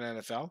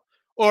 NFL.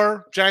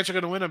 Or Giants are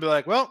going to win and be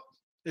like, well,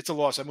 it's a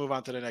loss. I move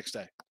on to the next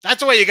day.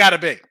 That's the way you got to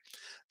be.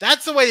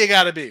 That's the way you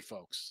got to be,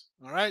 folks.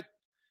 All right?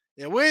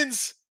 It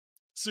wins.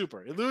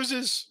 Super. It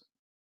loses.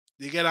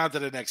 You get on to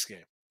the next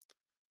game.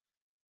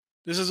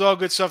 This is all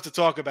good stuff to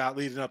talk about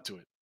leading up to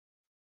it.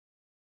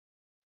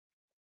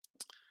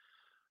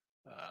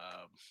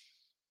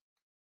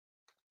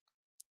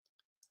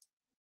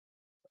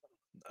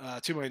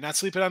 Too many. Not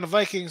sleeping on the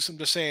Vikings. I'm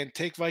just saying,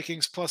 take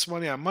Vikings plus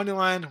money on money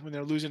line when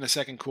they're losing the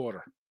second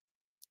quarter.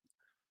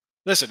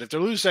 Listen, if they're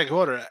losing second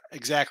quarter,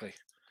 exactly.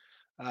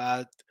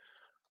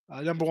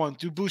 Number one,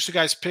 do boost the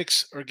guys'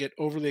 picks or get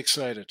overly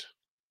excited.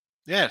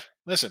 Yeah,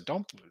 listen,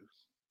 don't.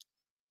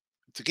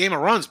 It's a game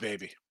of runs,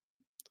 baby.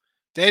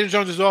 Daniel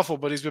Jones is awful,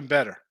 but he's been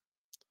better.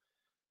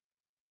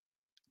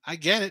 I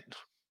get it.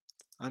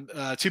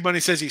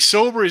 T-Money says he's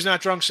sober. He's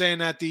not drunk, saying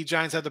that the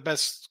Giants have the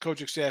best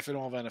coaching staff in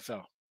all of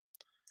NFL.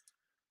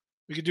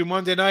 We could do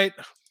Monday night.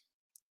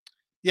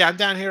 Yeah, I'm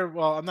down here.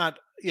 Well, I'm not.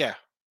 Yeah.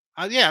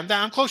 I'm down.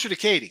 I'm closer to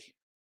Katie.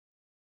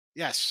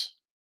 Yes.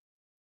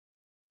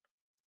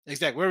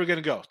 Exactly. Where are we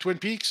going to go? Twin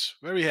Peaks?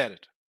 Where are we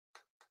headed?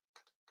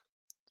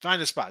 Find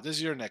a spot. This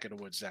is your neck of the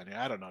woods down here.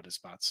 I don't know the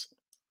spots.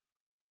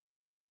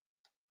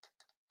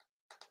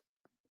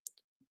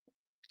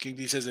 King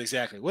D says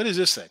exactly. What is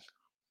this thing?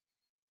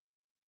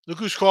 Look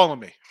who's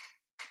calling me.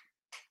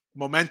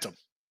 Momentum.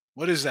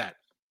 What is that?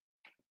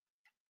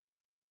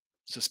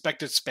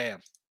 Suspected spam.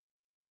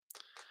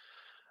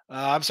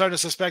 I'm starting to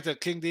suspect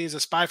that King D is a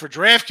spy for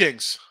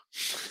DraftKings.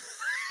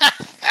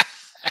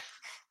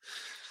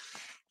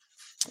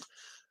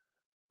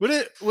 What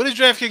does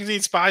DraftKings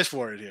need spies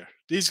for it here?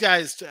 These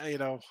guys,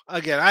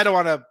 again, I don't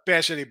want to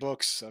bash any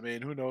books. I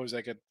mean, who knows?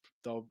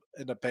 They'll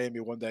end up paying me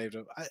one day.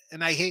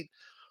 And I hate,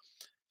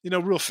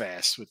 real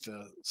fast with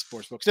the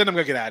sports books. Then I'm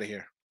going to get out of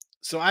here.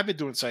 So I've been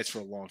doing sites for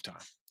a long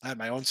time. I had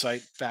my own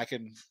site back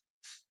in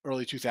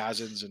early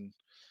 2000s. And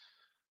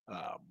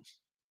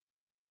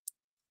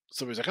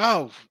somebody's like,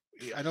 oh,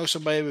 I know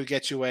somebody would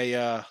get you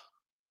a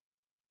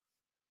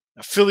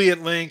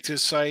affiliate link to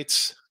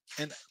sites.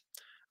 And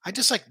I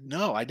just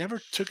no, I never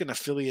took an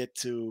affiliate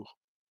to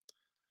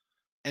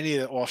any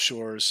of the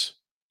offshores.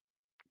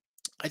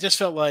 I just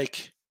felt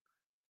like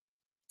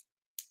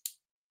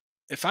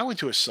if I went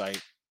to a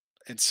site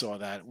and saw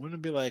that, wouldn't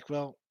it be like,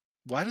 well,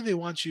 why do they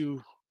want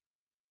you?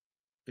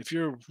 If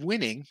you're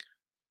winning,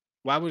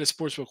 why would a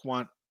sportsbook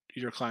want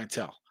your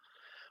clientele?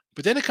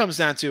 But then it comes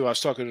down to, I was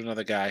talking to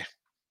another guy,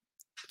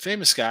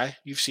 famous guy.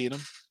 You've seen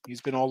him.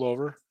 He's been all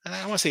over. And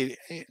I want to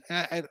say,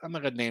 I'm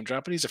not going to name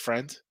drop, but he's a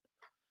friend.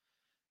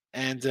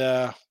 And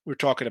we're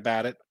talking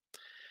about it.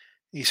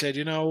 He said,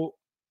 this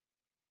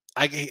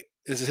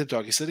is him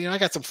talking. He said, I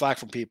got some flack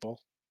from people.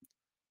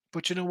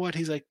 But you know what?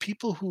 He's like,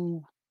 people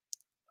who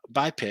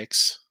buy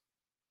picks,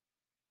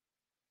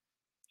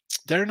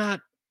 they're not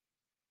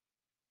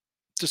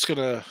just going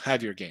to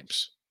have your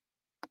games.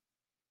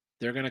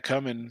 They're going to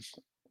come and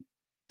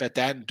bet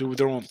that and do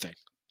their own thing.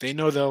 They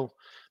know the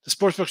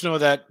sportsbooks know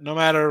that no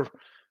matter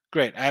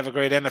great, I have a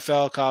great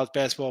NFL, college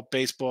basketball,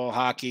 baseball,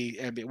 hockey,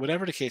 NBA,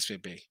 whatever the case may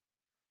be.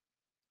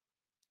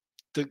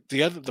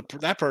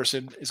 That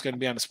person is going to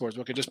be on the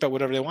sportsbook and just bet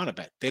whatever they want to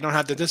bet. They don't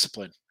have the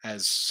discipline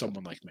as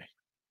someone like me.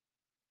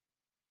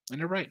 And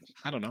they're right.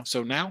 I don't know.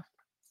 So now,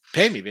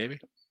 pay me, baby.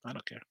 I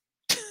don't care.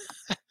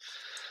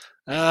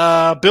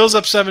 Bills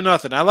up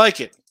 7-0. I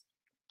like it.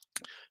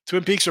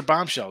 Twin Peaks or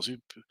Bombshells?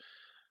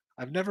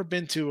 I've never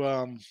been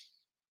to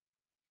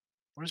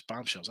where's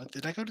Bombshells?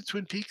 Did I go to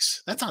Twin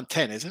Peaks? That's on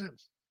 10, isn't it?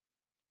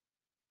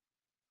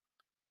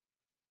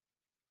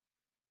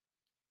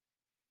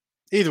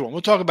 Either one.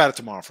 We'll talk about it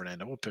tomorrow,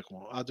 Fernando. We'll pick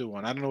one. I'll do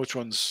one. I don't know which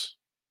one's.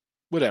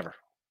 Whatever.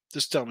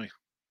 Just tell me.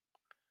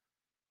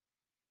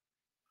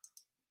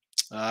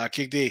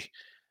 King D.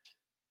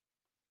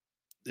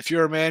 If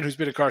you're a man who's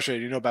been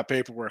incarcerated, you know about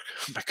paperwork.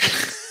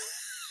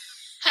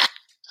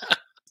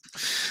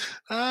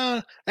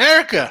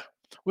 Erica,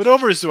 what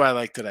overs do I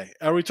like today?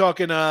 Are we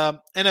talking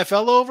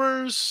NFL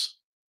overs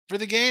for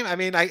the game? I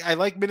mean, I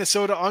like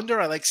Minnesota under.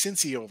 I like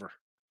Cincy over.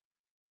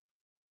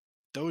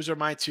 Those are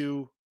my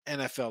two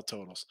NFL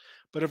totals.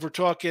 But if we're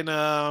talking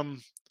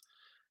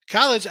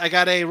college, I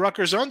got a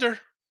Rutgers under.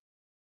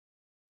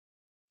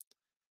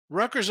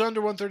 Rutgers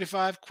under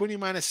 135, Quinny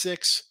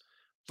 -6,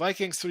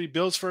 Vikings 3,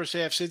 Bills first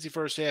half, Cincy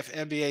first half,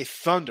 NBA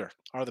Thunder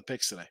are the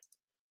picks today.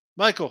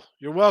 Michael,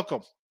 you're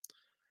welcome.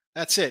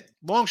 That's it.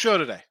 Long show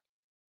today.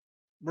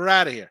 We're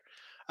out of here.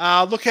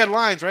 Look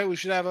headlines, right? We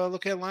should have a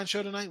look headline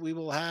show tonight. We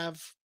will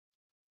have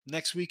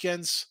next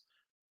weekend's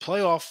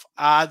playoff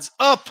odds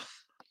up.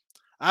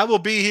 I will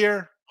be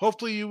here.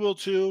 Hopefully you will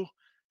too.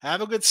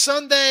 Have a good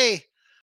Sunday.